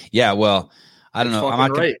healthy. Yeah, well, I don't know. I'm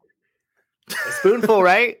not right. A spoonful,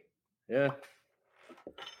 right? Yeah.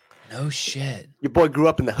 No shit. Your boy grew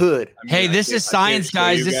up in the hood. Hey, this is science,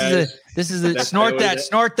 guys. This is a That's snort how that, it-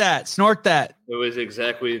 snort that, snort that. It was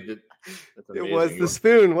exactly the. That's It amazing. was the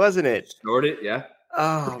spoon, wasn't it? Snort it, yeah.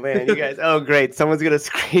 Oh man, you guys! Oh great, someone's gonna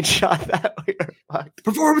screenshot that. We are fucked.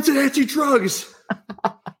 Performance enhancing drugs.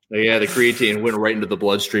 Yeah, the creatine went right into the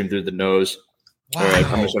bloodstream through the nose. Wow. All right,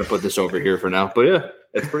 I'm just gonna put this over here for now. But yeah,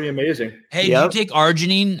 it's pretty amazing. Hey, Yep. do you take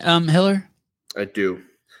arginine, Hiller? I do.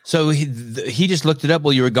 So he just looked it up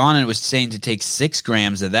while you were gone, and it was saying to take 6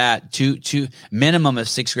 grams of that, two minimum of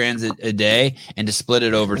 6 grams a day, and to split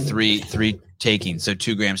it over three takings. So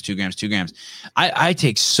 2 grams, 2 grams, 2 grams. I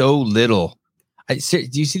take so little. Do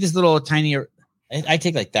you see this little tiny? I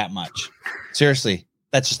take like that much. Seriously,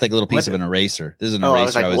 that's just like a little piece of an eraser. This is an Oh,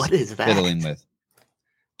 eraser I was like, what is that? fiddling with.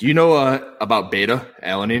 Do you know about beta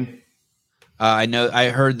alanine? I know. I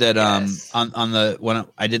heard that Yes. on the when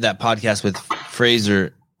I did that podcast with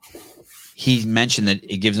Fraser, he mentioned that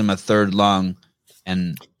it gives him a third lung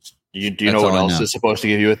and Do you That's know what all I else know. is supposed to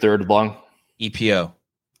give you a third lung? EPO.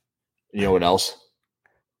 You know what else?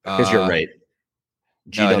 Because you're right.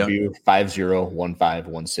 no, I don't. GW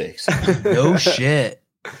 501516. No shit.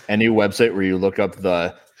 Any website where you look up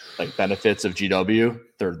the benefits of GW,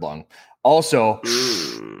 third lung. Also,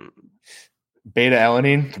 Mm. beta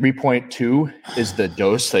alanine 3.2 is the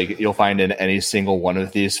dose. Like you'll find in any single one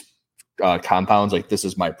of these compounds. Like this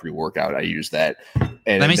is my pre-workout. I use that.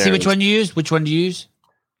 And Let me see which one you use. Which one do you use?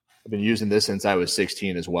 I've been using this since I was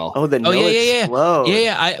 16 as well. Oh, the Oh, yeah, no yeah, yeah. explode.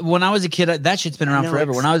 Yeah. When I was a kid, that shit's been around know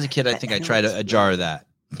forever. it's- When I was a kid, I think I tried a jar of that.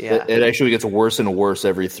 Yeah. It actually gets worse and worse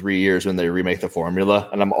every 3 years when they remake the formula.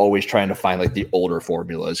 And I'm always trying to find the older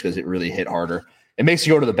formulas because it really hit harder. It makes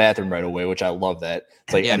you go to the bathroom right away, which I love that.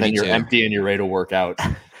 It's like, Yeah, and then me you're too. empty and you're ready to work out.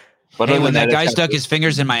 But Hey, other when than that guy it's stuck his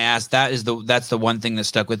fingers in my ass, that's the one thing that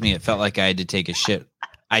stuck with me. It felt like I had to take a shit.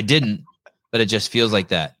 I didn't, but it just feels like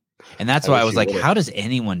that. And that's I why I wish was you like, would've. how does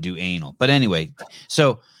anyone do anal? But anyway,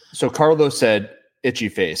 so Carlos said itchy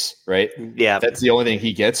face, right? Yeah. That's the only thing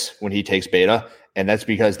he gets when he takes beta. And that's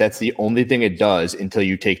because that's the only thing it does until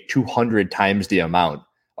you take 200 times the amount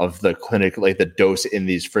of the clinic, like the dose in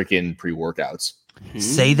these freaking pre-workouts.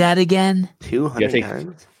 say that again. 200 take-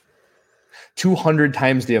 times. 200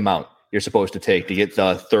 times the amount you're supposed to take to get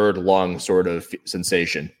the third lung sort of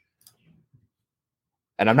sensation.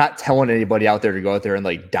 And I'm not telling anybody out there to go out there and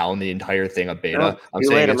like down the entire thing of beta. No, I'm too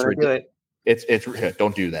saying late, I'm it's gonna do it. it's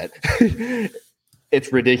don't do that.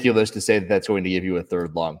 It's ridiculous to say that that's going to give you a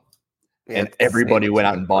third lung. Yeah, And it's everybody insane. went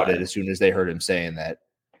out and bought it as soon as they heard him saying that.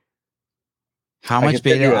 How I much can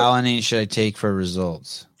send beta you a- alanine should I take for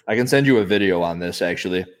results? I can send you a video on this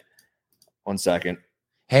actually. 1 second.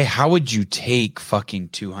 Hey, how would you take fucking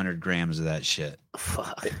 200 grams of that shit?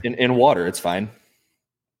 Fuck. In water, it's fine.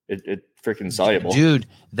 It freaking soluble. Dude,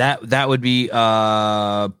 that would be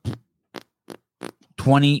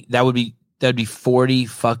 20. That'd be 40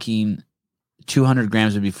 fucking 200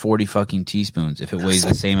 grams would be 40 fucking teaspoons if it weighs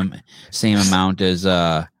the same amount as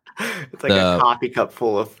It's like a coffee cup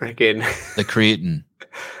full of freaking. the creatine.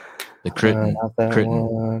 The creatine. Not that Cretin.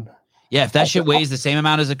 one. Yeah, if that shit weighs the same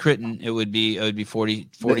amount as a creatine, it would be 40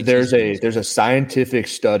 There's teaspoons. a scientific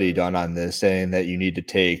study done on this saying that you need to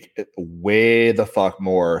take way the fuck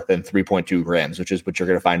more than 3.2 grams, which is what you're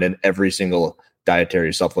going to find in every single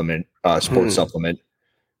dietary supplement, sports supplement.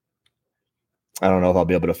 I don't know if I'll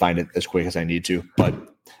be able to find it as quick as I need to, but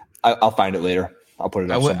I'll find it later. I'll put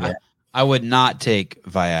it up somewhere. I would not take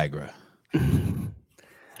Viagra.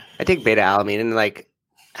 I take beta alanine and like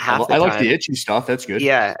half the I time. like the itchy stuff. That's good.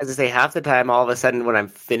 Yeah, as I say, half the time, all of a sudden, when I'm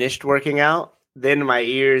finished working out, then my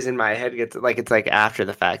ears and my head gets like it's like after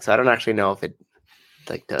the fact. So I don't actually know if it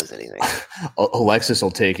like does anything. Alexis will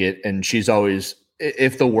take it, and she's always,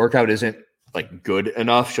 if the workout isn't like good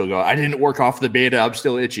enough, she'll go, I didn't work off the beta, I'm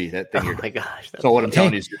still itchy. That thing. Oh my gosh! So what I'm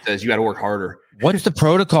telling you is you got to work harder. What's the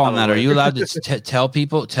protocol on that? Are you allowed to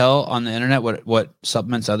tell on the internet what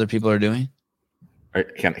supplements other people are doing?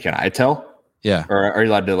 Can I tell? Yeah. Or are you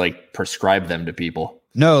allowed to like prescribe them to people?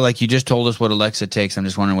 No, like you just told us what Alexa takes. I'm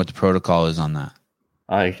just wondering what the protocol is on that.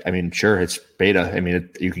 I mean, sure, it's beta. I mean,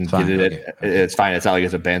 you can Fine, get it. okay. It's fine. It's not like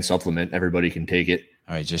it's a banned supplement. Everybody can take it.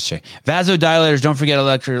 All right, just check. Vasodilators, don't forget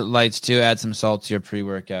electrolytes too. Add some salt to your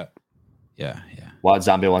pre-workout. Yeah. Wild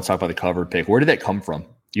Zombie wants to talk about the cover pick. Where did that come from?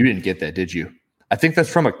 You didn't get that, did you? I think that's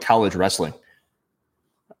from a college wrestling.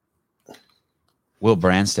 Will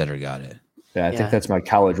Brandstetter got it. Yeah, I think that's my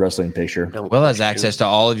college wrestling picture. Will has access to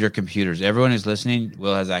all of your computers. Everyone who's listening,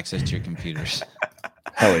 Will has access to your computers.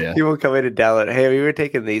 Hell yeah. People come in and download. Hey, have you ever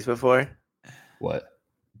taken these before? What?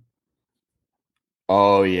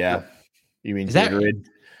 Oh, yeah. You mean Gatorade?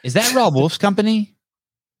 Is that Rob Wolf's company?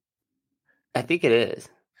 I think it is.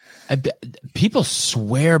 People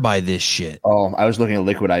swear by this shit. Oh, I was looking at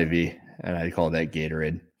Liquid IV, and I call that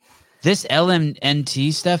Gatorade. This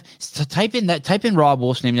LMNT stuff. So type in Rob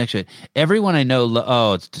Wolf's name next to it. Everyone I know.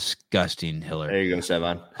 Oh, it's disgusting, Hiller. There you go,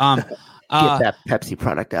 Sevan. Get that Pepsi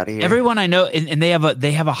product out of here. Everyone I know, and they have a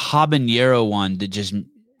habanero one that just.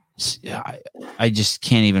 I just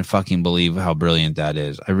can't even fucking believe how brilliant that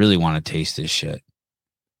is. I really want to taste this shit.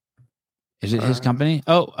 Is it his company?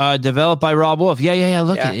 Oh, developed by Rob Wolf. Yeah.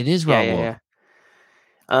 Look, it is Rob Wolf.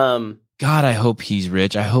 Yeah. God, I hope he's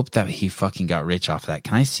rich. I hope that he fucking got rich off that.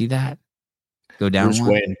 Can I see that? Go down Bruce one.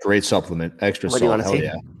 Wayne, great supplement, extra What do you salt. wanna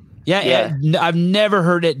Hell see? yeah. Yeah. I've never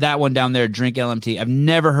heard it. That one down there, drink LMT. I've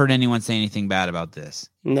never heard anyone say anything bad about this.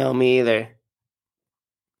 No, me either.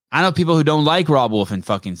 I know people who don't like Rob Wolf and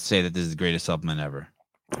fucking say that this is the greatest supplement ever.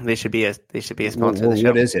 They should be a sponsor of the show.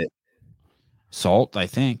 What is it? Salt, I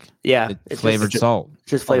think. Yeah, It's flavored just, salt.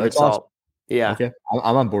 Just flavored that's awesome. salt. Yeah, Okay,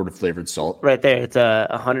 I'm on board with flavored salt. right there. It's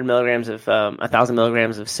 100 milligrams of 1,000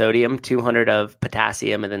 milligrams of sodium, 200 of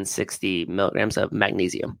potassium, and then 60 milligrams of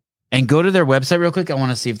magnesium. And go to their website real quick. I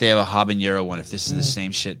want to see if they have a habanero one, if this is the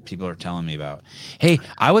same shit people are telling me about. Hey,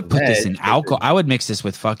 I would put this in alcohol. I would mix this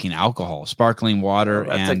with fucking alcohol, sparkling water,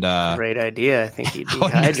 That's and a great idea. I think you'd I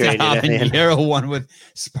would mix the dehydrated. at the end. habanero one with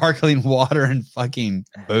sparkling water and fucking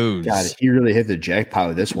booze. God, he really hit the jackpot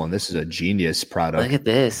with this one. This is a genius product. Look at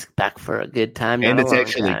this. Back for a good time. And not a it's long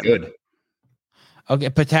actually time. good. Okay,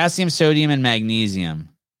 potassium, sodium, and magnesium.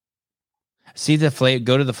 See the flavor.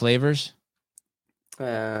 Go to the flavors.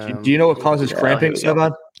 Do you know what causes cramping, here we go.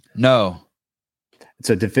 Sevan? No. It's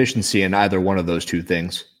a deficiency in either one of those two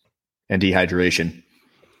things, and dehydration.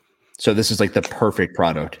 So this is like the perfect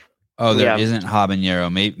product. Oh, there Yeah. not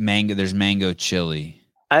habanero. Mango. There's mango chili.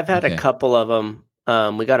 I've had Okay. a couple of them.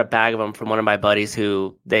 We got a bag of them from one of my buddies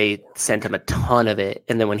who they sent him a ton of it.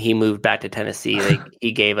 And then when he moved back to Tennessee,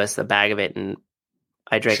 he gave us a bag of it, and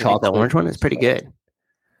I drank the orange one. It's pretty good.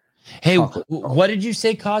 Hey, what did you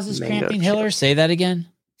say causes cramping, Hiller? Say that again.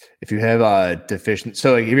 If you have a deficient,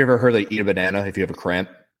 so like, have you ever heard like eat a banana if you have a cramp?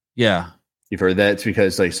 Yeah. You've heard that. It's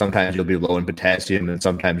because like sometimes you'll be low in potassium and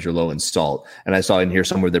sometimes you're low in salt. And I saw in here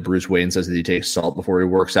somewhere that Bruce Wayne says that he takes salt before he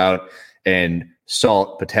works out. And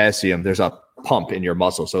salt, potassium, there's a pump in your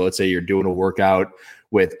muscle. So let's say you're doing a workout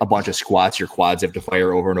with a bunch of squats, your quads have to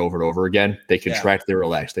fire over and over and over again. They contract, they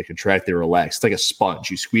relax. They contract, they relax. It's like a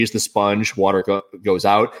sponge. You squeeze the sponge, water goes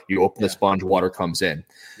out. You open the sponge, water comes in.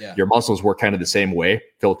 Yeah. Your muscles work kind of the same way,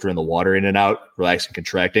 filtering the water in and out, relaxing,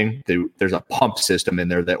 contracting. There's a pump system in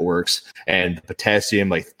there that works. And the potassium,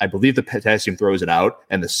 like I believe the potassium throws it out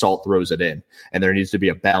and the salt throws it in. And there needs to be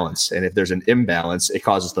a balance. And if there's an imbalance, it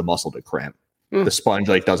causes the muscle to cramp. The sponge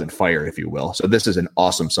like doesn't fire, if you will. So this is an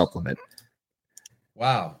awesome supplement.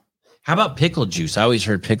 Wow. How about pickle juice? I always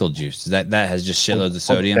heard pickle juice. That has just shitloads of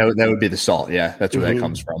sodium. That would be the salt. Yeah, that's where that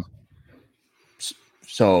comes from.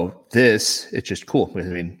 So it's just cool. I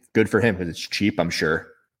mean, good for him because it's cheap, I'm sure.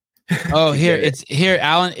 Oh, it's here,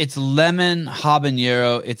 Alan. It's lemon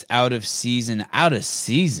habanero. It's out of season. Out of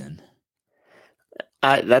season.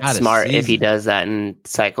 That's smart if he does that in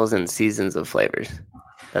cycles and seasons of flavors.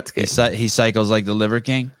 That's good. He cycles like the Liver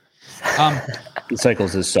King. He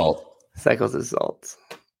cycles his salt. Cycles his salts.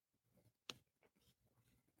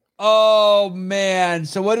 Oh man!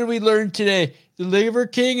 So what did we learn today? The Liver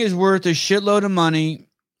King is worth a shitload of money.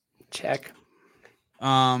 Check.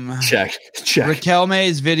 Check. Raquel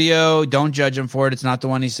May's video. Don't judge him for it. It's not the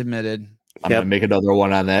one he submitted. I'm gonna make another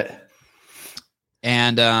one on that.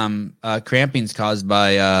 And cramping's caused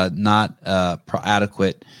by not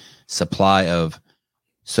adequate supply of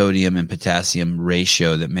sodium and potassium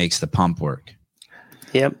ratio that makes the pump work.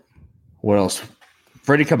 Yep. What else?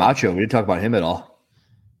 Freddie Camacho. We didn't talk about him at all.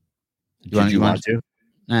 Did you want to?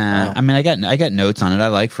 I mean, I got notes on it. I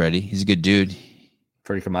like Freddie. He's a good dude.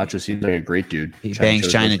 Freddie Camacho seems like a great dude. He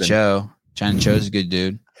bangs China Cho. China Cho's a good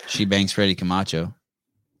dude. She bangs Freddie Camacho.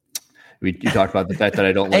 You talked about the fact that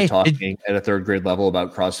I don't like talking at a third grade level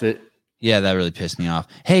about CrossFit. Yeah, that really pissed me off.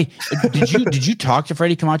 Hey, did you talk to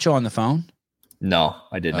Freddie Camacho on the phone? No,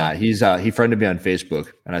 I did not. He friended me on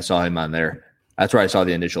Facebook, and I saw him on there. That's where I saw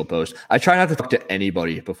the initial post. I try not to talk to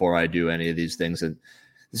anybody before I do any of these things. And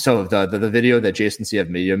so the video that Jason CF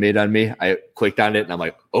Media made on me, I clicked on it and I'm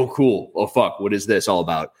like, oh, cool. Oh, fuck. What is this all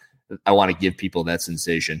about? I want to give people that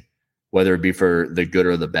sensation, whether it be for the good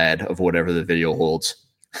or the bad of whatever the video holds.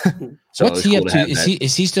 So what's he up to?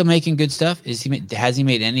 Is he still making good stuff? Has he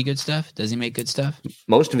made any good stuff? Does he make good stuff?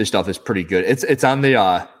 Most of his stuff is pretty good. It's on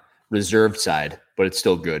the reserved side, but it's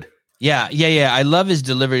still good. Yeah. I love his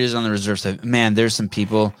deliveries on the reserve side. Man, there's some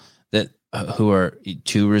people that who are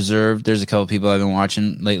too reserved. There's a couple people I've been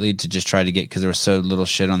watching lately to just try to get because there was so little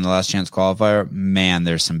shit on the last chance qualifier. Man,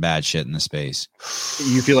 there's some bad shit in the space.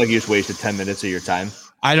 You feel like you just wasted 10 minutes of your time?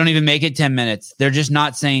 I don't even make it 10 minutes. They're just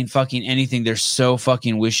not saying fucking anything. They're so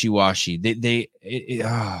fucking wishy-washy.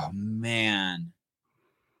 Oh man.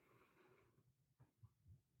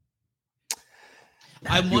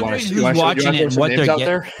 I'm wondering who's watching it and what they're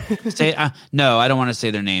getting. No, I don't want to say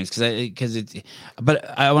their names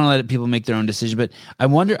but I want to let people make their own decision. But I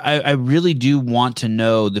wonder, I really do want to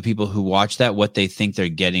know the people who watch that, what they think they're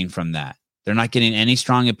getting from that. They're not getting any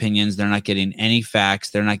strong opinions. They're not getting any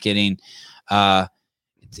facts. They're not getting,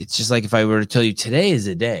 it's just like if I were to tell you today is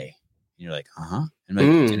a day, and you're like,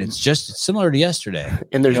 and it's just similar to yesterday.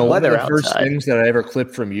 And there's weather outside. One of the first things that I ever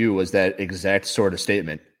clipped from you was that exact sort of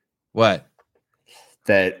statement. What?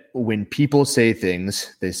 That when people say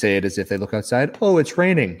things, they say it as if they look outside. Oh, it's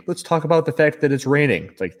raining. Let's talk about the fact that it's raining.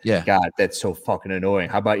 It's like, yeah, God, that's so fucking annoying.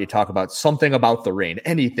 How about you talk about something about the rain?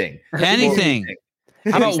 Anything.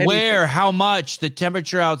 How about where, how much, the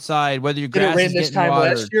temperature outside, whether your grass is this time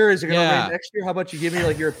watered. Last year? Is it going to rain next year? How about you give me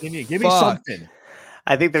like your opinion? Give me something.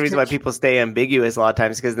 I think the reason why people stay ambiguous a lot of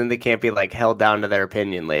times is because then they can't be like held down to their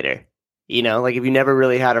opinion later. You know, like if you never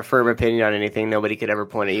really had a firm opinion on anything, nobody could ever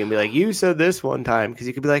point at you and be like, you said this one time, because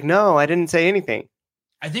you could be like, no, I didn't say anything.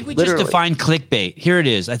 I think we just defined clickbait. Here it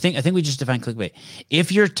is. I think we just defined clickbait.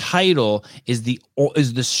 If your title is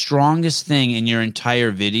the strongest thing in your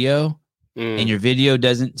entire video, and your video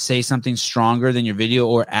doesn't say something stronger than your video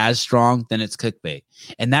or as strong, then it's clickbait.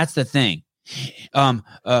 And that's the thing.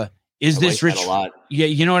 Is this Rich? Yeah,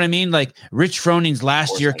 you know what I mean? Like Rich Froning's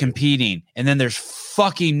last year competing, and then there's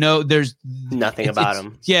there's nothing about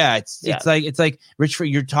him. Yeah, it's like Rich.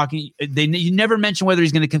 You're talking. You never mention whether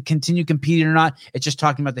he's going to continue competing or not. It's just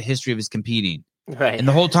talking about the history of his competing. Right. And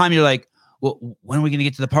the whole time you're like, well, when are we going to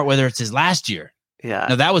get to the part whether it's his last year? Yeah.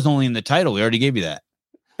 No, that was only in the title. We already gave you that.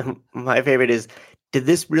 My favorite is, did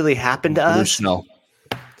this really happen to us? No.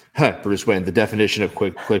 Bruce Wayne. The definition of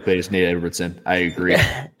clickbait is Nate Edwardson. I agree.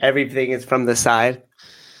 Everything is from the side.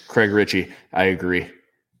 Craig Ritchie. I agree.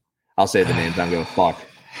 I'll say the names. I don't give a fuck.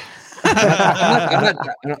 I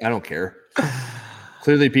don't care.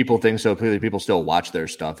 Clearly, people think so. Clearly, people still watch their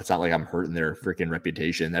stuff. It's not like I'm hurting their freaking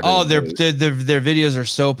reputation. Their videos are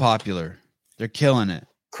so popular. They're killing it.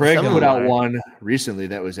 Craig put out one recently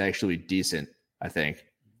that was actually decent, I think.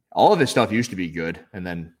 All of his stuff used to be good, and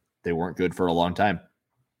then they weren't good for a long time.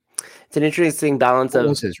 It's an interesting balance of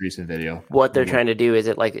his recent video. What they're trying to do. Is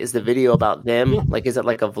the video about them? Like, is it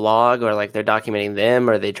like a vlog, or like they're documenting them?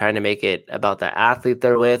 Or are they trying to make it about the athlete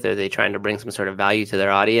they're with? Or are they trying to bring some sort of value to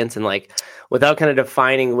their audience? And like, without kind of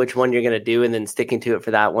defining which one you're going to do and then sticking to it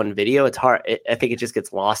for that one video, it's hard. I think it just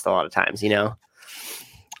gets lost a lot of times,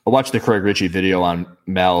 I watched the Craig Ritchie video on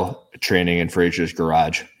Mel training in Frazier's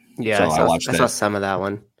garage. Yeah, so I saw some of that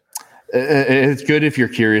one. It's good if you're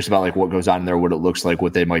curious about like what goes on there, what it looks like,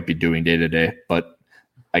 what they might be doing day to day. But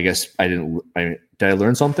I guess did I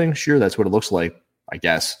learn something? Sure, that's what it looks like. I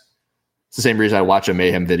guess it's the same reason I watch a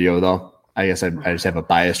Mayhem video, though. I guess I just have a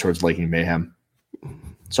bias towards liking Mayhem,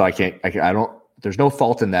 so I don't. There's no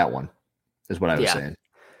fault in that one, is what I was saying.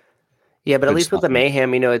 Yeah, but at least with the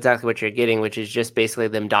Mayhem, you know exactly what you're getting, which is just basically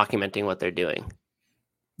them documenting what they're doing.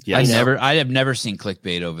 Yes. I have never seen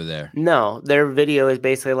clickbait over there. No, their video is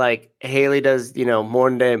basically like Haley does,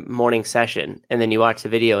 morning session, and then you watch the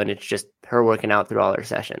video and it's just her working out through all her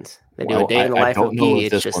sessions. They do a day in the life of Guy.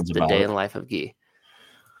 It's just the day in the life of Guy.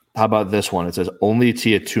 How about this one? It says only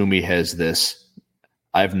Tia Toomey has this.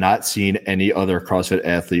 I've not seen any other CrossFit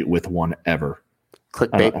athlete with one ever.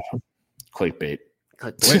 Clickbait. Clickbait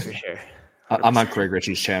for sure. I'm on Craig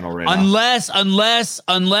Ritchie's channel right now.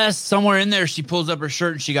 Unless somewhere in there she pulls up her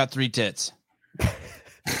shirt and she got 3 tits.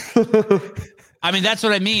 I mean, that's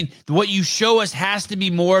what I mean. What you show us has to be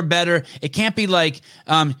more better. It can't be like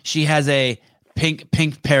she has a pink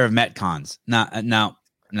pair of Metcons. No.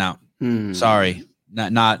 Sorry.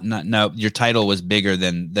 No. Your title was bigger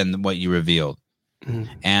than what you revealed.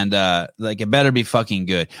 And it better be fucking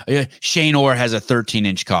good. Shane Orr has a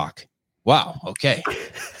 13-inch cock. Wow. Okay.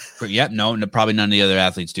 Yep. No, probably none of the other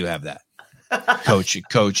athletes do have that.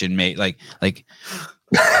 Coach and mate, like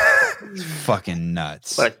fucking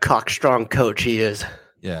nuts. What a cock-strong coach he is.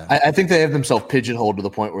 Yeah. I think they have themselves pigeonholed to the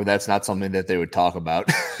point where that's not something that they would talk about.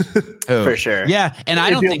 For sure. Yeah. And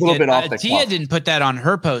I don't think that Tia didn't put that on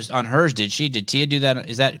her post, on hers, did she? Did Tia do that?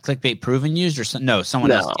 Is that clickbait proven used or no?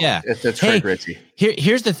 Someone else? Yeah. That's Craig Ritchie.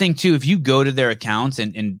 Here's the thing too. If you go to their accounts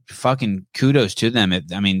and fucking kudos to them.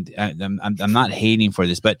 I'm not hating for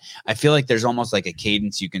this, but I feel like there's almost like a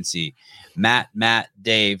cadence you can see. Matt,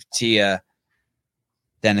 Dave, Tia,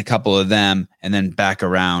 then a couple of them, and then back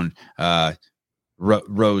around,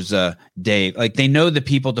 Rosa, Dave, like they know the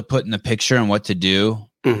people to put in the picture and what to do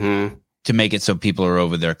to make it so people are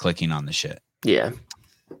over there clicking on the shit. Yeah.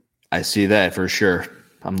 I see that for sure.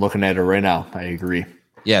 I'm looking at it right now. I agree.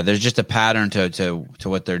 Yeah, there's just a pattern to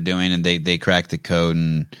what they're doing, and they cracked the code,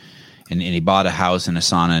 and he bought a house and a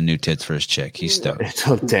sauna and new tits for his chick. He's stoked. It's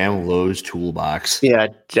a damn Lowe's toolbox. Yeah,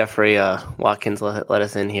 Jeffrey Watkins let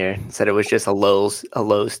us in here. Said it was just a Lowe's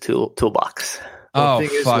toolbox. Oh,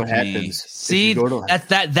 fuck me. See, at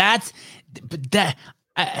that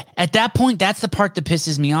point, that's the part that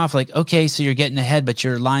pisses me off. Like, okay, so you're getting ahead, but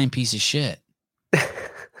you're a lying piece of shit.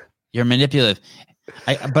 You're manipulative.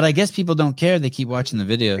 But I guess people don't care. They keep watching the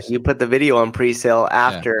videos. You put the video on pre-sale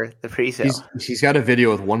after the pre-sale. He's got a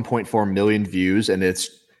video with 1.4 million views, and it's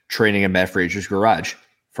training in Matt Frazier's garage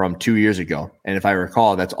from 2 years ago. And if I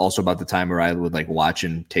recall, that's also about the time where I would watch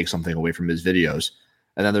and take something away from his videos.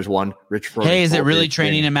 And then there's one, Rich Froning. Hey, is it really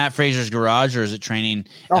training in Matt Frazier's garage, or is it training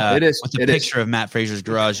it is. with a picture of Matt Frazier's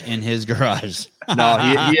garage in his garage? No,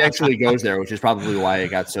 he actually goes there, which is probably why it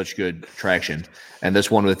got such good traction. And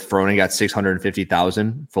this one with Froning got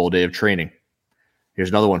 650,000 full day of training. Here's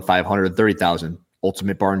another one, 530,000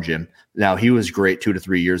 Ultimate Barn Gym. Now, he was great 2 to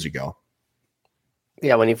 3 years ago.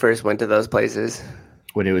 Yeah, when he first went to those places.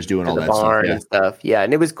 When he was doing all that stuff. And stuff. Yeah,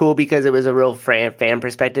 and it was cool because it was a real fan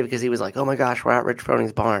perspective, because he was like, oh my gosh, we're at Rich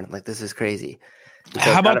Froning's barn. Like, this is crazy. So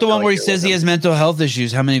how about the one where he says he has mental health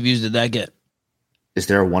issues? How many views did that get? Is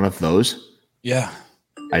there one of those? Yeah.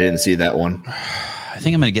 I didn't see that one. I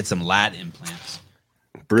think I'm going to get some lat implants.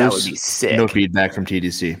 Bruce, that would be sick. No feedback from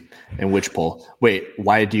TDC. And which poll? Wait,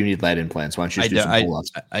 why do you need lat implants? Why don't you just do some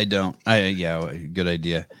pull-ups? I don't. Good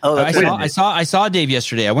idea. Oh, I saw Dave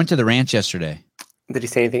yesterday. I went to the ranch yesterday. Did he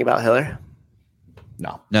say anything about Hiller?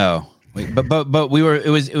 No. But we were. It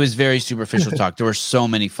was very superficial talk. There were so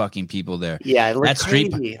many fucking people there. Yeah, it looked that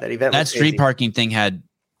street crazy. That event. That street parking thing had,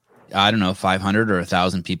 I don't know, 500 or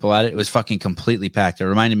 1,000 people at it. It was fucking completely packed. It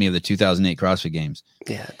reminded me of the 2008 CrossFit Games.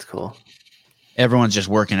 Yeah, it's cool. Everyone's just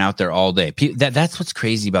working out there all day. That's what's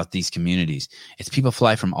crazy about these communities. It's people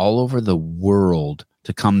fly from all over the world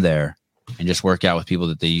to come there and just work out with people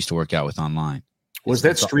that they used to work out with online. Was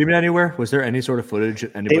that streaming anywhere? Was there any sort of footage?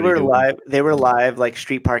 They were live. They were live, like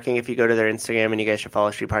Street Parking. If you go to their Instagram, and you guys should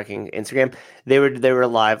follow Street Parking Instagram, they were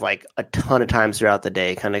live like a ton of times throughout the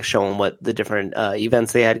day, kind of showing what the different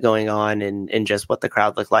events they had going on and just what the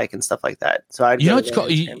crowd looked like and stuff like that. So I'd go to their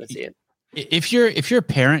Instagram and see it. If you're a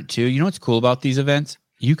parent too, you know what's cool about these events?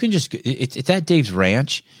 You can just it's at Dave's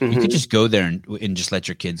Ranch. Mm-hmm. You could just go there and just let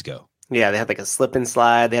your kids go. Yeah, they had like a slip and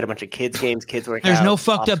slide. They had a bunch of kids games. Kids working. There's no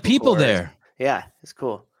fucked up people there. Yeah, it's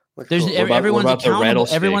cool. There's cool. everyone's accountable.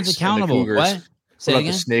 Everyone's accountable. What? What about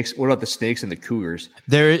the snakes? What about the snakes and the cougars?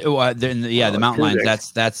 They're the mountain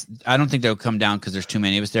lions. That's. I don't think they'll come down because there's too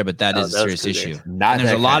many of us there. But that is a serious issue.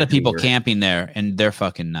 There's a lot of people camping there, and they're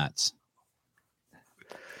fucking nuts.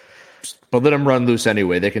 But let them run loose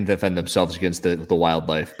anyway. They can defend themselves against the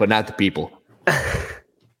wildlife, but not the people.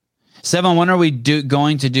 Sevon, when are we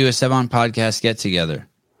going to do a Sevon podcast get together?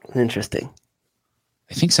 Interesting.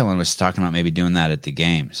 I think someone was talking about maybe doing that at the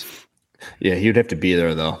games. Yeah, he'd have to be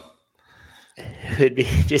there though. It would be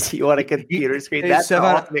just you want a computer screen. That's the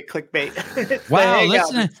ultimate clickbait. Wow,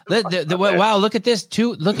 listen. Wow, look at this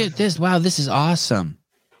too. Look at this. Wow, this is awesome.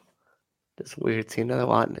 It's weird to see another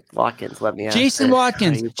Watkins. Let me ask. Jason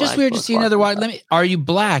Watkins. Just weird to see another Watkins. Are you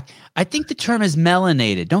black? I think the term is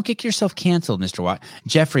melanated. Don't get yourself canceled, Mr.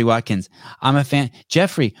 Jeffrey Watkins. I'm a fan.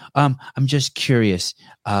 Jeffrey, I'm just curious.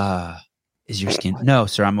 Is your skin? No,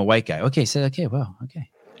 sir. I'm a white guy. Okay, so well, okay.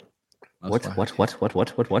 What?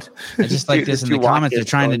 I just like this in the comments. They're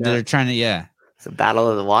trying to. Yeah. It's a battle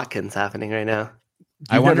of the Watkins happening right now.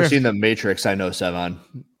 I've never seen The Matrix. I know, Sevon,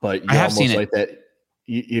 but I have seen like it. That.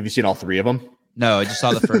 Have you seen all three of them? No, I just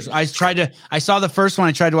saw the first. I saw the first one.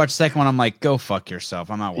 I tried to watch the second one. I'm like, go fuck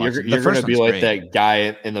yourself. I'm not watching. You're going to be like that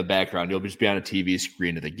guy in the background. You'll just be on a TV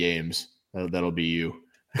screen of the games. That'll be you.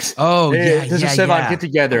 Oh, hey, yeah. This is Sevon, get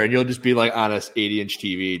together, and you'll just be like on a 80-inch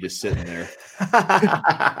TV, just sitting there.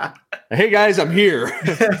 Hey guys, I'm here.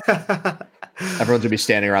 Everyone's gonna be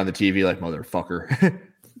standing around the TV like motherfucker.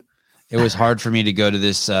 It was hard for me to go to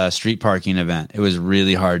this street parking event. It was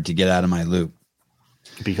really hard to get out of my loop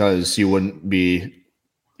because you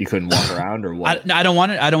couldn't walk around, or what? I don't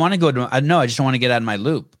want to go to. No, I just don't want to get out of my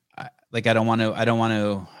loop. I don't want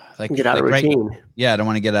to get out of routine. I don't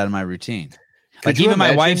want to get out of my routine. Like even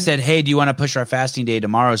my wife said, "Hey, do you want to push our fasting day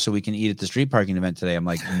tomorrow so we can eat at the street parking event today?" I'm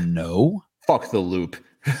like, "No, fuck the loop.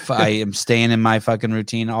 I am staying in my fucking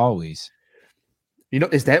routine always."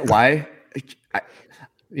 Is that why?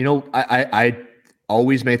 I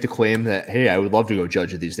always make the claim that, hey, I would love to go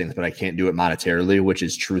judge at these things, but I can't do it monetarily, which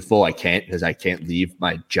is truthful. I can't because I can't leave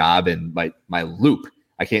my job and my loop.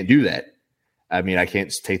 I can't do that. I mean, I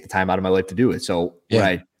can't take the time out of my life to do it. So when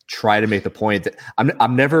I try to make the point that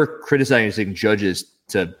I'm never criticizing judges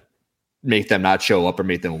to make them not show up or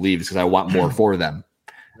make them leave because I want more for them.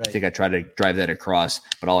 Right. I think I try to drive that across,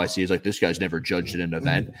 but all I see is like, this guy's never judged at an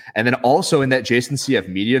event. And then also in that Jason CF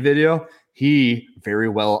media video, he very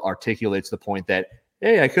well articulates the point that,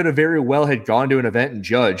 hey, I could have very well had gone to an event and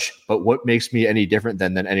judged, but what makes me any different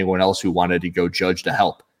than anyone else who wanted to go judge to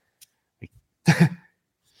help?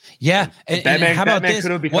 Yeah. And how about this?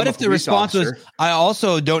 What if the response was, I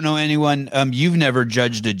also don't know anyone, you've never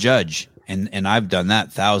judged a judge. And I've done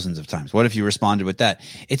that thousands of times. What if you responded with that?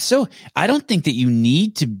 I don't think that you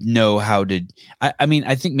need to know how to, I mean,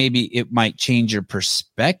 I think maybe it might change your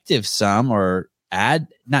perspective some or add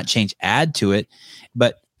to it,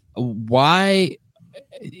 but why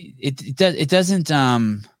it doesn't,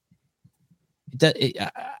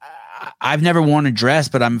 I've never worn a dress,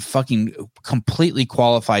 but I'm fucking completely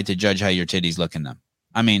qualified to judge how your titties look in them.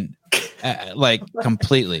 I mean, like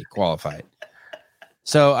completely qualified.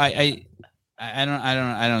 So I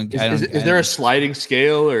don't. Is there a sliding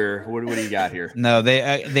scale or what do you got here? No,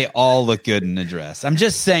 they all look good in a dress. I'm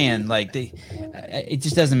just saying, like it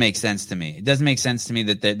just doesn't make sense to me. It doesn't make sense to me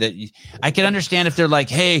that I can understand if they're like,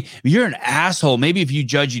 hey, you're an asshole. Maybe if you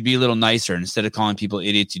judge, you'd be a little nicer. And instead of calling people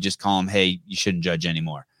idiots, you just call them, hey, you shouldn't judge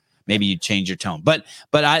anymore. Maybe you change your tone, but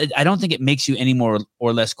I don't think it makes you any more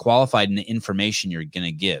or less qualified in the information you're going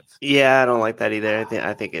to give. Yeah, I don't like that either.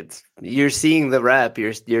 I think it's you're seeing the rep,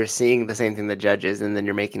 you're seeing the same thing the judges, and then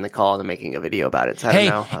you're making the call and making a video about it. So I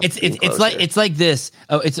don't know. It's like this.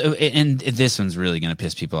 Oh, and this one's really going to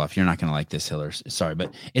piss people off. You're not going to like this, Hiller. Sorry,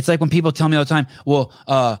 but it's like when people tell me all the time, well,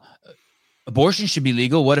 abortion should be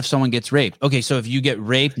legal. What if someone gets raped? Okay, so if you get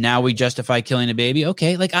raped, now we justify killing a baby.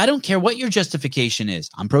 Okay, like I don't care what your justification is.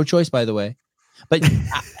 I'm pro-choice, by the way, but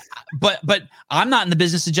but I'm not in the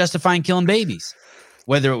business of justifying killing babies,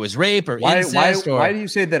 whether it was rape or incest. Why do you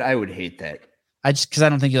say that? I would hate that. Because I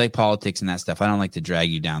don't think you like politics and that stuff. I don't like to drag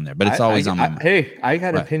you down there, but it's always on my mind. Hey, I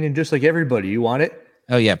got an opinion just like everybody. You want it?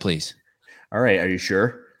 Oh yeah, please. All right. Are you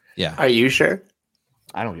sure? Yeah. Are you sure?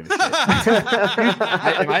 I don't give a shit. Am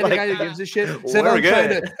I the guy who gives a shit?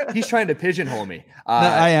 He's trying to pigeonhole me. No,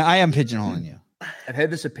 I am pigeonholing you. I've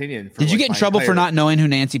had this opinion. Did you get in trouble for not knowing who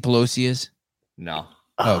Nancy Pelosi is? No.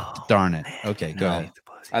 Oh, darn it. Okay, go ahead.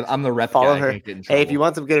 I'm the rep. Follow guy. her. Hey, if you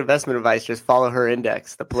want some good investment advice, just follow her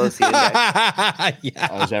index, the Pelosi index. Yeah.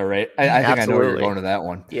 Oh, is that right? I think I know where you're going to that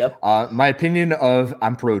one. Yep. My opinion of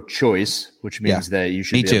I'm pro-choice, which means that you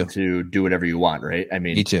should be able to do whatever you want, right? I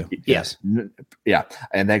mean, me too. Yes. Yeah.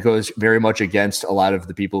 And that goes very much against a lot of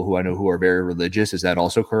the people who I know who are very religious. Is that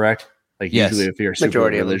also correct? Like usually if you're super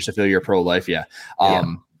religious, I feel you're pro-life. Yeah.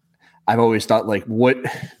 I've always thought like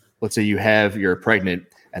let's say you're pregnant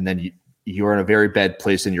and then you're in a very bad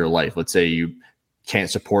place in your life. Let's say you can't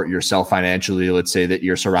support yourself financially. Let's say that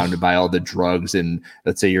you're surrounded by all the drugs and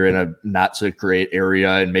let's say you're in a not so great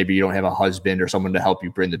area and maybe you don't have a husband or someone to help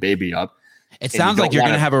you bring the baby up. It sounds like you're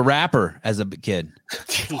going to have a rapper as a kid.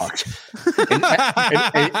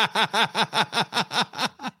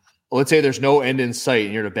 Let's say there's no end in sight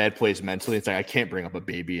and you're in a bad place mentally. It's like, I can't bring up a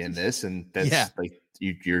baby in this. And that's like,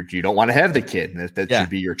 you don't want to have the kid. And that should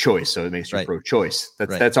be your choice. So it makes you pro-choice.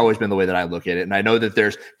 That's always been the way that I look at it. And I know that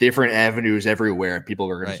there's different avenues everywhere. And people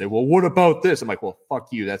are going to say, well, what about this? I'm like, well,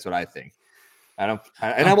 fuck you. That's what I think. And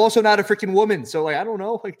I'm also not a freaking woman. So like, I don't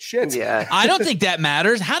know, like shit. Yeah. I don't think that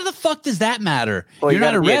matters. How the fuck does that matter? Well, you're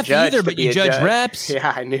not a rep either, but you judge reps.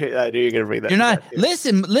 Yeah, I knew you were going to bring that. You're not.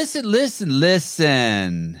 Listen, Linda.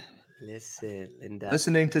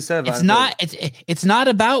 Listening to Seven. It's not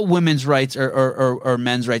about women's rights or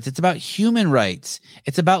men's rights. It's about human rights.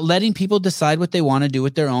 It's about letting people decide what they want to do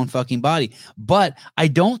with their own fucking body. But I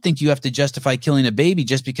don't think you have to justify killing a baby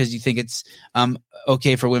just because you think it's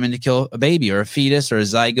okay for women to kill a baby or a fetus or a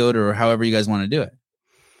zygote or however you guys want to do it.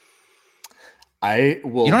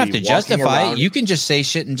 You don't have to justify it. You can just say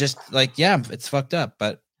shit and just like, yeah, it's fucked up.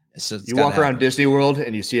 But you walk around Disney World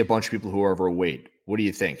and you see a bunch of people who are overweight. What do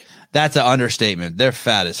you think? That's an understatement. They're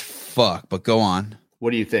fat as fuck, but go on.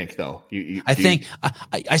 What do you think, though?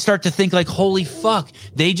 I start to think like, holy fuck,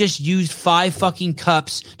 they just used 5 fucking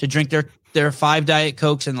cups to drink their 5 Diet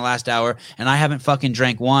Cokes in the last hour, and I haven't fucking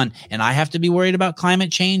drank one, and I have to be worried about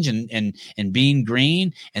climate change and being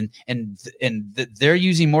green, and they're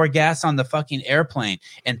using more gas on the fucking airplane.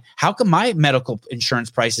 And how come my medical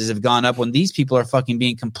insurance prices have gone up when these people are fucking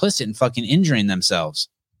being complicit and fucking injuring themselves?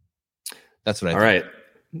 That's what I think. All right.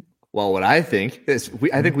 Well, what I think is,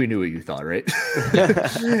 I think we knew what you thought, right?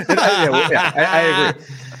 I agree.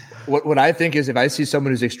 What I think is, if I see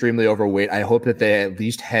someone who's extremely overweight, I hope that they at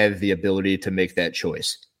least have the ability to make that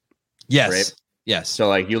choice. Yes. Right? Yes. So,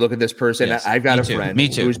 like, you look at this person. Yes. I've got a friend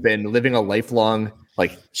who's been living a lifelong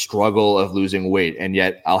like struggle of losing weight, and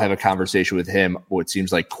yet I'll have a conversation with him, what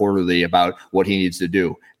seems like quarterly, about what he needs to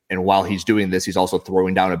do. And while he's doing this, he's also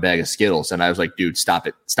throwing down a bag of Skittles. And I was like, dude, stop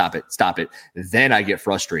it. Then I get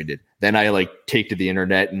frustrated. Then I like take to the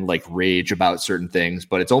internet and like rage about certain things.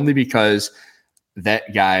 But it's only because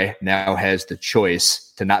that guy now has the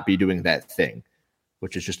choice to not be doing that thing,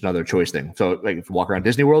 which is just another choice thing. So like if you walk around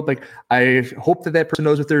Disney World, like I hope that person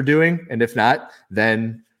knows what they're doing. And if not,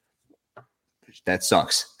 then that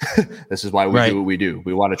sucks. This is why we do what we do.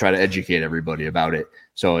 We want to try to educate everybody about it.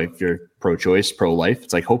 So if you're pro-choice, pro-life,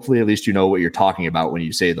 it's like, hopefully at least you know what you're talking about when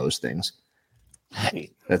you say those things.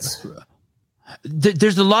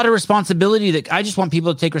 There's a lot of responsibility that I just want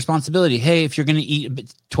people to take responsibility. Hey, if you're going to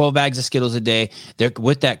eat 12 bags of Skittles a day,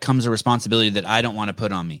 with that comes a responsibility that I don't want to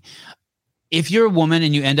put on me. If you're a woman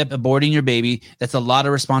and you end up aborting your baby, that's a lot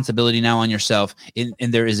of responsibility now on yourself.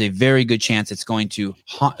 And there is a very good chance it's going to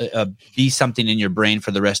be something in your brain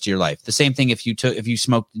for the rest of your life. The same thing if you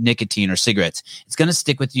smoke nicotine or cigarettes, it's going to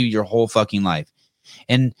stick with you your whole fucking life.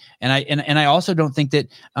 And I also don't think that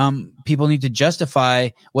people need to justify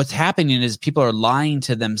what's happening is people are lying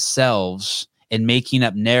to themselves and making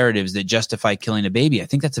up narratives that justify killing a baby. I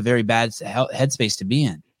think that's a very bad headspace to be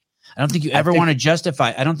in. I don't think you ever want to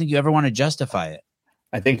justify it.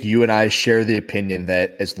 I think you and I share the opinion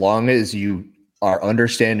that as long as you are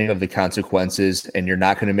understanding of the consequences and you're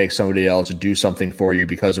not going to make somebody else do something for you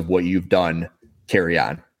because of what you've done, carry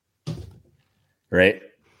on. Right?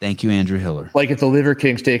 Thank you, Andrew Hiller. Like if the Liver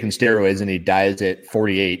King's taking steroids and he dies at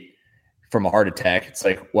 48 from a heart attack, it's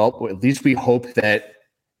like, well, at least we hope that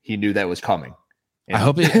he knew that was coming. I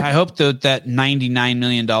hope that $99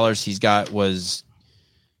 million he's got was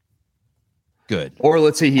good. Or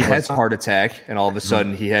let's say he has a heart attack and all of a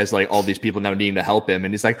sudden he has like all these people now needing to help him.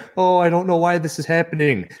 And he's like, oh, I don't know why this is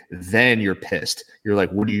happening. Then you're pissed. You're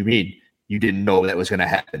like, what do you mean? You didn't know that was going to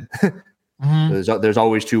happen. There's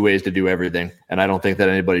always two ways to do everything. And I don't think that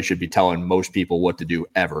anybody should be telling most people what to do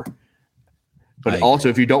ever. But also,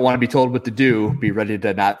 if you don't want to be told what to do, be ready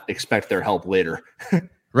to not expect their help later.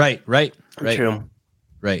 Right. True.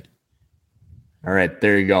 Right. All right,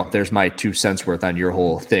 there you go. There's my 2 cents worth on your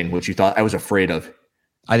whole thing, which you thought I was afraid of.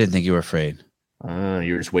 I didn't think you were afraid. You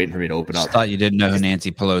were just waiting for me to open up. Thought you didn't know who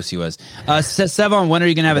Nancy Pelosi was. Sevon, when are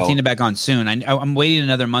you going to have Athena back on soon? I'm waiting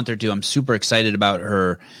another month or two. I'm super excited about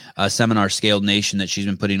her seminar, Scaled Nation, that she's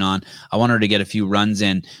been putting on. I want her to get a few runs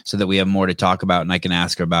in so that we have more to talk about and I can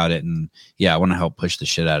ask her about it. And yeah, I want to help push the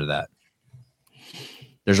shit out of that.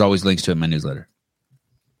 There's always links to it in my newsletter.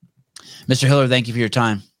 Mr. Hiller, thank you for your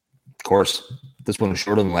time. Of course. This one was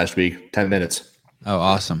shorter than last week, 10 minutes. Oh,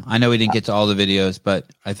 awesome. I know we didn't get to all the videos, but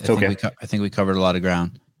I think we covered a lot of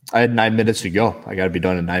ground. I had 9 minutes to go. I got to be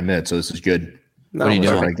done in 9 minutes, so this is good. What are you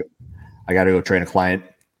doing? I got to go train a client.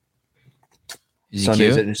 Is he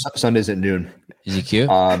cute? Sundays at noon. Is he cute?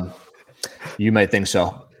 You might think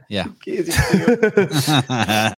so. Yeah.